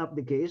 I took up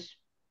the case,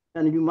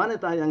 and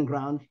humanitarian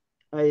grounds,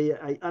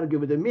 I argued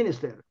with the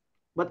minister.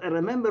 But I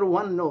remember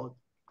one note.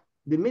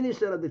 The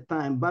minister at the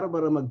time,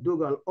 Barbara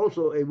McDougall,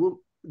 also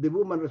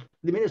the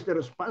minister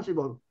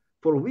responsible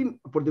for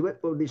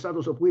the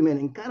status of women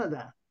in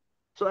Canada.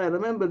 So I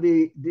remember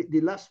the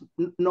last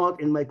note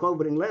in my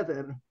covering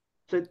letter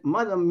said,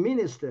 Madam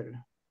Minister,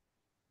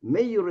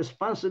 may your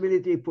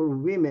responsibility for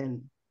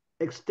women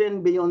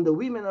extend beyond the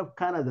women of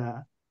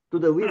Canada to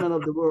the women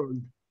of the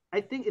world.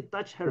 I think it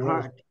touched her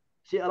heart.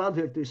 She allowed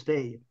her to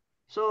stay.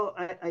 So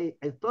I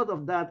thought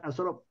of that as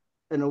sort of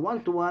in a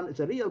one-to-one. It's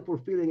a real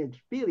fulfilling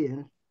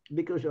experience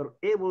because you're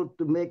able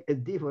to make a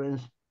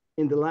difference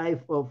in the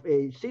life of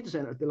a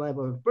citizen or the life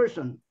of a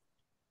person.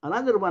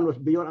 Another one was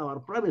beyond our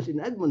province in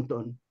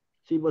Edmonton.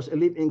 She was a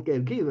live-in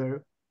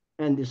caregiver,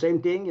 and the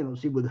same thing,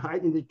 she would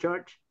hide in the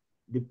church.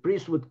 The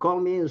priest would call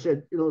me and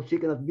said, she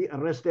cannot be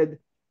arrested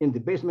in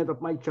the basement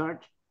of my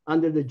church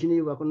under the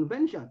Geneva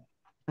Convention.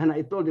 And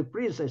I told the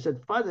priest, I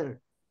said, Father,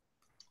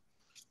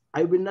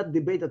 I will not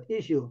debate that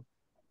issue,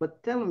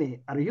 but tell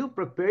me, are you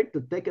prepared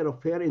to take care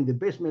of her in the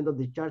basement of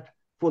the church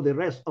for the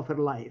rest of her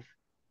life?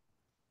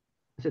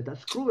 I said,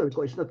 that's cruel.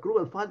 It's not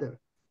cruel, Father.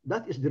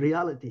 That is the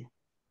reality.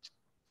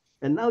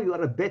 And now you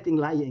are abetting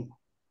lying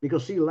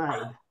because she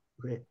lied.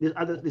 Okay,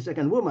 the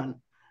second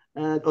woman,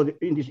 or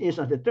in this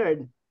instance, the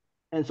third.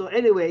 And so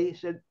anyway, he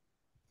said,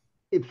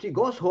 if she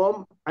goes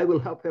home, I will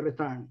help her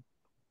return.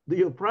 Do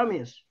you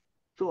promise?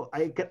 So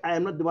I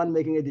am not the one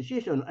making a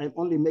decision. I'm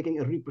only making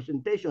a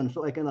representation,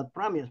 so I cannot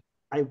promise.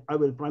 I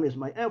will promise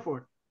my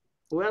effort.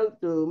 Well,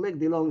 to make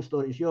the long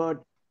story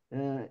short,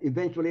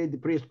 eventually the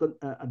priest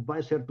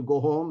advised her to go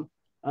home.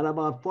 And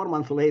about 4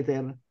 months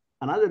later,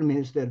 another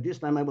minister, this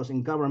time I was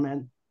in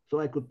government, so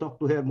I could talk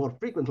to her more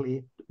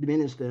frequently, the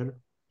minister,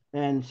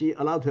 and she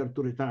allowed her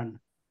to return.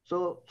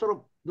 So sort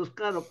of those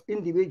kind of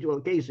individual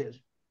cases.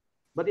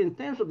 But in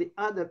terms of the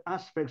other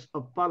aspects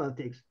of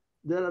politics,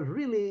 there are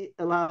really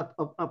a lot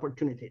of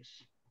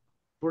opportunities.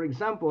 For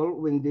example,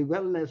 when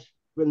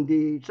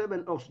the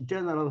Seven Oaks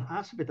General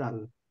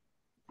Hospital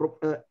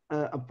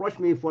approached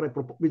me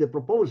with a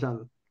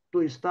proposal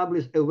to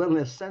establish a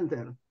wellness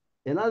center.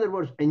 In other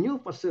words, a new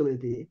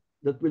facility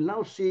that will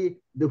now see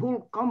the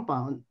whole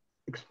compound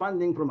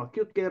expanding from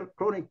acute care,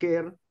 chronic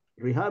care,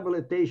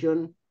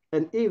 rehabilitation,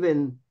 and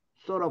even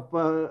sort of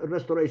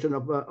restoration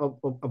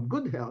of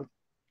good health.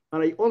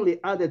 And I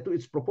only added to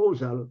its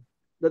proposal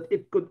that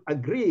it could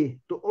agree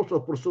to also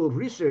pursue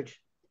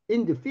research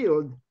in the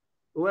field.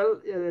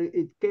 Well,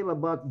 it came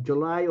about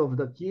July of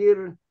that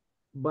year.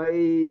 By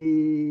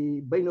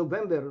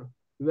November,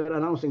 we were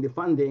announcing the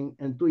funding,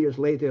 and 2 years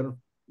later,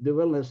 the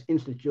Wellness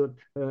Institute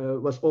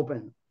was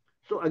open.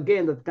 So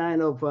again, that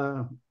kind of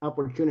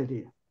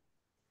opportunity.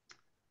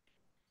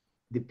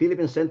 The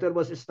Philippine Center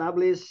was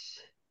established.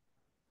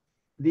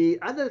 The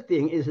other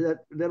thing is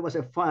that there was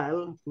a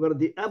file where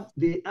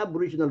the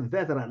Aboriginal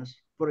veterans,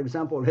 for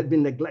example, had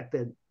been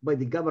neglected by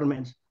the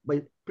governments,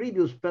 by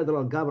previous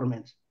federal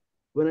governments.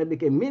 When I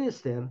became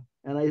minister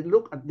and I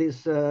looked at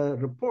this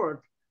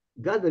report,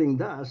 gathering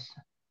dust,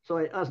 so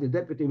I asked the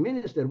deputy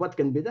minister what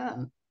can be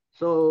done.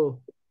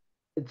 So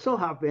it so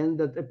happened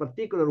that a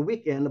particular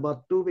weekend,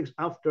 about 2 weeks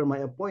after my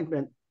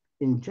appointment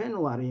in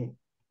January,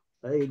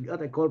 I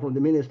got a call from the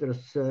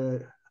minister's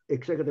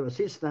executive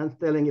assistant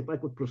telling if I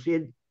could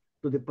proceed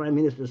to the prime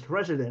minister's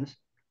residence.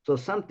 So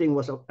something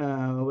was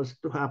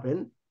to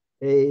happen.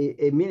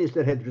 A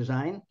minister had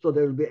resigned, so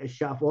there will be a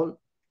shuffle.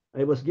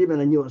 I was given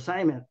a new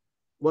assignment.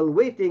 While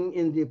waiting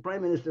in the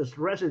prime minister's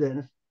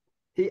residence,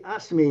 he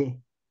asked me,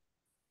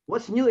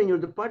 "What's new in your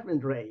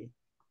department, Ray?"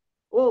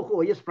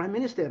 Oh, yes, Prime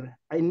Minister,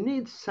 I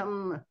need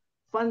some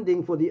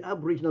funding for the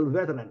Aboriginal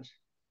veterans.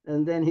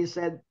 And then he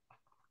said,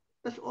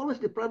 "That's always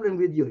the problem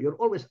with you. You're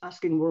always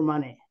asking more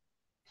money."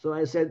 So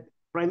I said,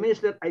 "Prime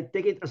Minister, I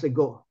take it as a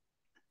go."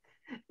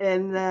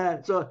 And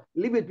so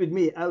leave it with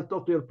me. I'll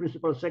talk to your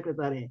principal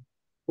secretary.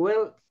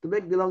 Well, to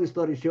make the long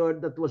story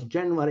short, that was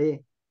January.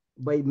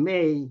 By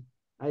May,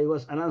 I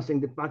was announcing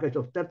the package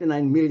of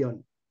 39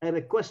 million. I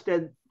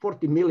requested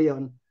 40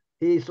 million.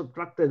 He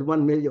subtracted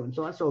 1 million,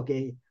 so that's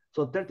okay.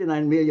 So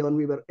 39 million,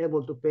 we were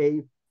able to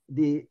pay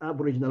the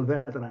Aboriginal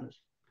veterans.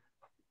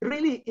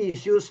 Really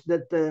issues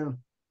that,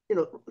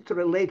 to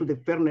relate to the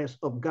fairness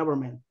of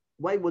government.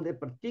 Why would a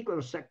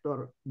particular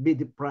sector be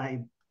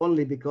deprived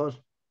only because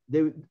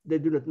they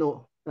do not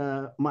know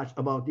much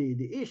about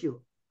the issue?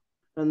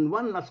 And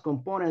one last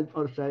component,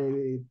 as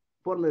a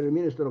former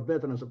Minister of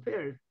Veterans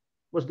Affairs,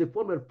 was the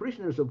former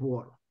prisoners of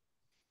war.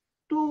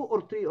 2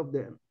 or 3 of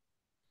them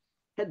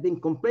had been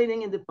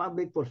complaining in the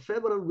public for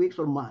several weeks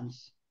or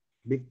months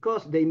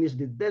because they missed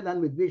the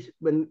deadline with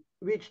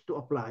which to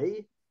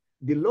apply.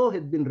 The law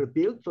had been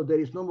repealed, so there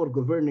is no more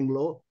governing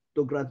law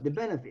to grant the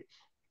benefits.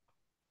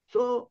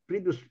 So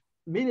previous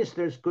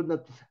ministers did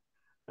not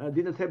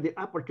have the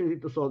opportunity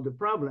to solve the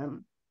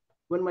problem.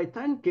 When my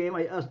time came,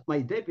 I asked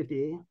my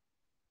deputy,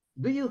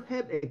 "Do you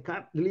have a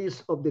cut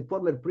list of the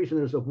former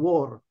prisoners of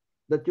war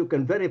that you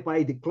can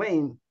verify the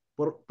claim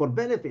for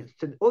benefits?" He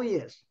said, "Oh,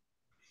 yes."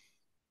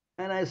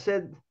 And I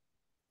said,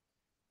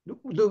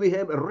 "Do we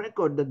have a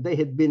record that they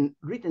had been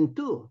written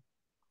to?"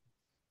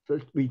 So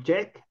we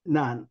check,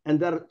 none. And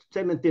there are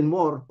 17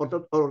 more, or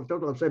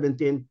total of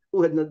 17,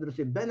 who had not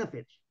received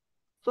benefits.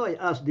 So I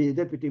asked the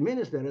deputy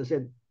minister, I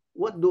said,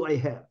 "What do I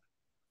have?"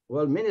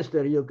 "Well,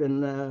 minister, you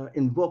can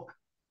invoke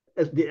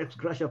as the ex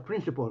gratia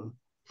principle."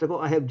 So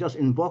I have just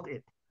invoked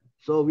it.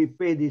 So we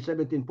paid the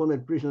 17 former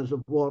prisoners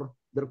of war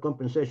their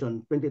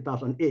compensation,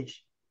 20,000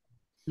 each.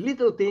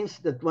 Little things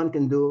that one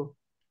can do,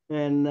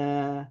 and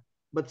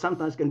but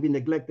sometimes can be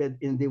neglected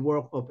in the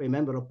work of a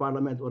member of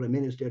parliament or a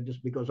minister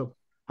just because of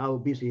how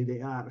busy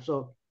they are.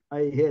 So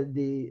I had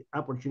the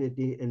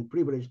opportunity and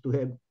privilege to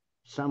have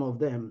some of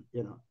them,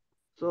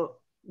 So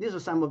these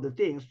are some of the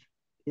things.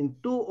 In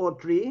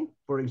 2003,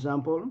 for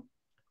example,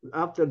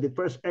 after the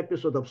first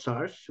episode of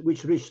SARS,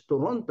 which reached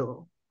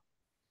Toronto,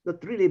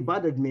 that really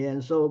bothered me.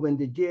 And so when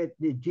the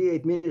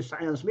G8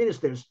 science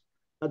ministers,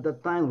 at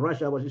that time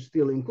Russia was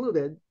still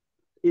included,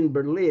 in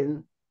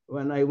Berlin,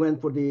 when I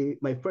went for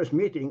my first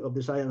meeting of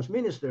the science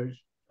ministers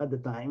at the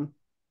time,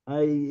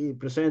 I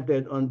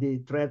presented on the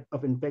threat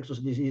of infectious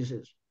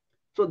diseases.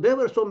 So there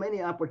were so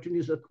many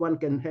opportunities that one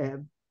can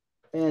have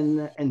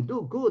and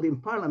do good in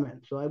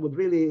parliament. So I would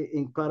really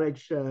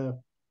encourage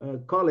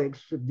colleagues,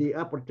 if the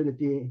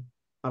opportunity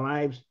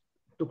arrives,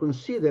 to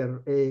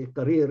consider a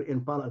career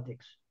in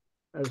politics.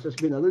 As has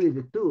been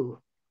alluded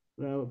to,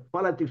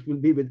 politics will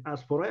be with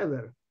us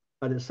forever.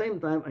 At the same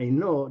time, I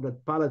know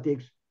that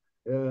politics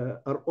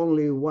are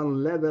only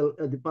one level,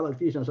 the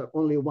politicians are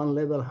only one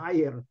level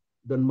higher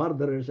than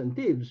murderers and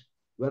thieves,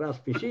 whereas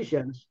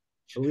physicians,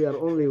 we are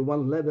only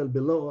one level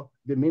below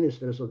the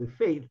ministers of the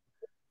faith.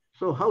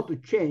 So how to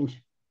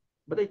change?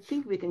 But I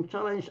think we can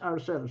challenge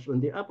ourselves when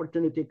the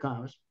opportunity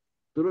comes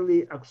to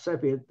really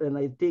accept it. And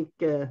I think,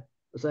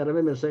 as I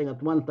remember saying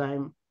at one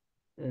time,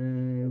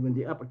 when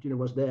the opportunity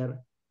was there,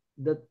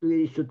 that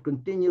we should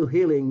continue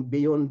healing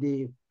beyond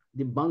the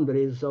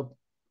boundaries of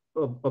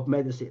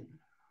medicine.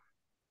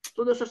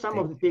 So those are some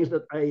of the things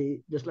that I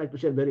just like to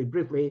share very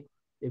briefly.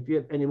 If you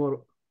have any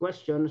more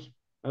questions,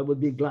 I would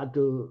be glad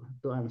to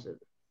answer.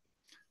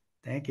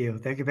 Thank you.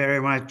 Thank you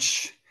very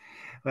much.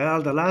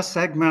 Well, the last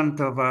segment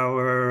of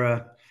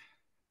our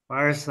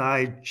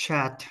fireside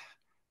chat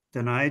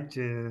tonight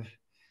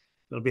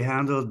will be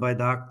handled by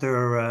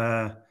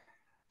Dr.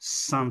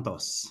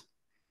 Santos.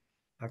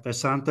 Dr.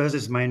 Santos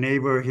is my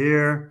neighbor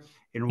here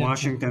in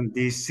Washington,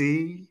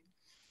 D.C.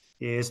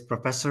 He is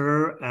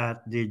professor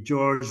at the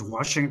George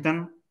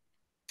Washington.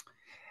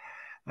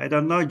 I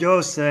don't know,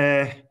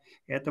 Jose,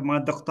 eto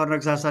mga doktor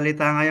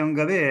nagsasalita ngayong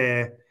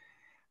gabi.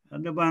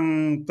 Ano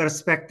bang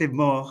perspective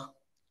mo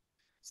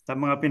sa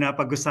mga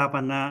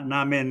pinapag-usapan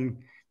namin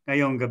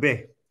ngayong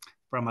gabi?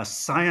 From a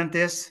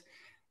scientist,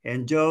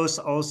 and Jose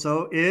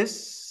also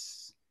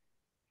is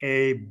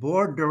a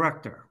board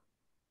director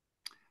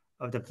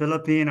of the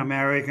Philippine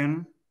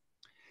American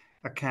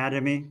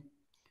Academy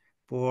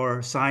for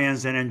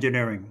Science and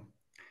Engineering.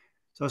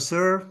 So,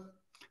 sir,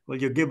 will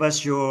you give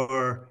us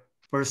your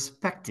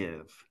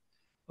perspective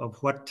of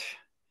what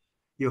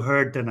you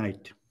heard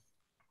tonight?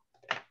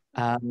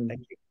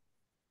 Thank you.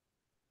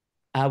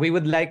 We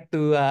would like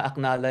to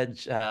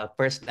acknowledge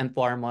first and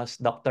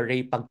foremost Dr.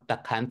 Ray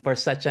Pagtakahan for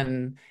such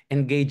an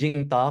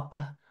engaging talk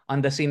on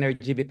the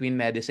synergy between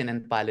medicine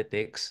and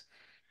politics.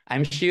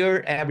 I'm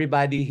sure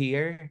everybody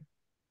here,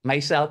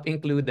 myself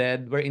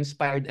included, were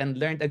inspired and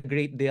learned a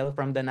great deal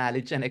from the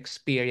knowledge and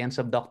experience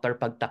of Dr.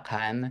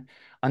 Pagtakahan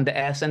on the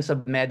essence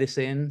of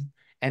medicine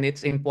and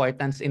its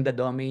importance in the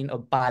domain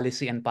of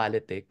policy and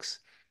politics.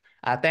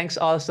 Thanks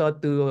also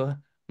to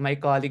my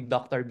colleague,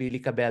 Dr. Billy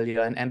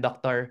Cabellon and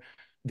Dr.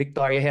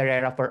 Victoria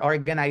Herrera for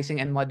organizing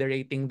and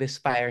moderating this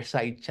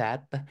fireside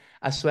chat,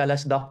 as well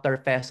as Dr.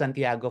 Fe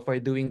Santiago for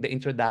doing the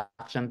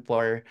introduction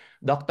for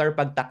Dr.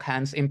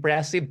 Pagtakhan's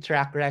impressive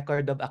track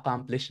record of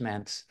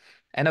accomplishments.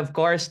 And of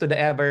course, to the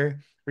ever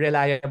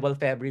reliable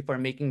February for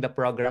making the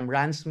program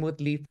run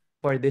smoothly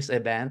for this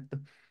event,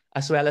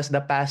 as well as the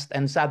past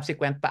and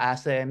subsequent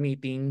PAASE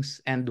meetings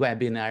and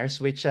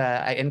webinars, which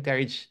I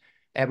encourage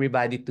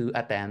everybody to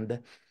attend.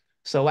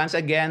 So once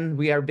again,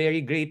 we are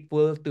very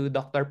grateful to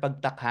Dr.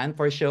 Pagtakhan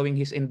for sharing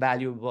his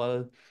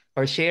invaluable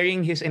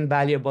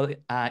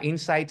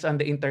insights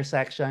on the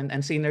intersection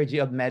and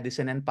synergy of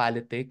medicine and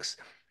politics.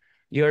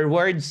 Your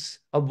words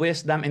of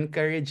wisdom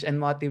encourage and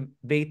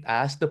motivate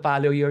us to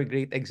follow your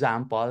great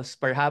examples,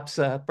 perhaps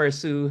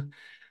pursue,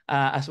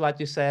 as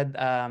what you said,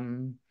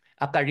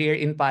 a career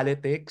in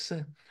politics.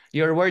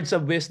 Your words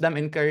of wisdom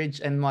encourage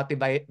and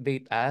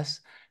motivate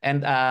us.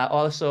 And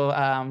also,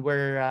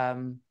 we're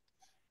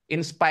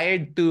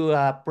inspired to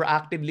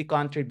proactively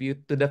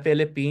contribute to the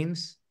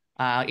Philippines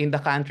in the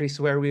countries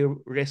where we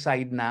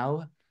reside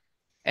now,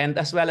 and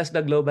as well as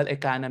the global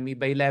economy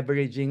by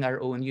leveraging our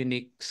own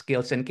unique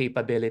skills and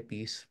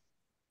capabilities.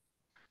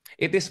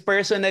 It is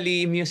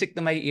personally music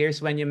to my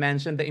ears when you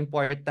mention the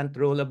important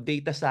role of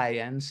data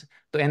science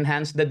to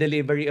enhance the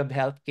delivery of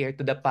healthcare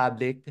to the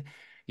public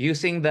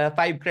using the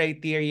 5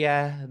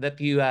 criteria that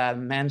you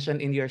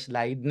mentioned in your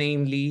slide,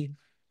 namely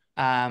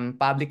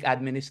public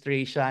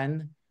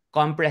administration,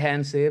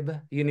 comprehensive,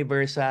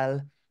 universal,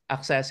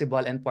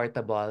 accessible, and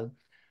portable.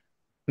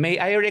 May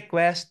I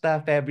request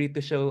February to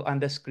show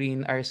on the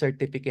screen our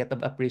certificate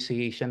of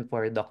appreciation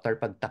for Dr.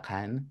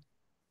 Pagtakhan?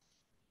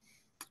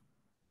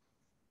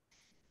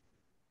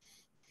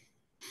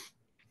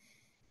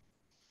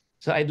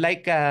 So I'd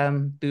like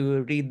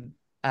to read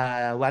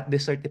what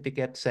this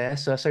certificate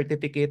says. So,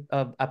 Certificate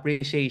of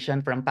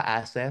Appreciation from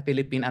PAASE,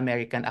 Philippine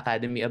American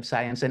Academy of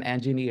Science and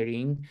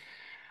Engineering.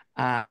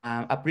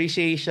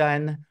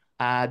 Appreciation.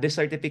 This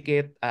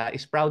certificate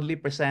is proudly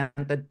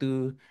presented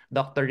to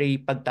Dr. Ray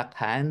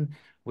Pagtakhan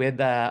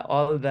with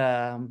all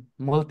the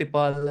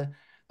multiple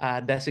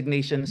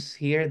designations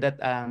here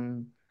that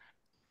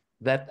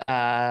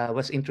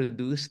was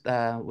introduced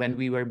when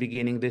we were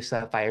beginning this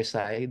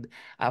fireside,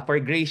 for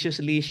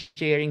graciously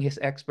sharing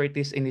his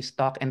expertise in his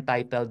talk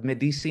entitled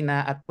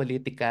Medisina at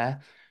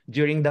Pulitika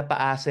during the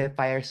PAASE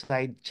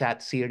Fireside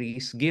Chat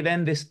series,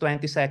 given this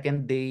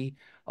 22nd day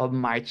of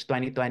March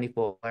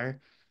 2024.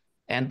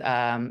 And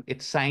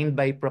it's signed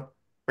by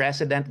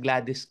President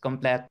Gladys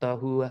Completo,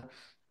 who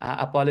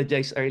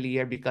apologized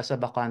earlier because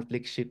of a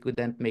conflict. She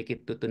couldn't make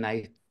it to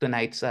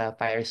tonight's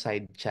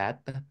fireside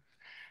chat.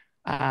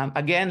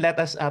 Again, let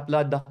us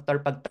applaud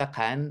Dr.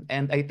 Pagtakhan,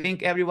 and I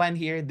think everyone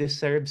here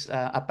deserves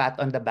a pat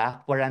on the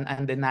back for an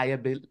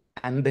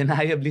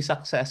undeniably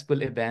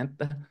successful event.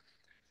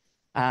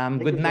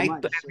 Thank Good you so night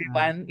to much.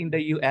 everyone in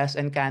the US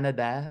and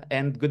Canada,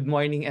 and good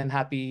morning and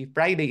happy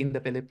Friday in the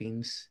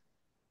Philippines.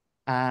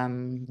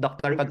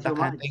 Dr. Thank you so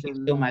Pagtakahan, much. thank you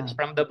And so much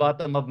from the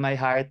bottom of my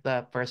heart,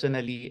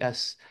 personally,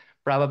 as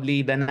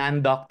probably the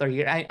non-doctor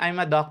here.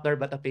 I'm a doctor,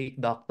 but a fake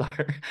doctor.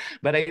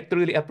 But I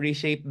truly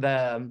appreciate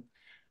the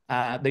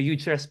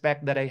huge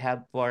respect that I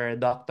have for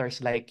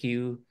doctors like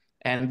you,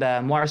 and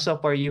more so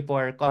for you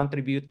for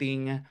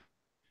contributing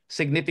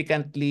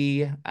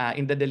significantly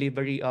in the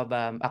delivery of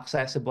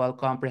accessible,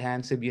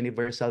 comprehensive,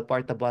 universal,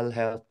 portable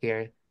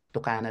healthcare to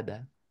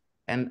Canada.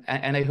 And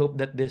I hope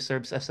that this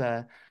serves as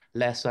a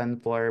lesson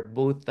for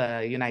both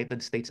the United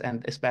States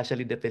and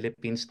especially the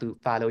Philippines to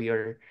follow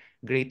your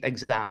great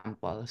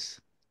examples.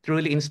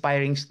 Truly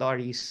inspiring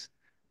stories.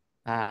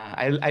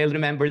 I'll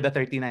remember the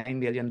 $39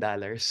 million.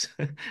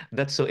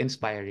 That's so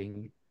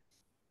inspiring.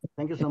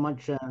 thank you so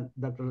much,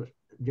 Dr.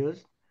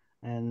 Joost.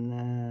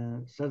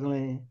 And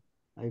certainly,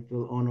 I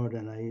feel honored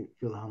and I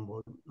feel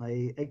humbled.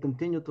 I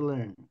continue to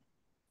learn.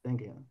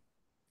 Thank you.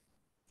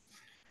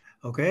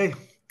 Okay.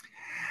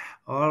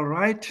 All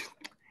right.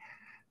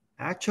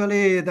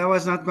 Actually, that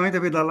was not going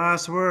to be the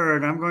last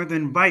word. I'm going to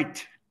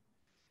invite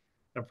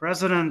the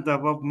president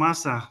of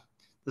UPMASA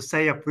to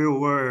say a few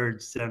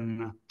words,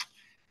 and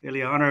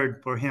really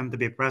honored for him to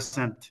be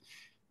present.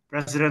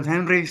 President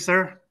Henry,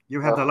 sir,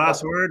 you have the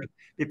last word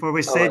before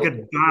we say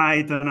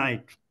goodbye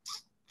tonight.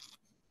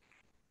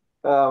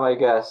 My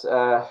gosh,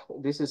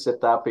 this is a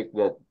topic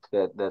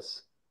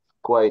that's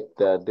quite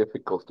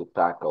difficult to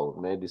tackle: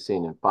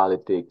 medicine and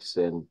politics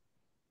and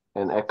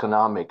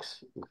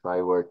economics. If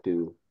I were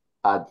to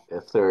add a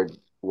third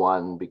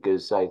one,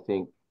 because I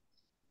think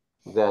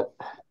that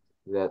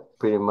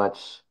pretty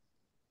much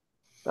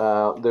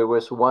there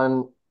was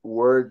one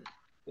word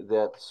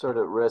that sort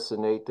of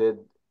resonated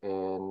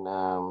in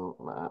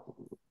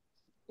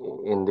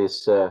in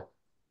this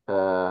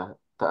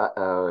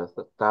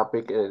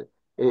topic.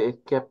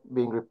 It kept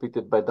being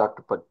repeated by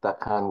Dr.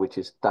 Pagtakahan, which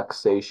is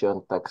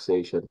taxation,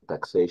 taxation,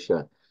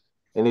 taxation.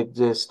 And it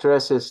just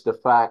stresses the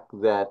fact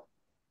that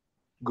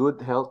good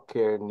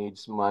healthcare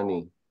needs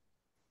money.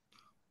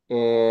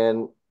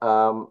 And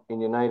in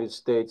the United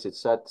States,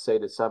 it's sad to say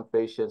that some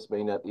patients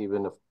may not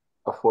even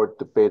afford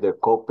to pay their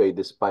copay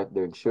despite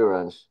their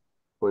insurance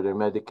for their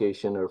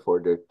medication or for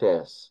their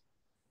tests.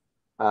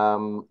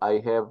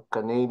 I have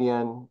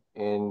Canadian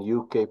and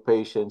UK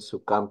patients who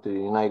come to the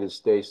United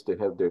States to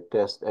have their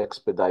test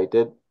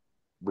expedited,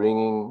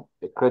 bringing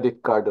a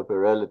credit card of a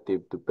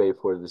relative to pay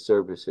for the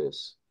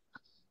services.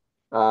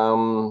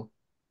 In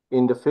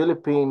the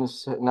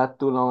Philippines, not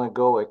too long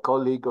ago, a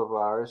colleague of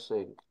ours,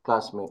 a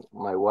classmate,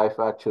 my wife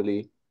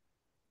actually,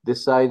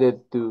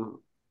 decided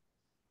to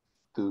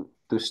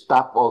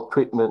stop all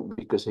treatment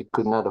because he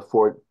could not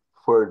afford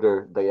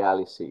further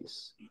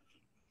dialysis.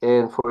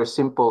 And for a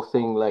simple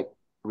thing like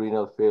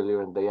renal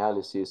failure and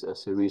dialysis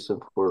as a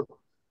reason for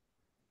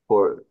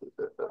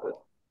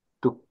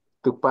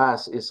to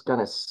pass is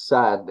kind of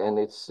sad, and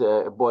it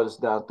boils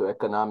down to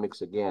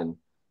economics again.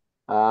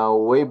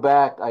 Way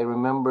back, I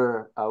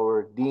remember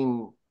our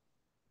dean,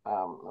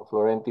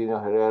 Florentino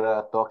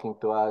Herrera, talking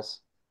to us,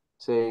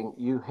 saying,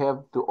 you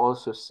have to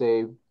also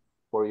save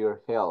for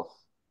your health.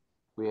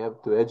 We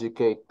have to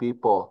educate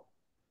people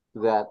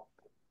that,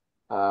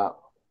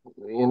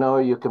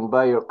 you can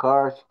buy your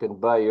cars, you can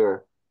buy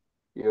your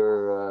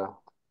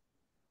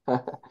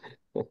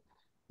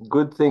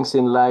good things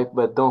in life,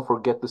 but don't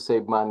forget to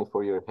save money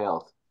for your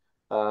health.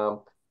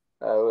 Um,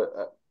 uh,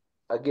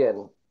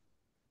 Again,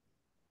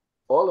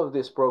 all of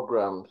these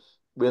programs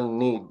will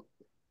need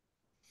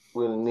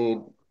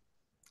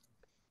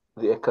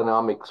the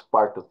economics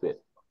part of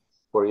it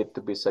for it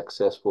to be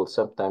successful.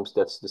 Sometimes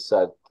that's the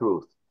sad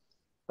truth.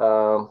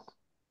 Um,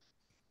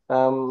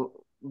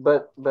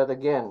 but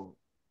again,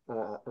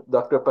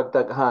 Dr.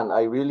 Pagtakahan,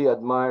 I really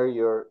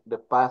admire the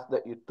path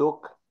that you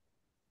took,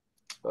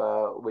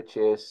 which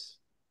is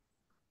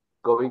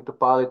going to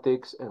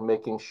politics and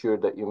making sure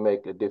that you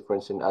make a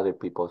difference in other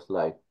people's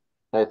life.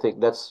 I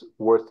think that's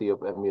worthy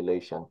of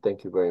emulation.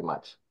 Thank you very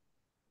much.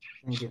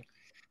 Thank you.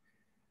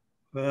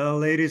 Well,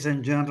 ladies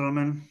and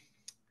gentlemen,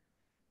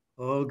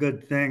 all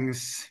good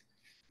things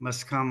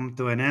must come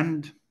to an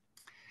end.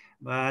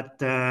 But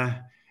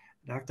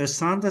Dr.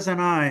 Santos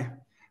and I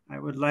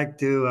would like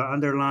to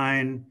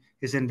underline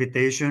his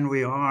invitation.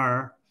 We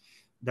are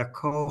the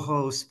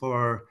co-host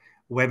for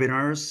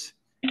webinars.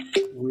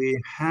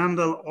 We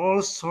handle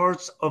all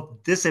sorts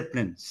of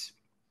disciplines,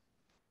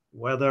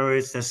 whether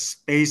it's the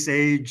space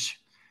age,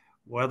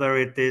 whether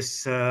it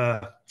is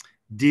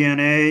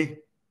DNA,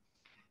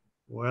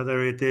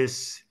 whether it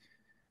is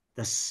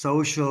the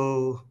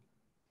social,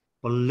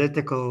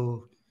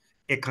 political,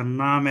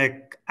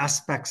 economic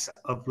aspects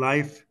of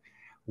life.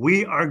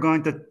 We are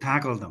going to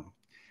tackle them.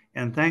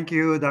 And thank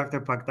you,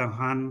 Dr.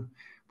 Pagtakahan,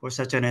 for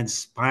such an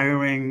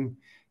inspiring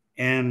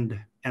and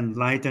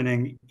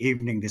enlightening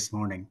evening this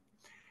morning.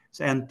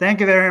 So, and thank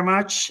you very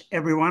much,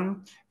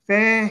 everyone.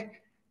 Fe,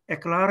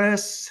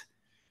 Eclares,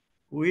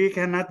 we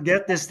cannot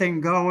get this thing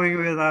going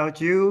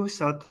without you.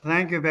 So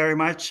thank you very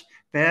much,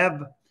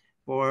 Feb,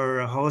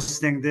 for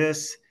hosting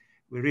this.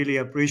 We really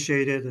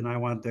appreciate it, and I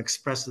want to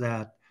express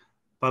that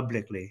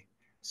publicly.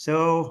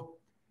 So,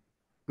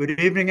 good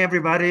evening,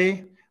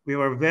 everybody. We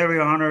were very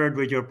honored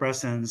with your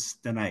presence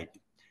tonight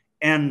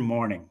and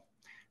morning.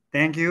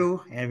 Thank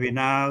you, and we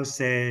now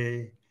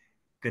say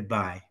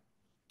goodbye.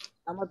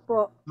 Salamat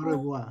po. Au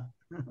revoir.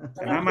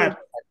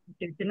 Salamat.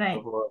 Good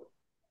night.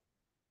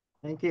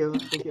 Thank you.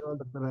 Thank you all,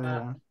 Dr.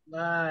 Herrera.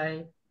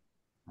 Bye.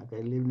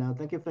 Okay, leave now.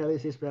 Thank you,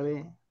 Felicis,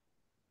 Feli.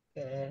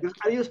 Okay.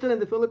 Are you still in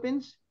the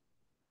Philippines?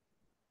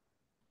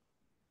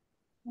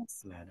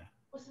 Lada.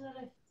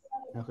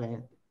 Okay.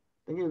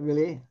 Thank you,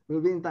 Billy.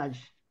 We'll be in touch.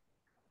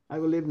 I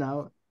will leave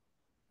now.